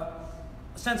keep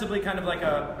ostensibly kind of like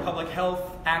a public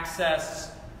health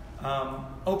access,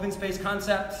 open space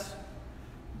concept.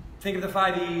 Think of the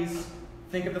 5 E's,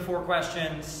 think of the 4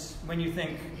 questions when you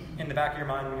think in the back of your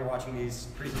mind when you're watching these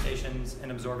presentations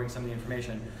and absorbing some of the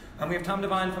information. We have Tom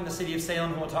Devine from the city of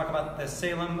Salem who will talk about the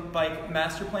Salem Bike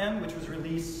Master Plan, which was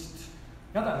released,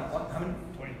 not that long, how many?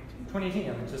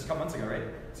 2018, I think, just a couple months ago, right?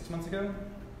 6 months ago?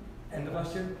 End of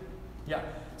last year? Yeah.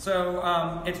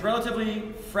 So it's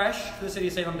relatively fresh for the city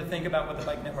of Salem to think about what the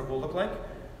bike network will look like.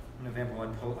 I'm going to vamp while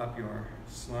I pull up your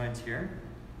slides here.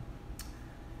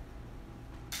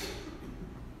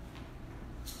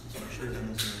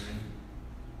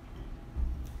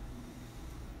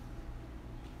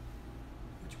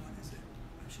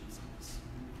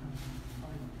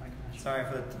 Sorry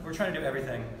for the, we're trying to do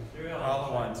everything all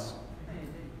at once.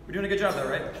 We're doing a good job though,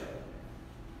 right?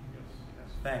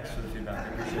 Thanks for the feedback, I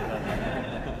appreciate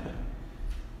that.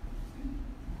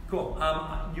 Cool,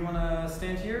 you want to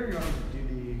stand here or you want to do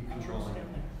the controlling?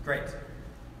 Great.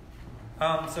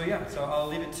 So I'll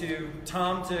leave it to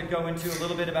Tom to go into a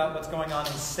little bit about what's going on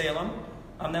in Salem.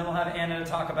 Then we'll have Anna to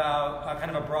talk about kind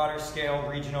of a broader scale,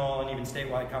 regional, and even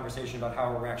statewide conversation about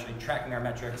how we're actually tracking our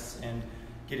metrics and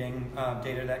getting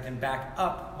data that can back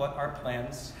up what our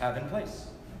plans have in place.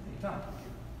 Thank you, Tom.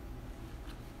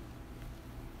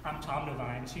 I'm Tom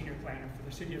Devine, Senior Planner for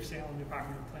the City of Salem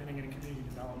Department of Planning and Community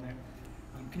Development.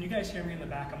 Can you guys hear me in the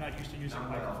back? I'm not used to using a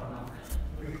microphone.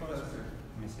 Let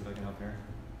me see if I can help here.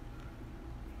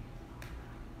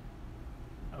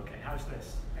 Okay, how's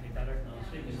this? Any better?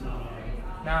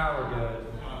 Now we're good.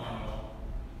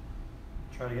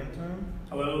 Try to get into him.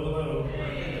 Hello.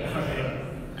 Okay.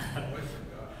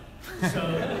 So,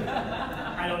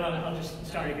 I don't know, I'll just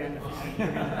start again if you can hear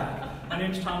me in the back. My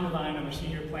name is Tom Devine. I'm a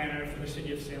Senior Planner for the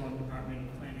City of Salem Department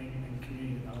of Planning and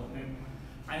Community Development.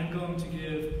 I am going to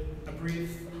give a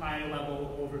brief,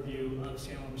 high-level overview of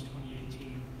Salem's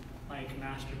 2018 Bike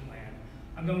Master Plan.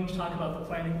 I'm going to talk about the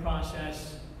planning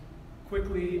process,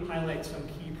 quickly highlight some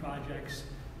key projects,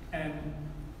 and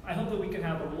I hope that we can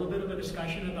have a little bit of a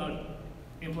discussion about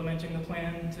implementing the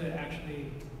plan to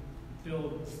actually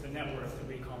build the network that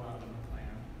we call out in the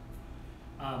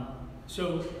plan.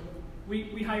 So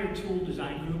we hired Tool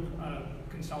Design Group, a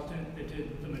consultant that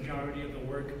did the majority of the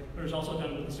work, but it was also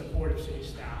done with the support of city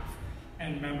staff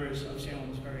and members of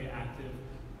Salem's very active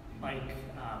bike,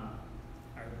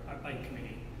 our bike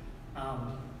committee.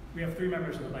 We have 3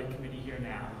 members of the bike committee here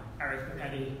now. Eric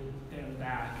Petty in the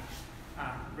back,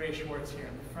 Ray Schwartz here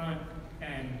in the front,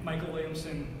 and Michael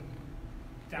Williamson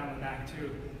down the back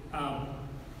too.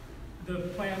 The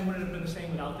plan wouldn't have been the same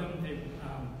without them. They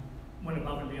went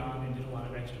above and beyond and did a lot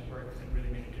of extra work that really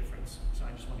made a difference. So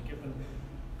I just want to give them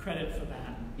credit for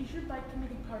that. Is your bike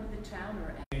committee part of the town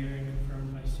or? Mayor and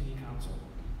confirmed by city council.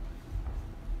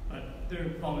 But their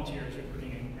volunteers are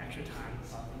putting in extra time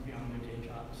above and beyond their day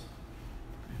jobs.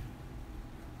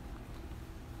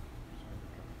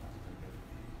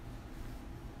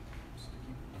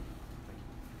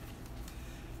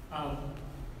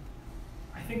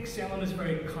 I think Salem is a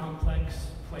very complex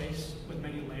place with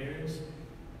many layers,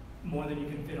 more than you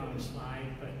can fit on a slide,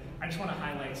 but I just want to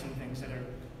highlight some things that are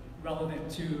relevant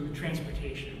to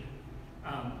transportation.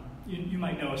 You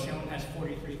might know Salem has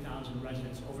 43,000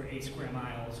 residents, over 8 square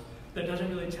miles. That doesn't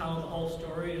really tell the whole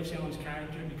story of Salem's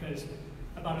character because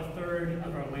about 1/3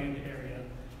 of our land area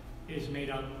is made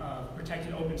up of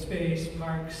protected open space,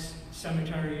 parks,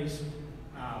 cemeteries,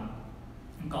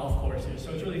 and golf courses.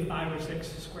 So it's really 5 or 6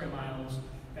 square miles.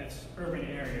 That's urban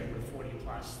area with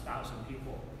 40,000+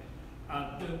 people.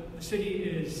 The city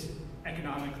is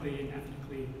economically and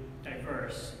ethnically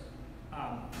diverse.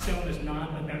 Salem is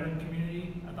not a veteran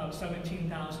community. About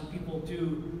 17,000 people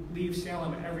do leave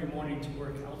Salem every morning to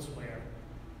work elsewhere.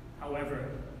 However,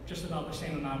 just about the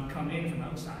same amount come in from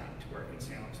outside to work in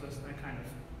Salem. So that's that kind of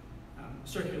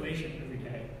circulation every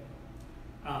day.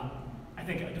 I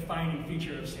think a defining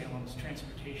feature of Salem's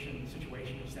transportation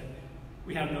situation is that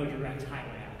we have no direct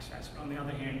highway access, but on the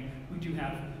other hand, we do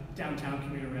have downtown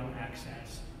commuter rail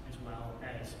access as well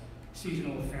as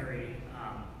seasonal ferry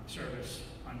service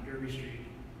on Derby Street.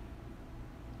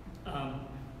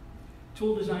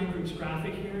 Tool Design Group's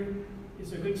graphic here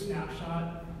is a good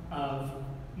snapshot of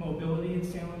mobility in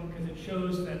Salem because it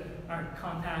shows that our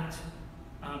compact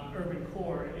urban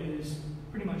core is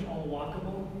pretty much all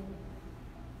walkable.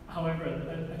 However,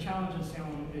 a challenge in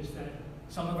Salem is that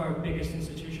some of our biggest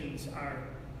institutions are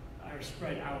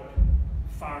spread out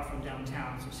far from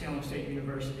downtown. So Salem State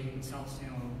University in South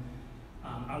Salem,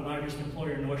 our largest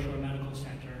employer, North Shore Medical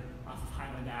Center off of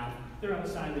Highland Ave, they're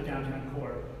outside the downtown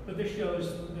core. But this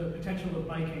shows the potential of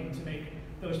biking to make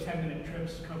those 10-minute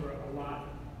trips cover a lot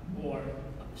more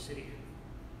of the city.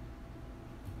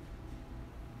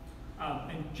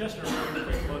 And just a really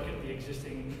quick look at the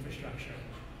existing infrastructure.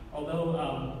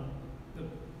 Although the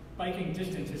biking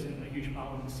distance isn't a huge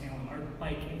problem in Salem, our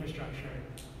bike infrastructure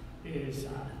is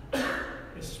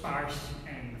sparse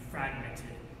and fragmented.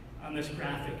 On this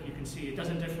graphic, you can see it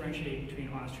doesn't differentiate between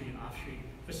on-street and off-street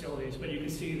facilities, but you can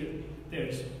see that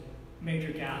there's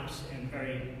major gaps and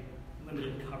very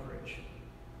limited coverage.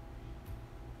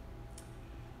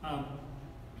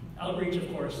 Outreach,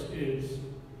 of course, is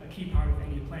a key part of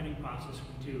any planning process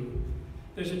we do.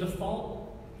 There's a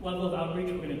default level of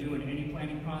outreach we're going to do in any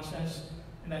planning process,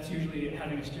 and that's usually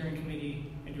having a steering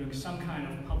committee and doing some kind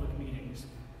of public meetings.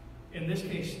 In this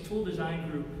case, Tool Design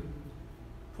Group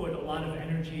put a lot of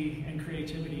energy and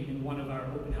creativity in one of our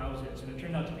open houses, and it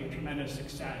turned out to be a tremendous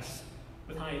success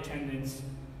with high attendance,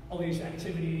 all these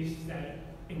activities that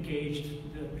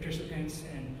engaged the participants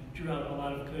and drew out a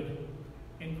lot of good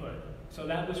input. So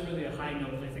that was really a high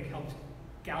note that I think helped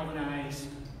galvanize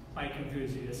bike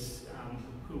enthusiasts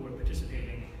who were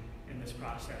participating in this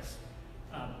process.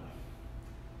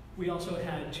 We also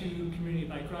had 2 community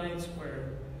bike rides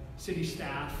where city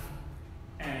staff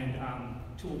and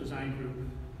Tool Design Group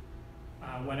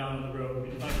went out on the road,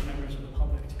 invited members of the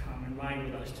public to come and ride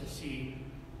with us to see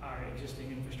our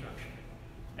existing infrastructure.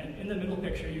 And in the middle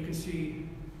picture, you can see,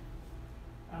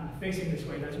 facing this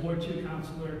way, that's Ward 2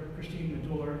 Councilor Christine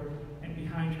Medor, and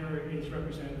behind her is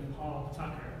Representative Paul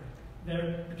Tucker.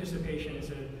 Their participation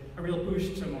is a real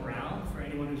boost to morale for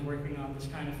anyone who's working on this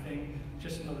kind of thing,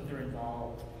 just to know that they're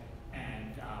involved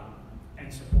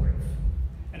and supportive.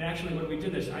 And actually, when we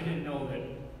did this, I didn't know that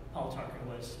Paul Tucker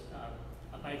was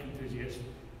a bike enthusiast.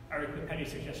 Eric Petty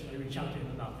suggested I reach out to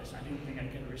him about this. I didn't think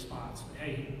I'd get a response, but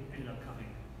hey, he ended up coming.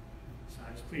 So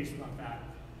I was pleased about that.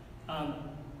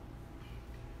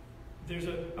 There's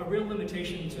a real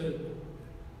limitation to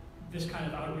this kind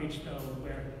of outreach, though,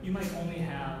 where you might only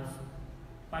have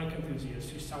bike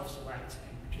enthusiasts who self-select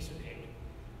and participate.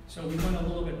 So we went a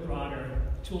little bit broader.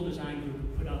 Tool Design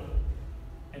Group put up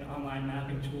an online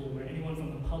mapping tool where anyone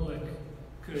from the public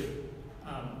could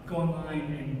go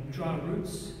online and draw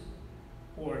routes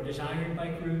or desired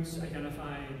bike routes,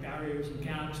 identify barriers and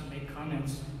gaps, and make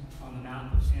comments on the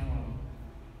map of Salem.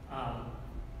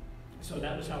 So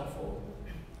that was helpful.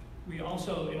 We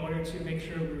also, in order to make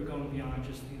sure we were going beyond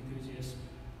just the enthusiasts,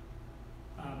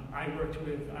 I worked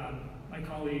with my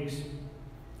colleagues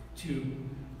to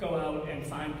go out and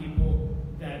find people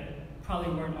that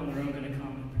probably weren't on their own going to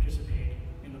come and participate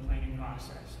in the planning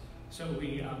process. So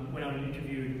we went out and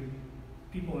interviewed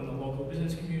people in the local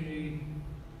business community,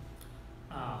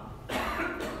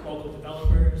 local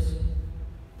developers,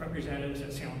 representatives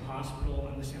at Salem Hospital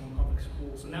and the Salem Public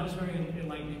Schools. And that was very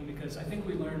enlightening because I think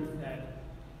we learned that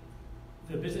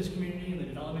the business community and the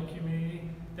development community,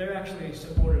 they're actually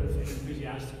supportive and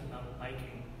enthusiastic about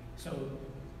biking. So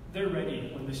they're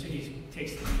ready when the city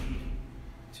takes the lead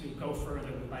to go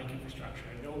further with bike infrastructure.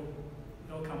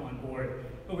 They'll come on board.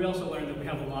 But we also learned that we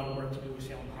have a lot of work to do with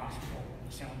Salem Hospital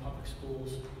and the Salem Public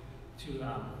Schools to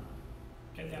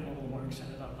get them a little more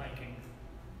excited about biking.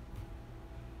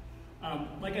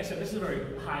 Like I said, this is a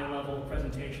very high-level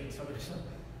presentation, so there's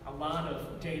a lot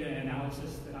of data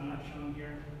analysis that I'm not showing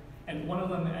here. And one of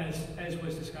them, as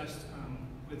was discussed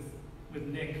with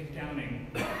Nick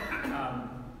Downing,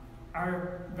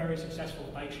 our very successful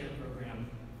bike share program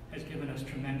has given us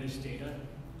tremendous data.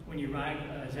 When you ride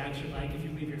a Zagster bike, if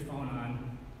you leave your phone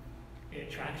on, it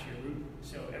tracks your route.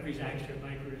 So every Zagster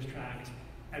bike route is tracked.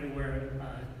 Everywhere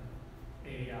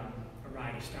a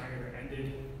ride is started or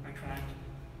ended are tracked.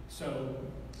 So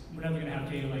we're never going to have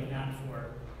data like that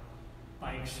for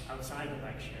bikes outside the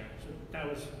bike share. So that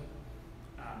was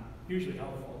hugely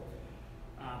helpful.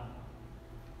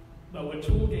 But what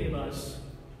Tool gave us,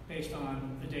 based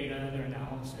on the data, their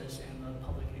analysis, and the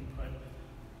public input,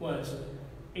 was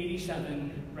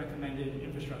 87 recommended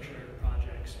infrastructure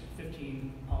projects and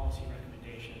 15 policy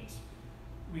recommendations.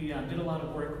 We did a lot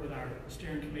of work with our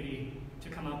steering committee to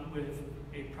come up with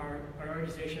a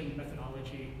prioritization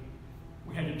methodology.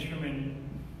 We had to determine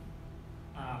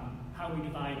how we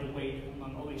divide the weight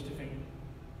among all these different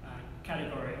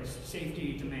categories: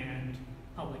 safety, demand,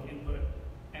 public input,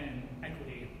 and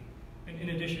equity. And in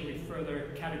addition, we further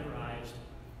categorized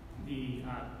the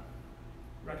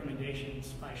recommendations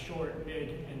by short,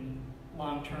 mid, and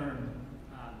long term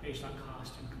based on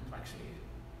cost and complexity.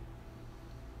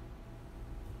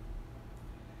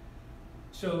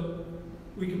 So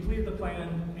we completed the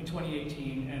plan in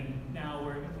 2018, and now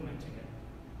we're implementing it.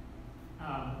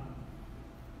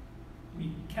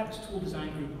 We kept Tool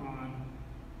Design Group on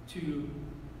to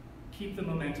keep the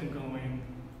momentum going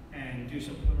and do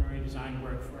some preliminary design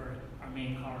work for our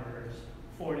main corridors: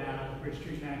 Ford Ave, Bridge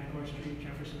Street, North Street,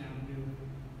 Jefferson Avenue,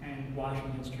 and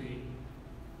Washington Street.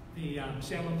 The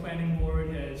Salem Planning Board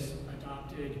has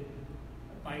adopted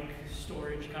bike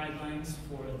storage guidelines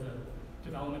for the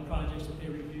development projects that they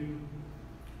review.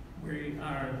 We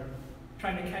are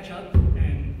trying to catch up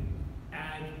and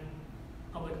add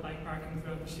public bike parking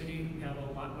throughout the city. We have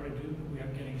a lot more to do, but we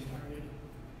are getting started.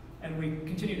 And we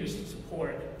continue to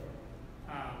support,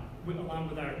 along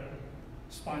with our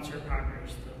sponsor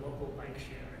partners, the local bike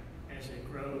share as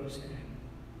it grows and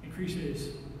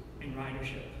increases in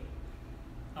ridership.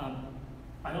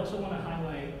 I also want to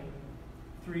highlight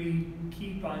 3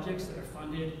 key projects that are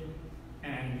funded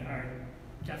and are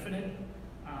definite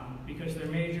because they're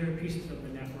major pieces of the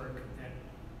network that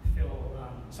fill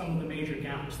some of the major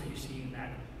gaps that you see in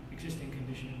that existing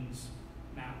conditions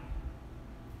map.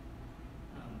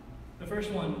 The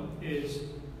first one is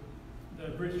the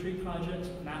Bridge Street project,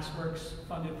 MassWorks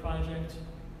funded project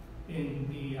in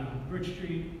the Bridge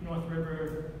Street, North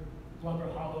River, Blubber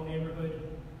Hollow neighborhood.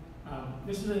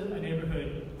 This is a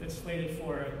neighborhood that's slated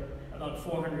for about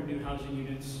 400 new housing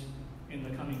units in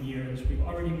the coming years. We've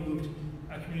already moved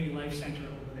a community life center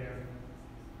over there.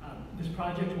 This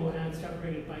project will add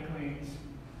separated bike lanes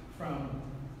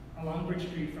along Bridge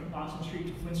Street from Boston Street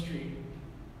to Flint Street,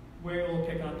 where it will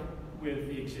pick up with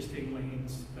the existing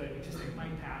lanes, the existing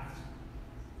bike paths,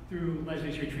 through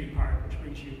Leslie's Retreat Park, which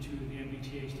brings you to the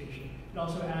MBTA station. It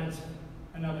also adds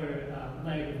another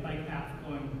leg of bike path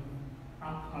going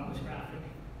up on this graphic.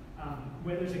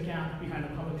 Where there's a gap behind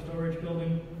the public storage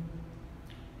building,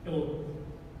 it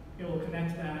will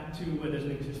connect that to where there's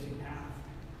an existing path.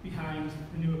 Behind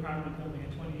the new apartment building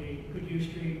at 28 Goodhue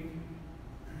Street,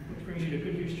 which brings you to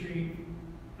Goodhue Street.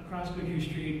 Across Goodhue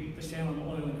Street, the Salem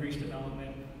Oil and Grease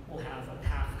development will have a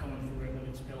path going through it when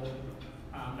it's built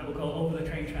that will go over the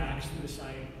train tracks through the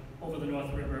site, over the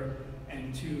North River,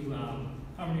 and to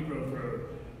Harmony Grove Road,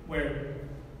 where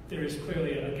there is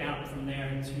clearly a gap from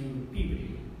there to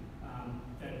Peabody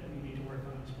that we need to work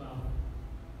on as well.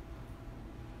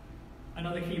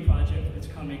 Another key project that's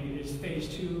coming is phase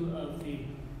 2 of the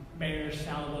Mayor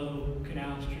Salvo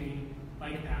Canal Street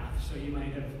bike path. So you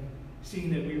might have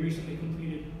seen that we recently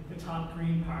completed the top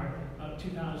green part, about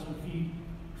 2,000 feet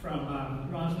from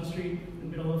Roslyn Street, the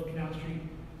middle of Canal Street,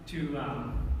 to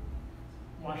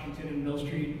Washington and Mill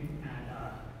Street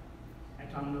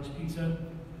at Domino's Pizza.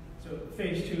 So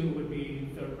phase 2 would be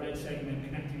the red segment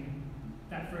connecting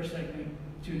that first segment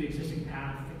to the existing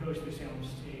path that goes through Salem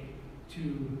State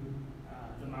to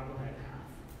the Marblehead path.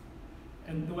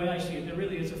 And the way I see it, there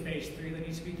really is a phase 3 that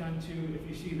needs to be done too. If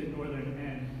you see the northern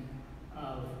end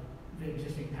of the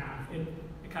existing path, it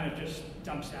kind of just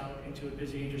dumps out into a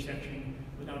busy intersection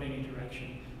without any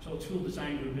direction. So Tool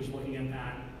Design Group is looking at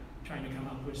that, trying to come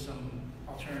up with some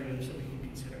alternatives that we can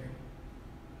consider.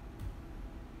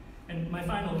 And my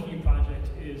final key project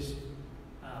is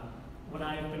what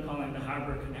I've been calling the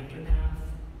Harbor Connector Path.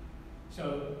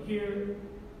 So here,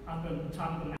 up on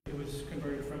top of the map, it was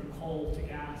converted from coal to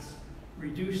gas,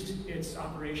 reduced its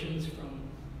operations from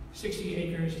 60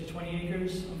 acres to 20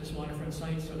 acres on this waterfront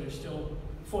site, so there's still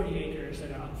 40 acres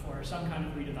that are up for some kind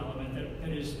of redevelopment that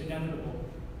is inevitable.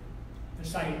 The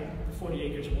site, the 40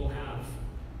 acres, will have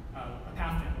a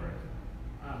path network.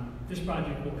 This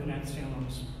project will connect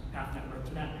Salem's path network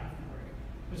to that path network.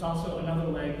 There's also another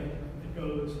leg that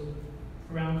goes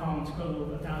around Collins Cove,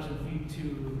 1,000 feet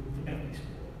to the Bentley School.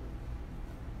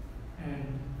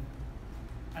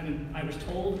 And I was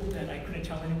told that I couldn't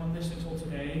tell anyone this until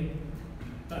today,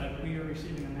 but we are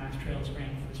receiving a Mass Trails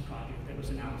grant for this project that was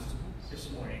announced this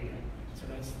morning. So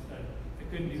that's the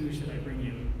good news that I bring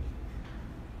you.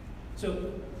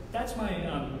 So that's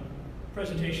my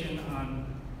presentation on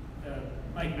the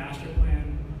bike master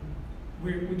plan.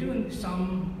 We're doing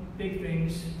some big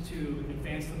things to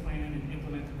advance the plan and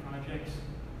implement the projects.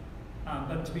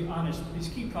 But to be honest, these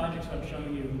key projects I'm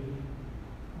showing you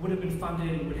would have been funded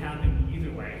and would happen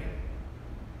either way.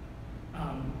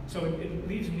 So it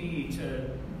leaves me to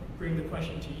bring the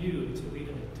question to you to lead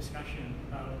a discussion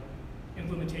about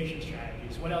implementation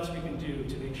strategies, what else we can do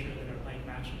to make sure that our bike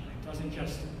master plan doesn't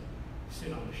just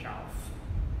sit on the shelf.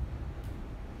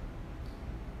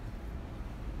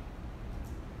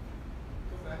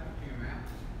 Go back to your map,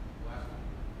 last one.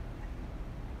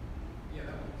 Yeah,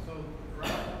 that one. So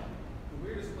the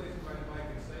weirdest place to ride a bike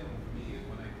in Salem for me is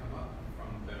when I come up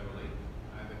from Beverly,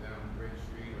 either down Bridge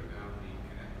Street or down the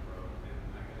Connecticut Road, and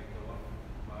I gotta go up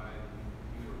by the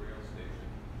commuter rail station,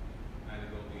 either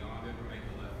go beyond it or make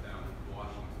a left down to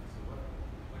Washington. So what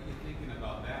are you thinking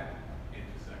about that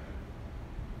intersection?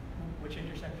 Which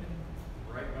intersection?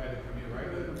 Right by the commuter, right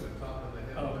at the top of the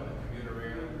hill, by the commuter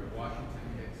rail, where Washington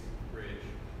hits Bridge.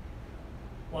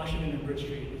 Washington and Bridge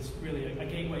Street is really a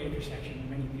gateway intersection.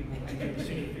 Many people enter the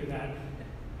city through that.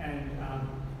 And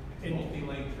it's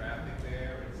multi-lane traffic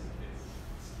there.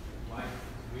 It's life.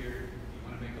 It's weird. You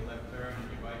want to make a left turn on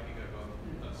your bike, you gotta go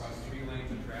across 3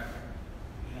 lanes of traffic.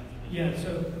 yeah,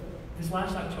 so this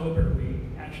last October, we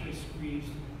actually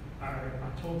squeezed our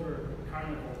October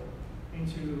carnival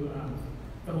into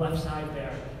the left side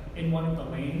there in one of the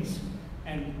lanes.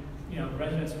 And, you know,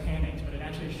 residents panicked, but it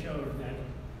actually showed that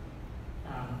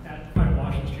that part of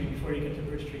Washington Street before you get to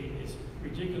Bridge Street is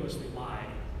ridiculously wide.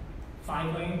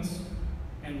 5 lanes,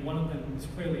 and one of them is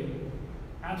clearly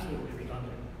absolutely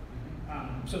redundant.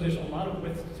 So there's a lot of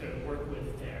width to work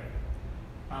with there.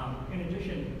 In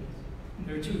addition,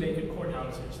 there are 2 vacant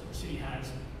courthouses that the city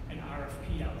has an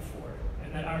RFP out for,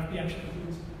 and that RFP actually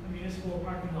includes a municipal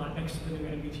parking lot next to the new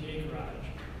MBTA garage.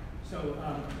 So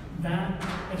that,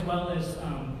 as well as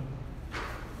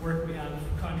work we have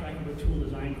contracted with Tool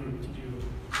Design Group to do,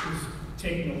 is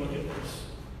taking a look at this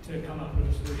to come up with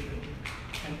a solution.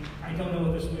 And I don't know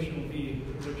what the solution will be,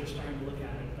 we're just starting to look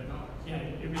at it, but yeah,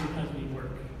 it really does need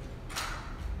work.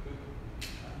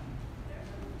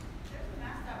 There's a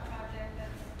MassDOT project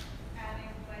that's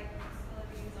adding bike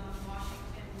facilities on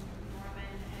Washington,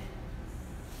 Norman, and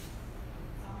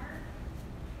Summer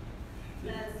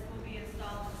that will be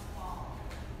installed this fall.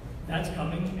 That's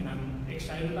coming, and I'm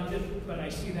excited about it, but I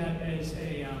see that as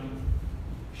a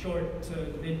short to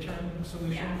midterm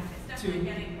solution. Yeah, it's definitely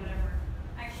getting whatever.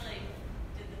 I actually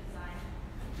did the design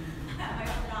at my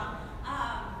own job.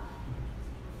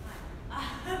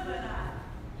 But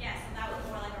yeah, so that was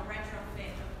more like a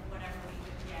retrofit of whatever we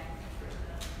could get for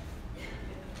the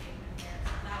pavement there.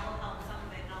 So that will help some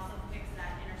of it and also fix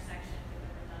that intersection with the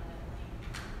redundant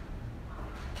lane.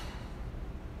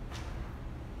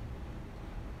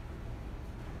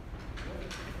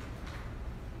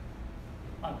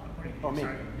 Oh, me.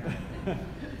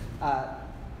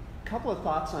 Couple of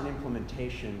thoughts on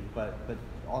implementation, but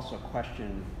also a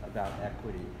question about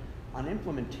equity. On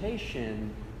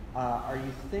implementation, are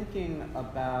you thinking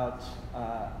about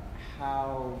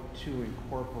how to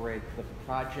incorporate the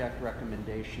project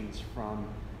recommendations from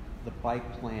the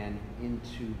bike plan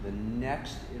into the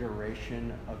next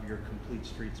iteration of your complete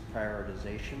streets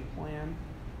prioritization plan?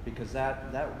 Because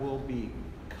that will be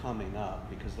coming up,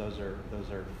 because those are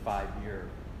 5-year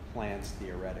plans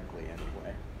theoretically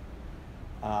anyway.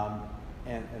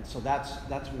 And so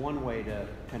that's one way to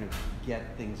kind of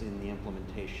get things in the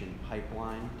implementation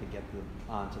pipeline to get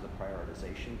onto the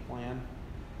prioritization plan.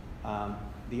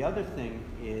 The other thing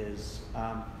is,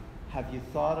 have you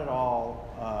thought at all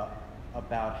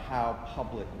about how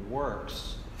Public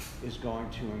Works is going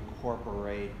to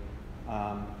incorporate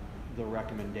the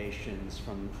recommendations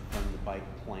from the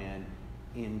bike plan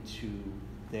into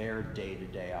their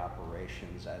day-to-day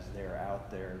operations as they're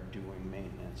out there doing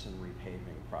maintenance and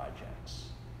repaving projects?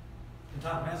 And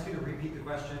Tom, can I ask you to repeat the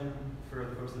question for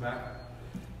the folks in the back?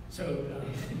 So,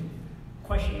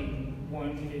 question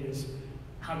 1 is,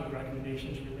 how do the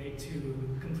recommendations relate to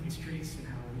complete streets and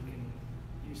how we can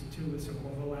use the 2 with some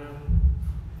overlap?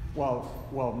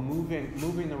 Well,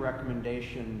 moving the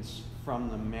recommendations from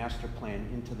the master plan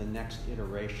into the next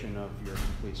iteration of your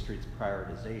complete streets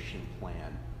prioritization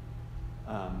plan,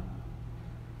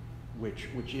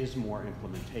 which is more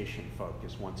implementation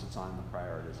focused once it's on the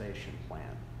prioritization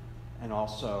plan. And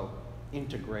also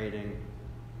integrating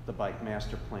the bike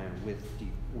master plan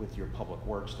with your public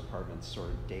works department's sort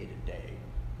of day-to-day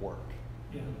work.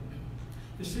 Yeah.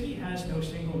 The city has no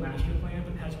single master plan,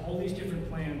 but has all these different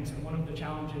plans, and one of the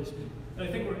challenges that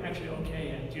I think we're actually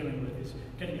okay at dealing with is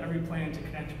getting every plan to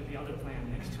connect with the other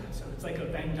plan next to it. So it's like a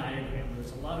Venn diagram.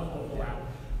 There's a lot of overlap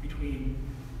between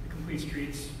the complete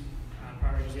streets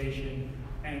prioritization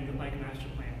and the bike master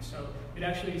plan. So it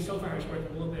actually so far has worked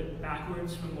a little bit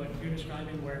backwards from what you're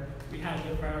describing, where we had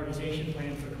the prioritization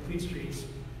plan for complete streets.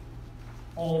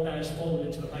 All of that is folded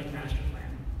into the bike master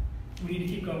plan. We need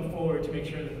to keep going forward to make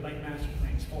sure that the bike master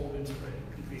plan is folded into the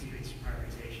complete streets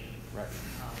prioritization. Right.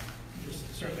 There's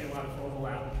certainly a lot of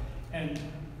overlap. And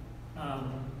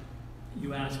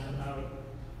you asked about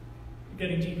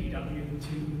getting DPW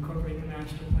to incorporate the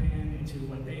master plan into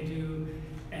what they do.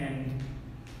 And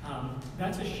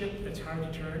that's a ship that's hard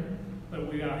to turn,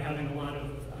 but we are having a lot of,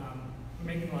 we're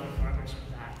making a lot of progress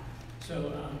with that.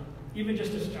 So even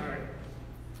just to start,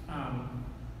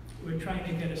 we're trying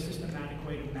to get a systematic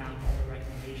way to map all the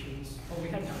recommendations. Well, we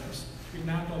have done this. We've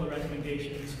mapped all the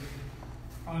recommendations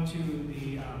onto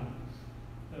the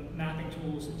mapping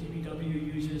tools that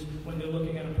DPW uses when they're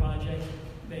looking at a project.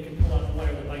 They can pull up what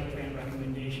are the bike plan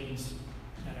recommendations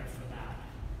that are for that.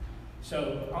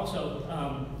 So also,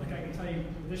 like I can tell you,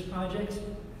 this project,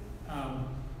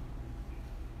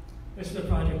 this is a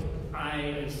project I,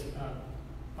 as a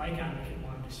bike advocate,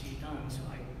 wanted to see done, so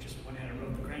I just went ahead and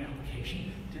wrote the grant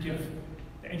application to give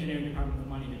the engineering department the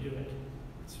money to do it.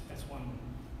 That's one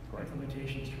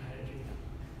implementation strategy.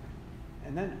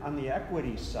 And then on the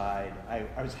equity side,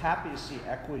 I was happy to see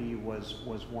equity was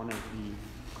one of the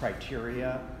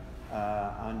criteria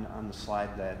on the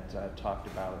slide that talked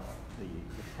about the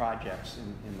projects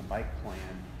in the bike plan.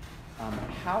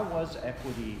 How was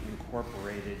equity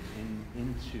incorporated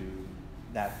into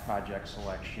that project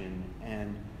selection?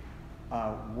 And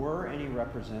were any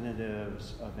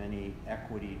representatives of any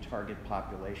equity target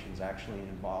populations actually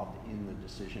involved in the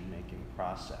decision-making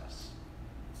process?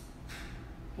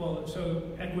 Well, so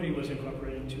equity was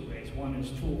incorporated in two ways. One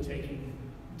is tool-taking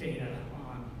data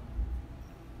on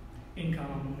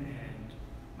income and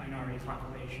minority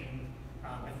population.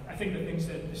 I think the things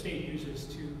that the state uses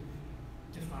to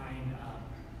define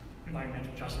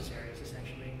environmental justice areas,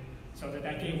 essentially, so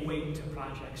that gave weight to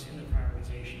projects in the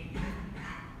prioritization.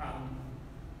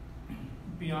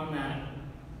 Beyond that,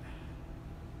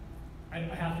 I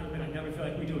have to admit, I never feel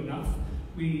like we do enough.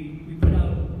 We put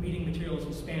out meeting materials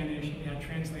in Spanish, and we have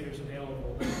translators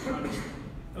available.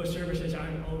 Those services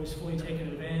aren't always fully taken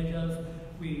advantage of.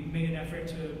 We made an effort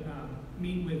to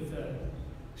meet with the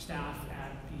staff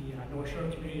at the North Shore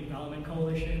Community Development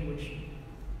Coalition, which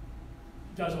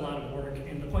does a lot of work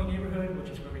in the Point neighborhood, which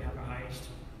is where we have our highest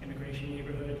immigration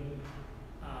neighborhood.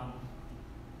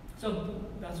 So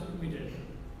that's what we did.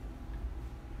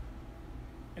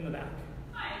 In the back.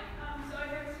 Hi, so I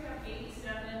noticed you have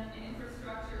 87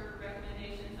 infrastructure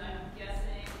recommendations. I'm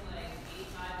guessing like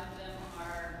 85 of them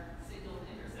are signaled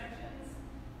intersections.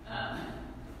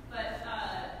 It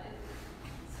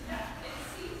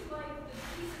seems like the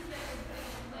pieces that you're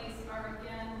putting in place are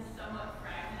again somewhat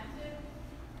fragmented.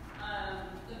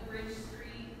 The Bridge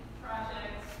Street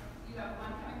project, you have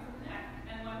one coming from Neck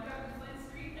and one coming from Flint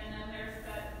Street, and then there's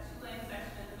that 2-lane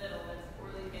section in the middle that's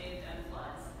poorly paved and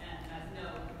floods and has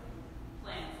no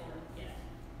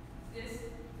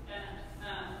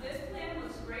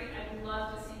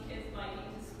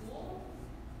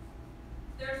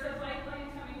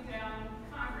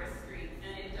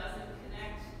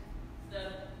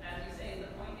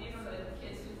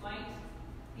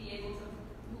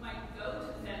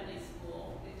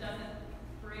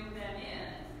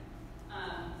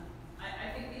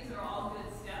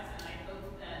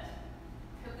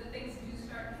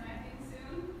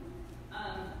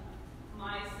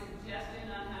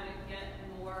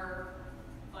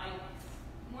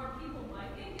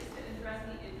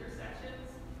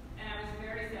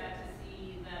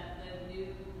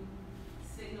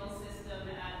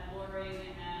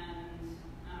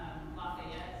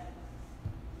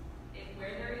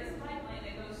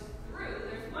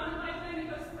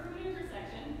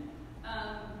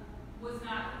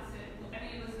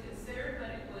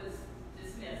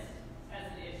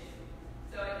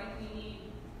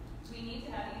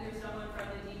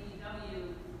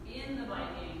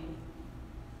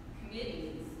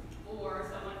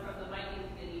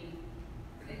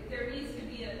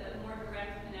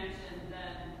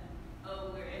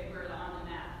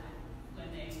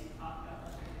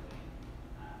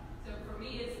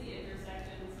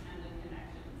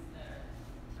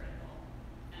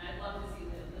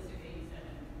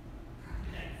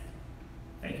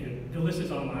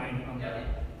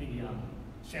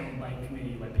Salem Bike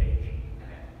Committee webpage.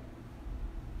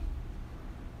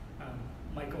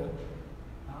 Michael?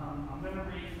 I'm going to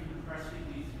read from the press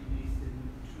release released in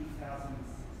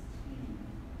 2016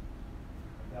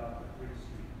 about the Bridge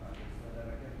Street project so that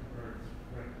I get the words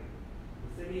correctly. The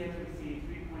city has received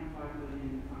 $3.5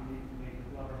 million in funding to make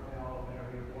the Glover Hill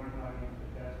area more inviting for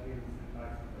pedestrians and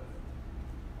bicyclists.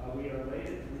 We are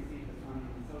elated to receive this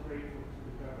funding and so grateful to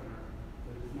the governor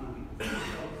for this money. The city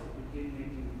hopes to begin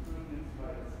making improvements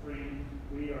by the spring.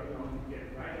 We are going to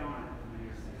get right on it, the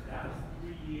mayor said. That was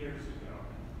 3 years ago.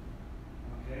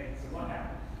 Okay, so what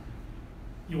happened?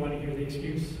 You want to hear the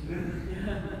excuse?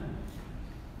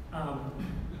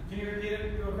 Can you repeat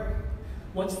it real quick?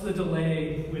 What's the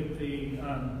delay with the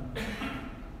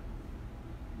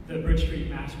Bridge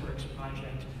Street MassWorks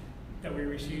project that we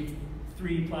received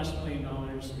 $3+ million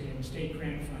in state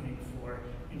grant funding for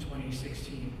in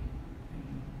 2016?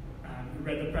 And, we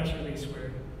read the press release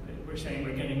where we're saying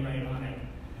we're getting right on it.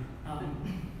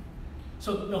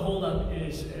 So the holdup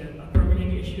is a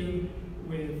permitting issue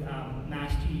with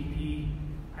Mass DEP.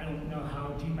 I don't know how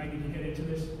deep I need to get into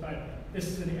this, but this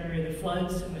is an area that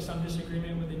floods, and there's some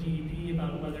disagreement with the DEP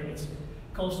about whether it's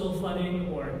coastal flooding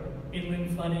or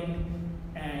inland flooding,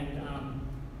 and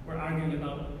we're arguing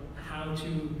about how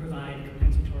to provide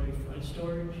compensatory flood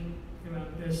storage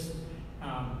throughout this.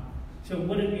 So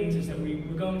what it means is that we're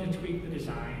going to tweak the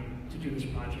design to do this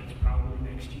project probably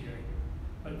next year,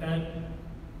 but that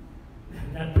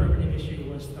permitting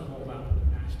issue was the holdup with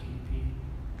Mass DEP.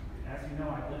 As you know,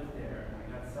 I lived there, and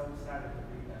I got so excited to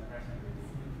read that press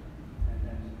release, and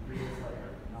then 3 years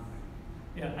later, nothing.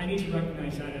 Yeah, I need to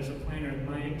recognize that as a planner,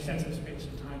 my sense of space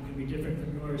and time can be different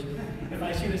than yours. If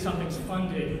I see that something's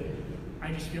funded,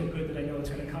 I just feel good that I know it's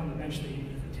going to come eventually,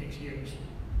 even if it takes years.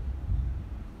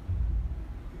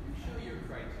 Could you show your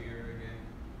criteria again,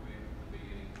 way at the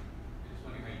beginning? I'm just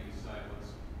wondering how you decide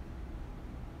what's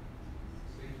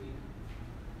safety.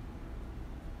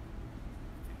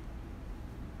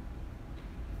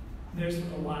 There's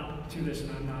a lot to this,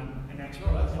 and I'm not an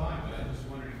expert. No, that's fine, but I'm just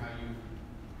wondering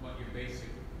what your basic,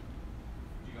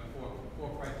 you got four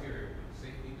criteria: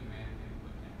 safety, demand,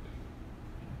 input, and equity.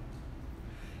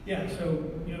 Yeah, so,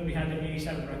 we had the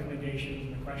 87 recommendations,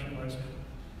 and the question was,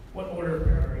 what order of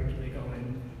priority do they go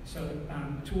in? So,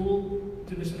 Tool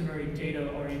did this in a very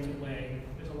data-oriented way.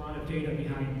 There's a lot of data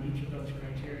behind each of those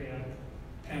criteria,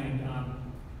 and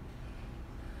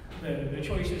the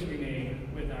choices we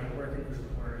made with our working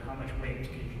group were how much weight to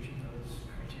give each of those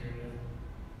criteria.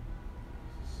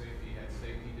 So safety had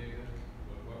safety data.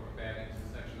 What were bad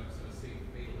intersection of safe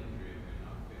fatal injury and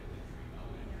not fatal injury? No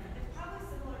injury. It's probably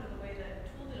similar to the way that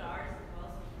Tool did ours as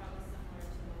well, so it's probably similar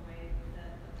to the way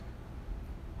that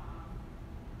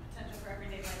potential for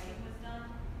everyday biking was done,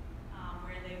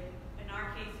 where they, in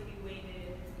our case, we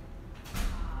weighted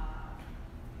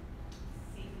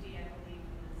safety, I believe,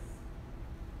 was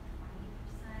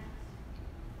 20%.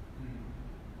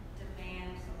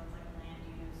 Demand, so it's like land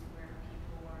use, where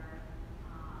people were,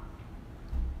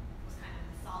 was kind of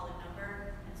a solid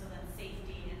number, and so then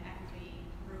safety and equity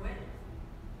grew it.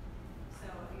 So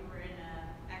if you were in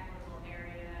an equitable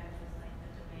area, it was like the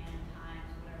demand times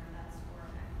whatever that score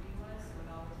of equity was, so it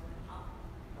always went up.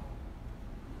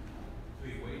 So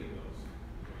you weighted those. is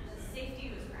what you're The saying. safety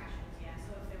was crashes, yeah,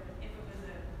 so if it was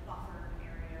a buffer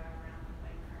area around the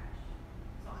bike crash.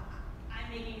 So I'm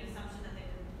making an assumption that they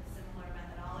did a similar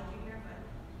methodology here, but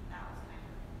that was kind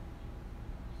of.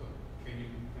 So can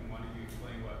one of you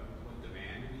explain what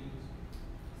demand means?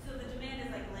 So the demand is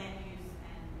like land use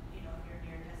and, if you're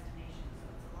near destination,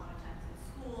 so it's a lot of times it's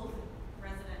schools,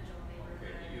 residential neighborhood.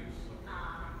 Okay, use. Okay.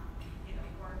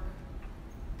 Work,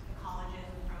 the colleges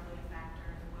is probably a factor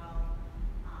as well.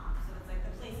 So it's like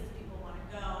the places people want to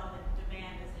go and the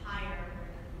demand is higher where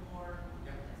there's more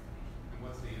Yep. destination. And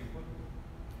what's the input?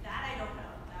 That I don't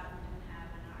know, that we didn't have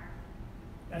in our.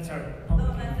 That's our Oh,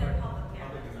 public that's input. our public, yeah,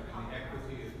 Public that's and the the public.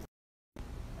 equity is.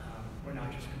 We're not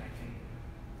just connecting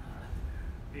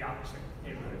the opposite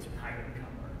neighborhoods of higher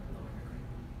income or lower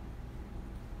income.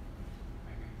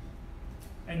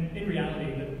 And in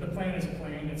reality, the plan is a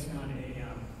plan. It's not a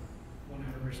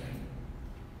 100%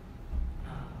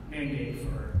 mandate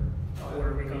for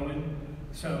where we go in.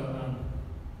 So,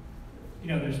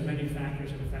 there's many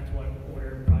factors that affect what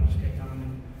order projects get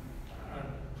done.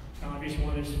 An obvious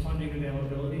one is funding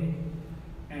availability,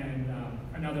 and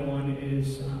another one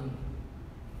is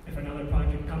if another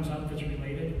project comes up that's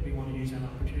related, we want to use that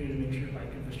opportunity to make sure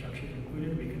bike infrastructure is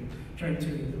included. We can turn to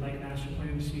the bike master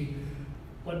plan to see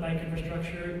what bike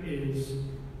infrastructure is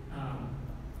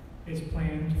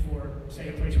planned for, say,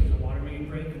 a place where there's a water main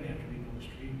break and they have to rebuild the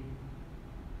street.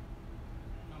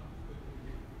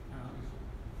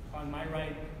 on my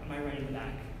right in the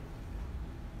back.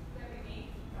 Would that be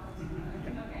me?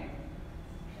 Okay.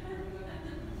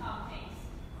 Thanks.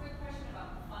 Quick question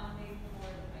about funding for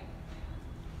the bike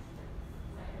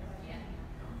plan. Yeah.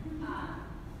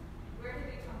 Where did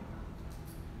it come from?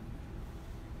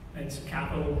 It's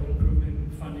capital improvement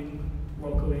funding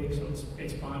locally, so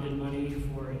it's bonded money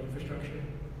for infrastructure.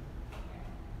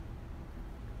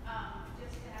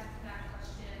 Just to ask that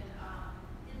question,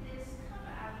 did this come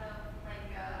out of like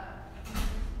a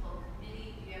municipal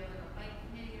committee? Do you have like a bike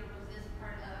committee, or was this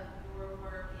part of your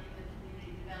work in the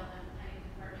community development planning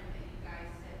department that you guys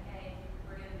said, hey,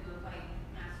 we're going to do a bike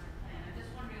master plan? I'm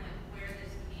just wondering like where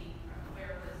this came from.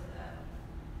 Where was the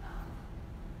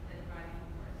driving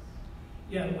force?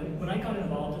 Yeah, when I got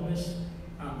involved in this,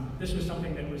 this was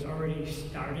something that was already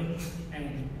started,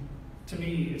 and to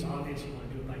me, it's obvious you want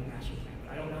to do a bike master plan.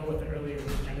 But I don't know what the earlier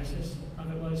genesis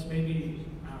of it was. Maybe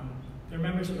there are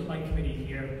members of the bike committee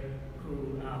here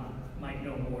who might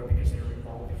know more because they were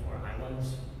involved before I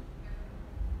was.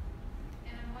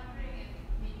 And I'm wondering if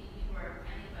maybe you or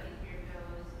anybody here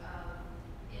knows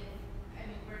if, I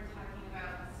mean, we're talking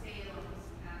about Salem's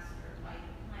master bike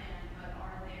plan, but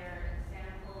are there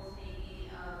examples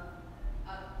maybe of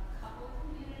a couple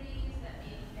communities that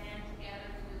maybe band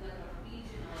together to do like a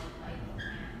regional bike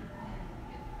plan? And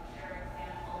if there are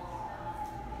examples,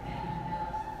 if anyone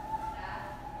knows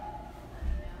that, let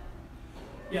me know.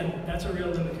 Yeah, that's a real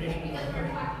limitation. Because we're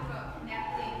talking about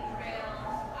connecting trails,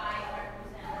 I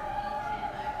represent a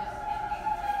region, I was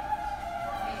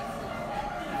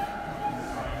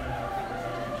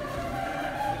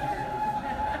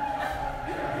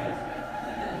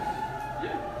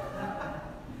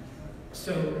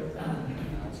So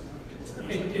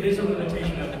it is a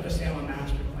limitation of the Salem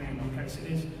master plan because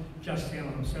it is just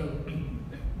Salem. So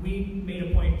we made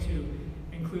a point to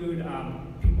include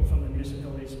people from the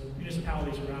municipalities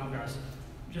around us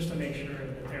just to make sure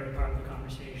that they're part of the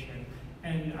conversation.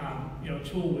 And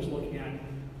Tool was looking at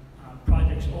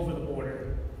projects over the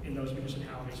border in those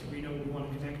municipalities that we know we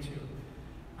want to connect to.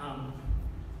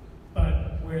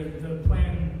 But where the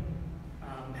plan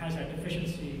has that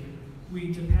deficiency,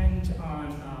 we depend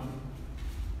on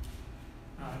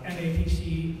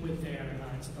MAPC with their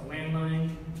it's the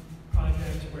landline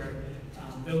project where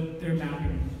they're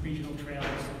mapping regional trails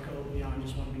that go beyond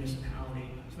just one municipality.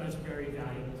 So that's very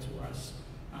valuable to us.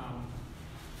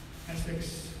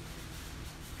 Essex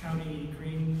County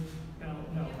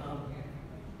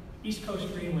East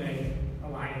Coast Greenway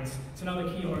Alliance. It's another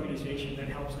key organization that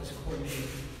helps us coordinate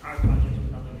our projects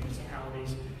with other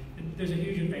municipalities. And there's a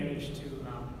huge advantage to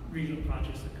regional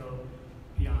projects that go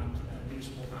beyond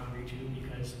municipal boundary too,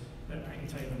 because I can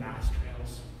tell you the Mass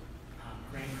Trails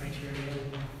grant criteria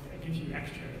gives you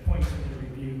extra points in the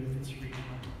review if it's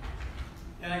regional.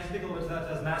 And I can speak a little bit to that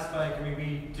as MassBike. I mean,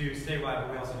 we do statewide, but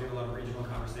we also do a lot of regional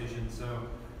conversations. So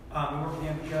we work with the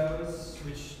MPOs,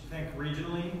 which think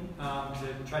regionally, to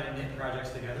try to knit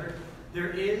projects together. There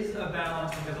is a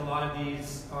balance because a lot of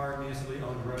these are municipally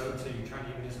owned roads, so you're trying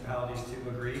to get municipalities to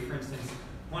agree. For instance,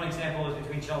 one example is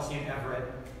between Chelsea and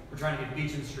Everett. We're trying to get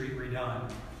Beacon Street redone.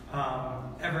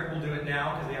 Everett will do it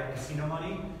now because they have casino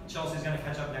money. Chelsea's going to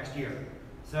catch up next year.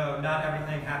 So not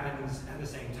everything happens at the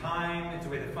same time. It's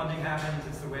the way the funding happens.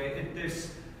 It's the way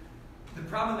the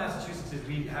problem in Massachusetts is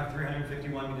we have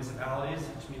 351 municipalities,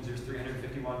 which means there's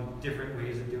 351 different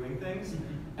ways of doing things.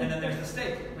 And then there's the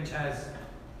state, which has,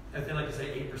 as they like to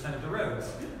say, 8% of the roads.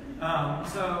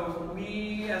 So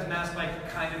we, as MassBike,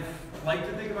 kind of like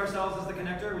to think of ourselves as the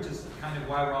connector, which is kind of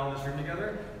why we're all in this room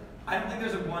together. I don't think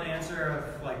there's a one answer of,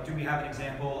 like, do we have an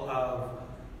example of,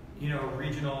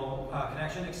 regional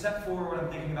connection, except for what I'm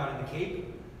thinking about in the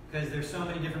Cape, because there's so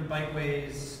many different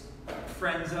bikeways,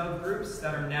 friends of groups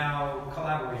that are now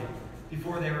collaborating.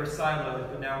 Before they were siloed,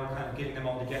 but now we're kind of getting them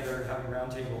all together, having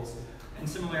roundtables. And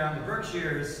similarly on the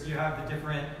Berkshires, you have the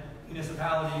different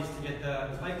municipalities to get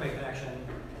the bikeway connection.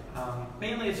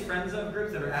 Mainly it's friends of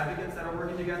groups that are advocates that are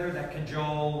working together that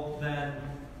cajole, then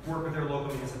work with their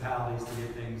local municipalities to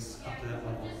get things up to that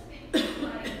level. Just thinking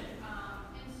like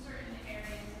in certain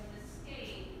areas of the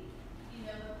state,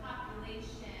 the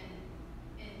population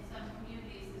in some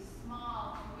communities is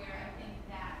small to where I think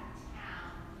that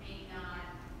town may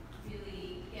not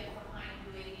really get behind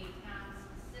doing a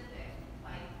town-specific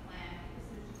bike plan because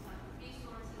there's just not the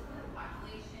resources, the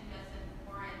population doesn't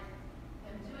warrant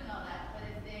them doing all that. But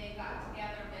if they got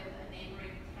together with a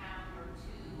neighboring town or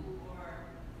two or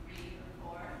three or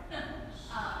four,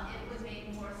 it would make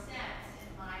more sense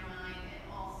in my mind, and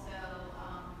also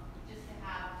just to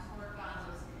have work on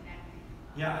those connecting.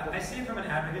 Yeah, I see it from an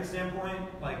advocate standpoint.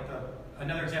 Like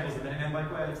another example is the Minuteman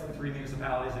Bikeway. It's the 3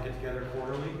 municipalities that get together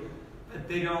quarterly. But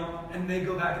they don't, and they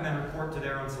go back and then report to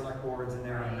their own select boards and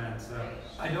their own events. So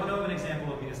I don't know of an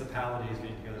example of municipalities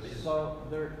being together. So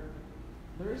there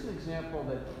is an example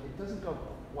that it doesn't go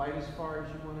quite as far as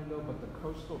you want to go, but the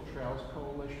Coastal Trails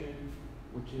Coalition,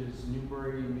 which is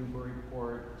Newbury,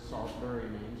 Newburyport, Salisbury,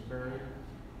 and Amesbury,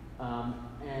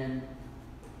 and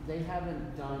they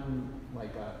haven't done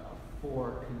like a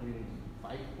 4 community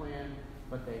bike plan,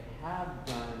 but they have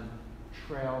done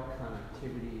trail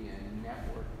connectivity and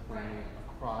network planning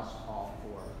across all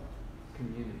 4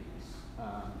 communities.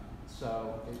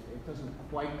 So it doesn't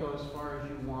quite go as far as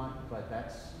you want, but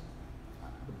that's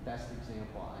the best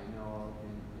example I know of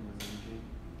in the region.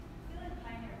 I feel like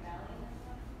Pioneer Valley has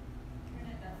one.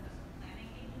 Internet, that's the planning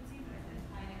agency, but I think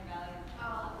Pioneer Valley is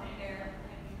up there.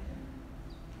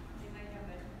 They might have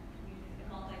a community, a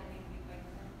multi-community bike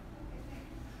plan.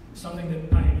 Something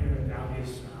that Pioneer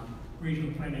Valley's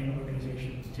regional planning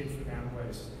organization did for them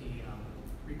was the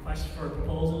request for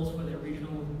proposals for their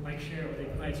regional bike share, where they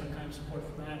provide some kind of support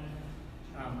for that.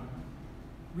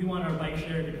 We want our bike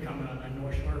share to become a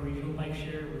North Shore regional bike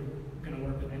share. We're going to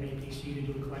work with NAPC to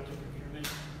do a collective procurement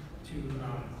to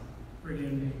bring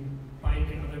in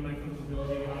bike and other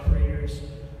micro-mobility operators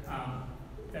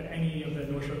that any of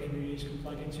the North Shore communities can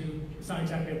plug into. It's not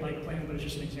exactly a bike plan, but it's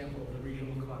just an example of the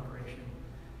regional cooperation.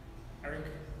 Eric?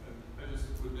 I just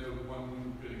would note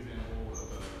one good example of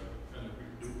a kind of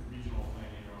regional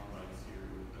planning around bikes here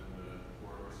within the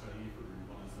corridor study for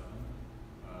Route 107,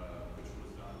 which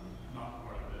was done not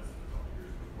part of this, but a couple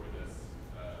years before this.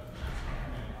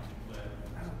 Led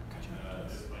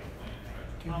this bike plan tried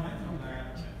to comment on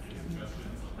that and give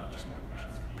suggestions on how that would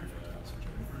perhaps be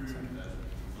improved as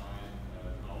the design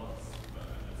develops.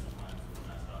 But then sometimes what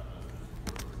MassDOT does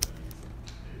is corridor studies.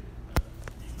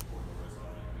 These corridors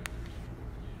are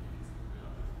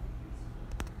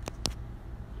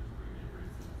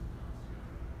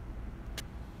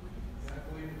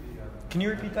Can you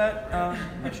repeat that,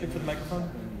 actually, for the microphone?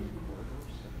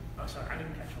 Oh, sorry, I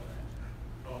didn't catch all that.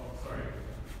 Oh, sorry.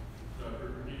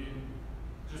 Repeating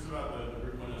just about the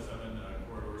Route 107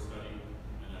 corridor study,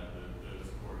 and those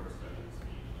corridor studies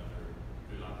being another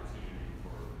good opportunity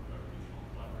for regional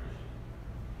collaboration.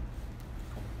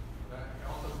 That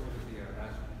also brings up the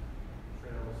Mass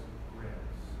Trails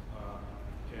grants.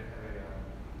 Can have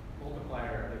a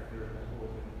multiplier if there are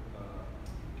multiple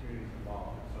communities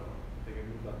involved. So they can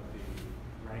move up the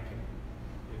ranking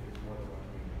if it's more than one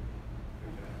community.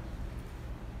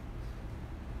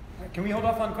 Can we hold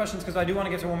off on questions, because I do want to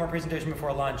get to one more presentation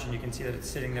before lunch, and you can see that it's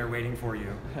sitting there waiting for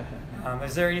you.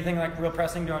 Is there anything like real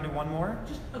pressing? Do you want to do one more?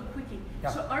 Just a quickie. Yeah.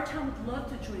 So our town would love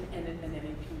to join an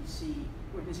NAPC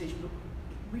organization, but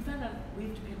we found out we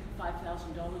have to pay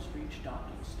 $5,000 for each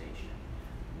docking station.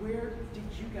 Where did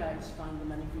you guys find the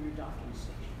money for your docking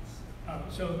stations?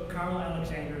 So Carl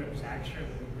Alexander of Zagster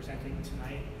will be presenting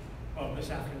tonight, well, this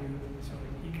afternoon, so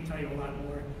he can tell you a lot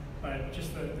more. But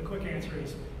just the quick answer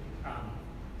is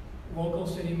local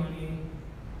city money,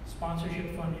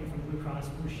 sponsorship funding from Blue Cross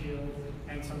Blue Shield,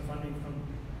 and some funding from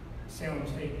Salem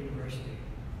State University.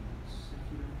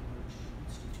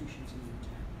 Institutions in your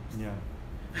town.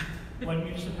 Yeah. What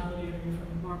municipality are you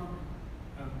from? Marblehead.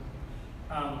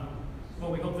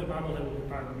 Well, we hope that Marblehead will be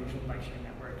part of the regional bike sharing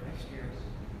network next year.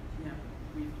 Yeah,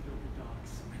 we have to build the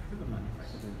docks. The money.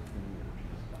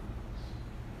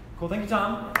 Cool, thank you,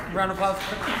 Tom. Round of applause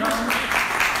for Tom.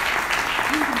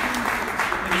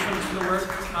 Thank you so much for the work.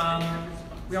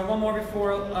 We have one more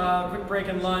before a quick break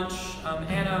and lunch.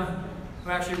 Anna,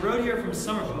 who actually rode here from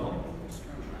Somerville.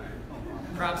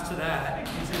 Props to that.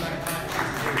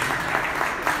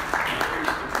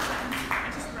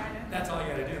 That's all you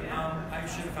gotta do. I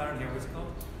should have found it here. What's it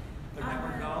called? The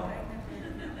network call?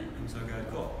 I'm so good.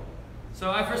 Cool.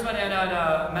 So I first met Anna at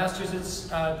a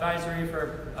Massachusetts advisory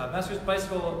for Massachusetts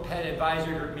Bicycle Ped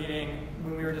Advisory Group meeting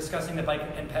when we were discussing the Bike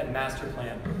and Ped Master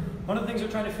Plan. One of the things we're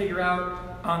trying to figure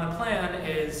out on the plan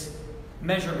is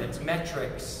measurements,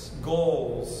 metrics,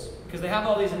 goals, because they have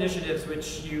all these initiatives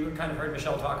which you kind of heard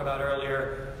Michelle talk about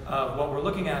earlier of what we're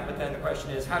looking at, but then the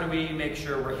question is, how do we make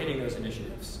sure we're hitting those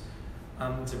initiatives?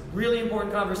 It's a really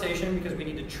important conversation because we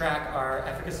need to track our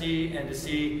efficacy and to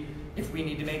see if we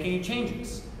need to make any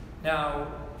changes. Now,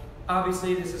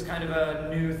 obviously this is kind of a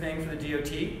new thing for the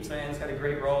DOT, so Anna's got a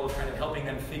great role of kind of helping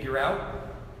them figure out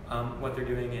what they're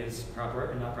doing is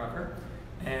proper and not proper.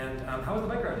 And how was the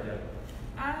bike ride today?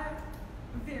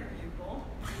 Variable.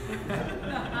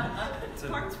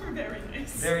 Parts were very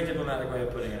nice. Very diplomatic way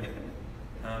of putting it.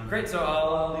 Great, so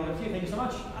I'll leave it to you. Thank you so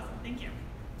much. Awesome, thank you.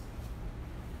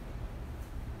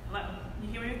 Hello, you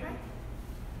hear me okay?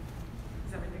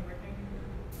 Is everything working?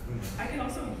 I can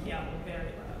also yell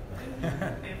very loud.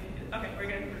 Okay, we're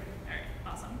good. All right.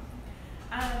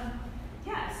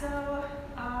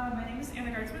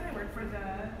 work for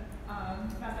the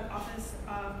MassBike Office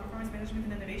of Performance Management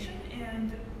and Innovation,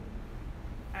 and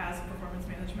as performance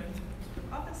management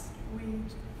office,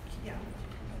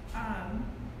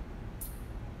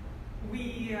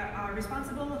 we are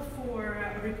responsible for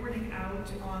reporting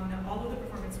out on all of the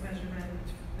performance measurement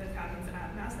that happens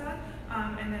at MassDOT.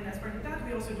 And then as part of that,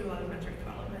 we also do a lot of metric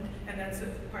development. And that's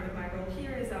part of my role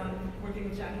here is working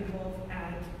with Jackie Wolf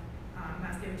at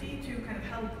MassDOT to kind of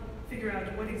help figure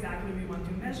out what exactly we want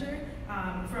to measure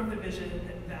from the vision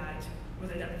that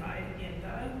was identified in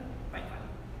the bike file.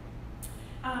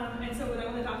 And so what I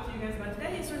want to talk to you guys about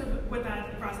today is sort of what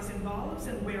that process involves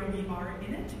and where we are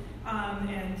in it,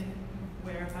 and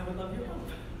where I would love your help.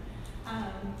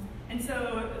 And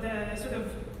so the sort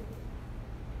of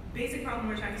basic problem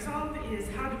we're trying to solve is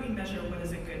how do we measure what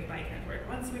is a good bike network?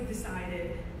 Once we've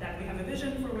decided that we have a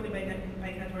vision for what a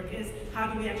bike network is,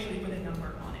 how do we actually put a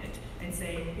number on it and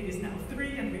say it is now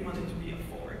 3 and we want it to be a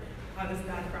 4? How does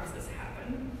that process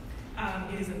happen?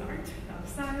 It is an art, not a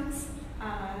science,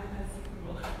 as we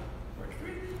will work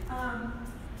through.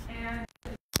 And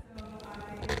so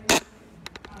I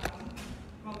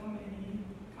welcome any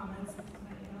comments. I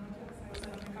also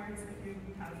have my cards if you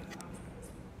have comments.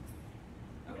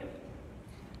 Okay.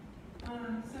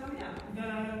 So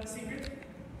yeah, the secret of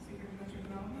metric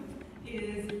development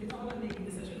is it's all about making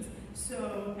decisions.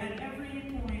 So at every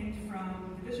point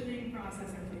from the visioning process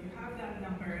until you have that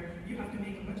number, you have to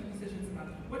make a bunch of decisions about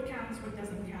what counts, what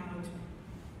doesn't count,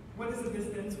 what is a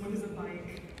distance, what is a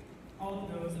bike, all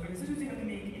of those are decisions you have to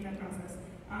make in that process.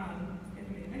 You have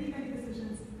to make many, many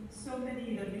decisions, so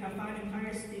many that we have 5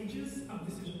 entire stages of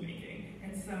decision making.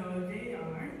 And so they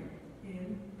are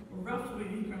in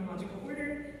roughly chronological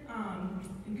order.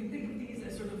 You can think of these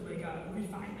as sort of like a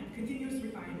refinement, continuous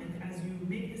refinement. As you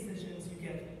make decisions, you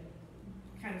get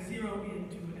kind of zero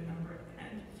into a number at the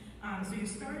end. So you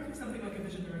start with something like a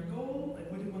vision or a goal,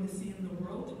 like what do you want to see in the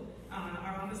world.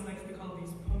 Our office likes to call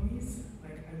these ponies,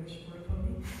 like I wish for a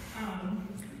pony.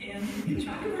 And we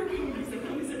track of our ponies. The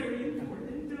ponies are very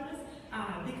important to us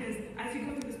because as you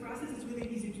go through this process, it's really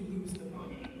easy to lose the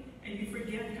pony. And you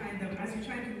forget kind of, as you're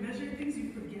trying to measure things,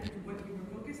 you forget what you were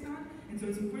focused on. And so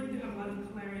it's important to have a lot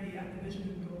of clarity at the vision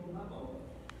and goal level.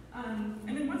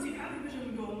 And then once you have the vision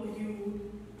and goal, you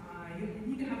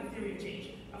need to have a theory of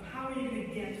change of how are you going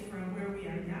to get from where we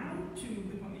are now to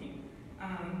the pony.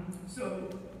 So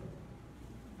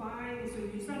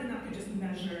it's not enough to just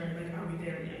measure, like, are we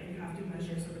there yet? You have to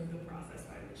measure sort of the process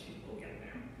by which you will get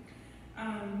there.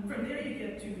 From there, you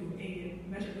get to a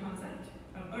measured concept.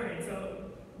 All right,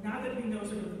 so now that we know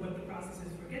sort of what the process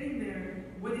is for getting there,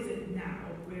 what is it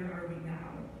now? Where are we now?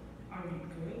 Are we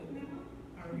good now?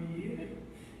 Are we...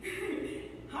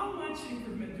 How much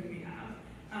improvement do we have?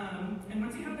 And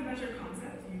once you have the measured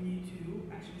concept, you need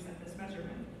to actually set this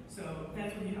measurement. So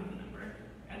that's when you have the number.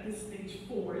 At this stage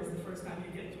 4 is the first time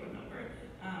you get to a number.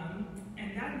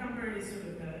 And that number is sort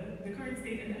of the current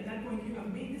state, and at that point you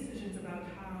have made decisions about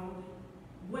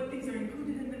what things are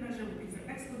included in the measure, what things are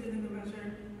excluded in the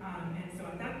measure, and so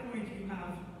at that point you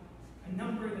have a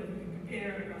number that you can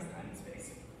compare across time and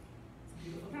space. It's a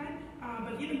beautiful time,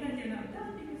 but even then you're not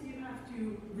done because you have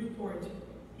to report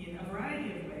in a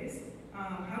variety of ways.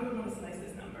 How do we want to slice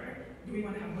this number? Do we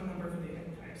want to have one number for the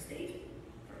entire state?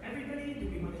 Everybody? Do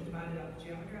we want to divide it up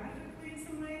geographically in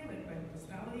some way, like by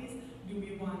municipalities? Do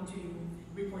we want to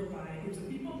report by groups of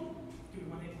people? Do we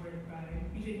want to report by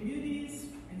EJ communities?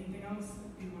 Anything else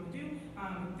do you want to do?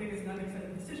 There is another set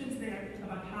of decisions there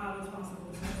about how it's possible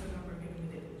to slice the number given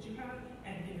the data that you have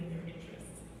and given your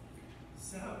interests.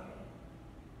 So,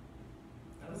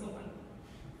 that was a lot.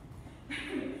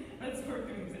 Let's work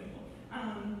through an example.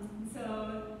 So,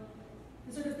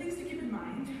 the sort of things to keep in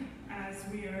mind as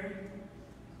we are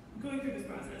going through this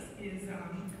process is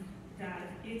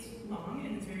that it's long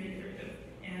and it's very iterative.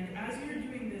 And as you're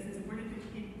doing this, it's important to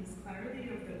keep this clarity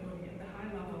of the pony at the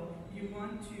high level. You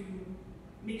want to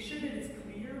make sure that it's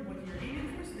clear what you're aiming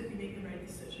for so that you make the right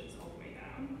decisions all the way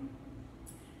down.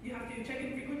 You have to check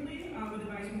in frequently with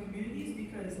advisory communities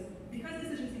because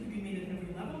decisions need to be made at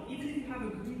every level. Even if you have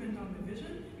agreement on the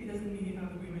vision, it doesn't mean you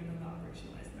have agreement on the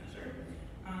operationalized measure.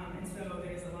 And so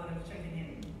there's a lot of checking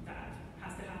in that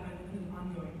has to happen on an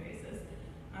ongoing basis.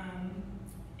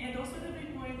 And also at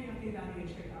every point, you have to evaluate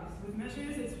trade-offs. With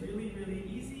measures, it's really, really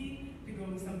easy to go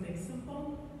with something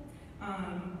simple,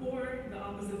 or the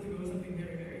opposite, to go with something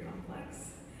very, very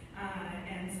complex.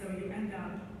 And so you end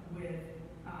up with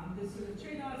this sort of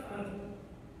trade-off of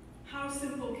how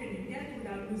simple can you get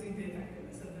without losing the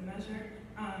effectiveness of the measure.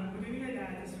 What we mean by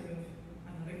that is sort of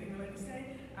another thing I like to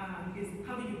say, is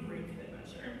how do you break the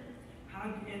measure?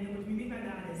 And what we mean by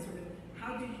that is sort of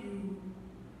how do you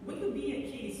what would be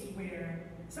a case where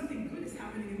something good is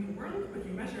happening in the world, but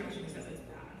your measure actually says it's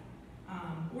bad?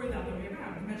 Or the other way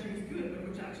around, the measure is good, but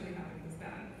what's actually happening is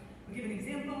bad. I'll give an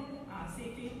example,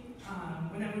 safety.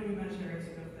 Whenever we measure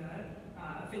sort of the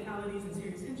fatalities and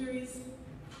serious injuries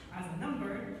as a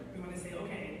number, we want to say,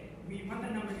 okay, we want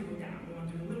that number to go down. We want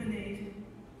to eliminate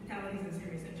fatalities and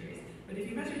serious injuries. But if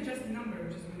you measure just the number,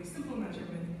 which is a really simple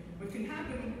measurement, what can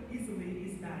happen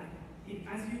easily is that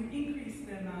as you increase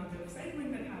the amount of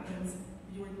cycling that happens,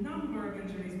 your number of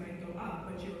injuries might go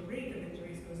up, but your rate of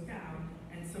injuries goes down.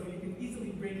 And so you can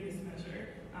easily break this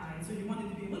measure. And so you want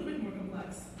it to be a little bit more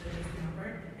complex than just the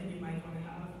number, and you might want to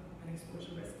have an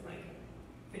exposure risk like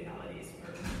fatalities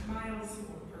per miles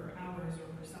or per hours or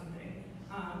per something.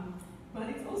 But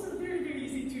it's also very, very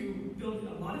easy to build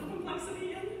a lot of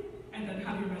complexity in and then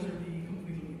have your measure be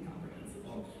completely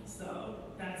incomprehensible. So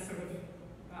that's sort of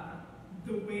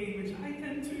the way in which I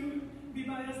tend to be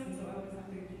biased, and so I always have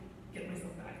to get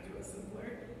myself back to a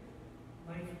simpler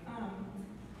life.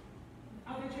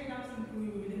 Other trade-offs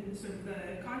include sort of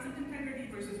the concept integrity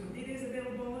versus what data is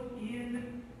available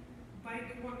in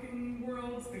bike walking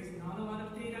worlds. There's not a lot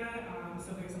of data,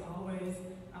 so there's always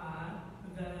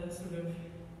the sort of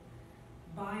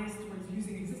bias towards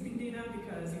using existing data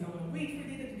because you don't want to wait for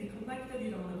data to be collected,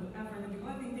 you don't want to put effort into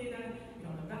collecting data, you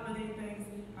don't want to validate things,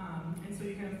 and so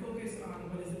you kind of focus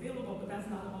on what is available, but that's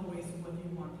not always what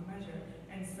you want to measure.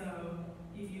 And so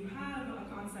if you have a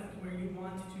concept where you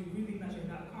want to really measure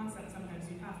that concept, sometimes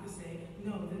you have to say,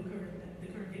 no, the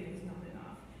current data is not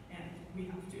enough, and we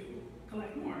have to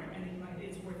collect more, and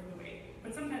it's worth the wait.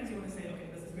 But sometimes you want to say, okay,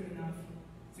 this is good enough,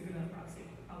 it's a good enough proxy,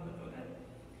 I'll go with it.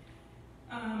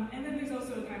 And then there's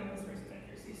also timeless versus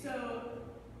accuracy. So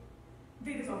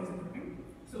data is always improving.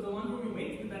 So the longer we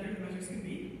wait, the better the measures can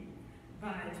be.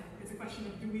 But it's a question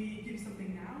of, do we give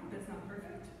something now that's not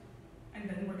perfect and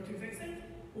then work to fix it?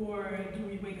 Or do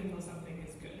we wait until something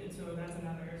is good? And so that's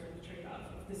another sort of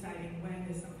trade-off of deciding when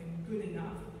is something good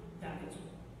enough that it's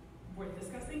worth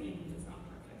discussing, even if it's not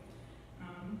perfect.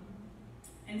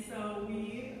 And so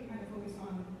we kind of focus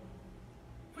on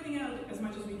putting out as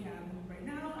much as we can right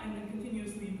now, and then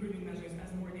continuously improving measures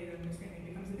as more data and understanding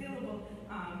becomes available.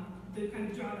 The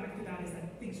kind of drawback to that is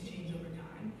that things change over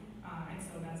time, and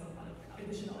so that's a lot of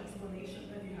additional explanation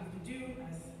that you have to do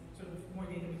as sort of more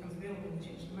data becomes available and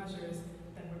change the measures.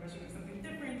 Then we're measuring something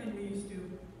different than we used to.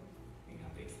 We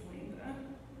have to explain the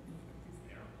difficulties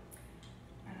there.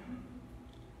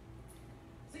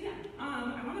 So yeah,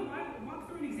 I want to walk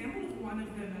through an example of one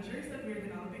of the measures that we're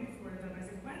developing for the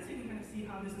bicycle plan, so you can kind of see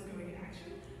how this is going in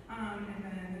action, and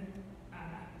then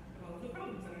all of the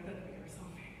problems that we are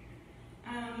solving.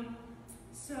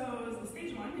 So the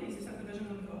stage one is to set the vision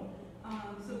and the goal.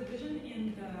 So the vision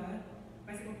in the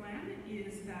bicycle plan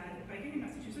is that biking in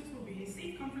Massachusetts will be a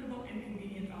safe, comfortable, and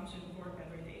convenient option for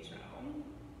everyday travel.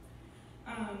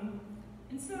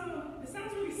 And so this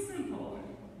sounds really simple,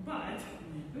 but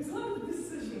there's a lot of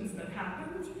decisions that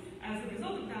happened as a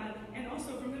result of that, and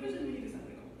also from the vision we need to set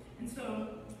the goal. And so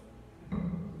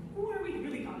who are we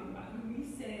really talking about when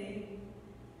we say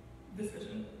this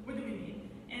vision? What do we mean?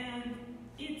 And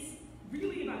it's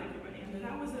really about everybody, and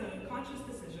that was a conscious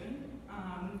decision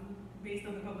based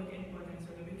on the public input and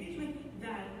sort of engagement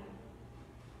that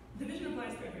the vision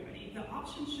applies to everybody. The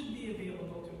option should be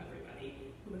available to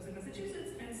everybody who lives in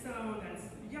Massachusetts, and so that's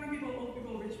young people, old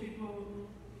people, rich people,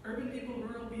 urban people,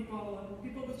 rural people,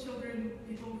 people with children,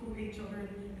 people who hate children,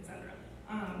 etc.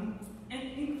 And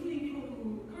including people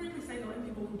who currently cycle and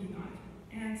people who do not.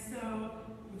 And so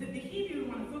the behavior we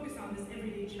want to focus on, this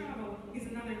everyday travel, is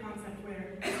another concept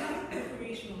where it's not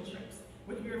recreational trips.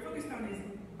 What we are focused on is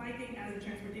biking as a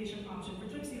transportation option for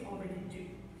trips you already do.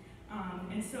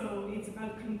 And so it's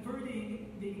about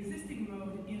converting the existing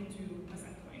mode into a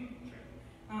cycling trip.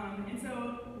 And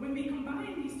so when we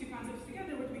combine these two concepts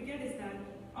together, what we get is that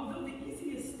although the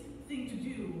easiest thing to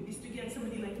do is to get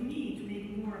somebody like me to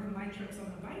make more of my trips on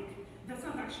a bike, that's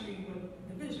not actually what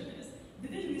the vision is. The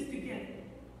vision is to get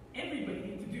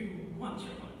everybody to do one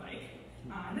trip on a bike,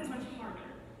 and that's much harder.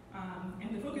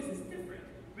 And the focus is different,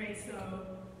 right? So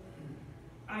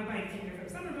I biked here from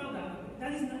Somerville.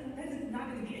 That is not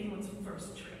going to be anyone's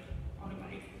first trip on a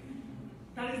bike.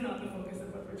 That is not the focus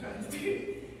of what we're trying to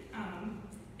do.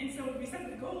 And so if we set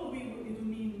the goal, it would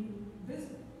mean this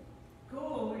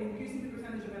goal, increasing the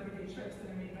percentage of everyday trips that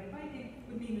are made by biking,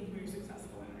 would mean that we're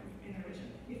successful in our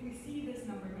vision. If we see this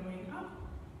number going up,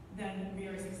 then we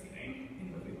are succeeding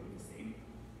in what we want to see.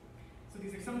 So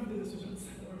these are some of the decisions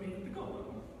that were made at the goal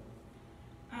level.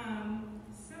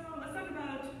 So let's talk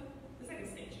about the second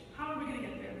stage. How are we going to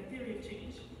get there? The theory of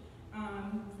change.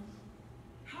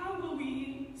 How will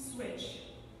we switch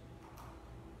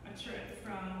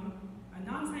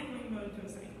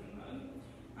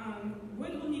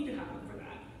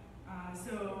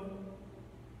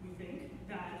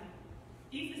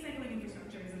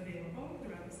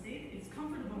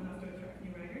comfortable enough to attract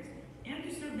new riders, and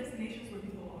to serve destinations where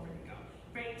people already go,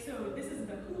 right? So this is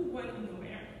the who, what, and the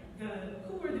where. The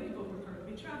who are the people who are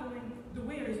currently traveling, the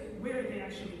where is where are they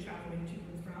actually traveling to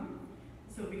and from,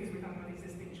 so because we're talking about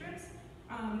existing trips,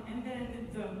 and then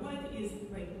the what is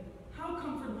like, how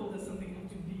comfortable does something have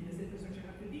to be, does infrastructure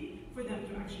have to be, for them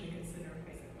to actually consider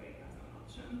bicycling as an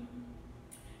option.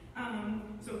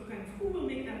 So kind of who will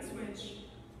make that switch,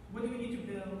 what do we need to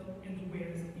build, and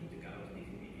where does it need to go to be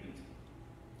convenient.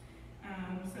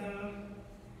 So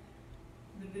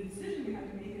the decision we have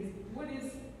to make is what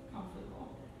is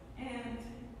comfortable. And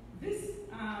this,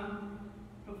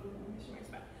 hopefully I'm making sure it's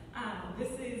back.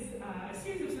 This is a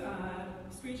series of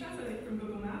screenshots that I took from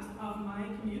Google Maps of my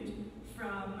commute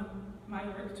from my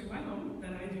work to my home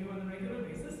that I do on a regular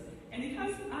basis. And it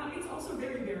has, it's also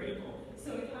very variable.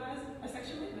 So it has a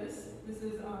section like this. This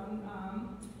is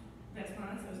on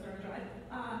Esplanade, so Star Drive,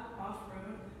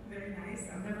 off-road, very nice.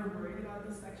 I'm never worried about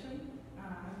this section.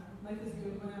 Life is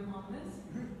good when I'm on this.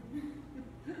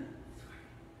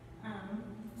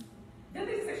 Then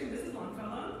there's a section, this is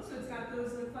Longfellow, so it's got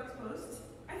those flex posts.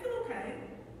 I feel okay.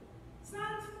 It's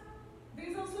not,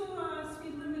 there's also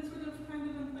speed limits sort of kind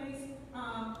of in place.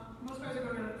 Most cars are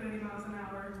going at 30 miles an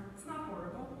hour. It's not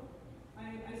horrible.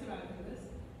 I survived through this.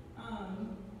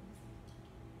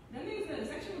 Then there's a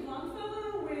section of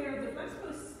Longfellow where the flex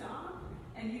posts stop,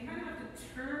 and you kind of have to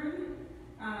turn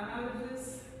out of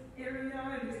this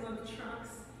area, and there's a lot of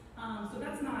trucks. So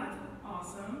that's not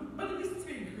awesome, but at least it's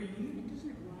very green. Doesn't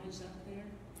it rise up there?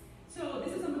 So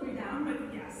this is on the way down,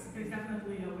 but yes, there's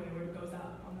definitely a way where it goes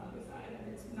up on the other side,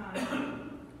 and it's not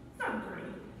great.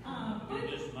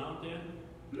 You dismount there?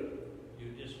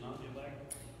 You dismount your bike?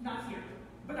 Not here,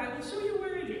 but I will show you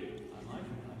where I do. I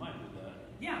might do that.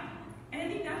 Yeah, and I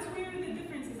think that's where the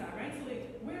difference is at, right? So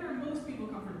like, where are most people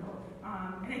comfortable?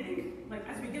 And I think like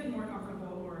as we get more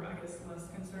comfortable, or I guess less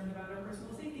concerned about our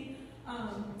personal safety,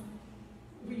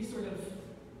 we sort of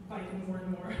bike in more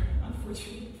and more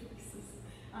unfortunate places.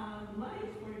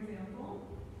 Like, for example,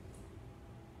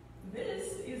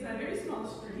 this is a very small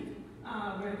street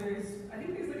where there's, I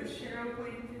think there's like a Shero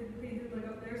painted like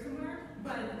up there somewhere,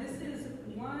 but this is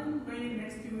one lane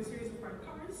next to a series of parked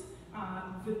cars.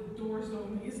 The door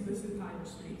zone is this entire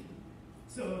street,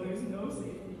 so there's no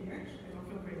safety here. I don't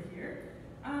feel great here.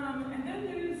 And then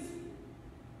there's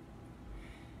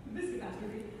this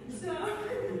catastrophe. So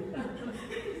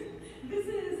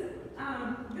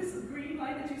this green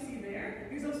light that you see there.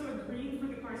 There's also a green for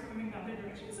the cars coming the other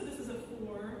direction. So this is a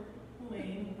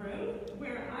 4-lane road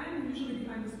where I'm usually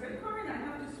behind this red car, and I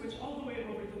have to switch all the way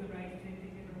over to the right to take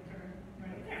a turn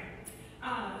right there.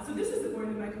 So this is the point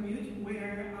of my commute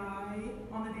where I,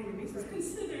 on a daily basis,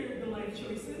 consider the life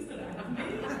choices that I have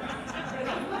made that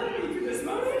have led me to this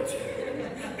moment,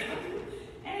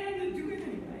 and do it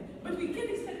anyway. But we can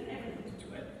expect everyone to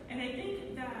do it. And I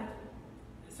think that,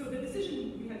 so the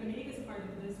decision we had to make as part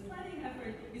of this planning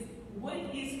effort is what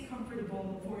is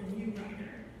comfortable for a new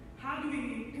rider? How do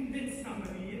we convince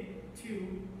somebody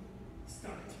to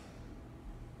start?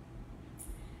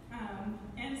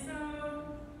 And so,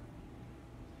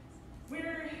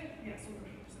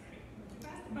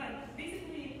 but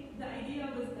basically the idea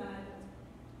was that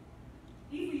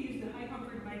if we use the high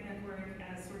comfort bike network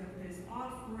as sort of this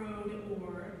off-road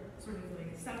or sort of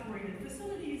like separated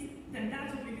facilities, then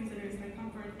that's what we consider as high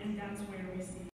comfort, and that's where we see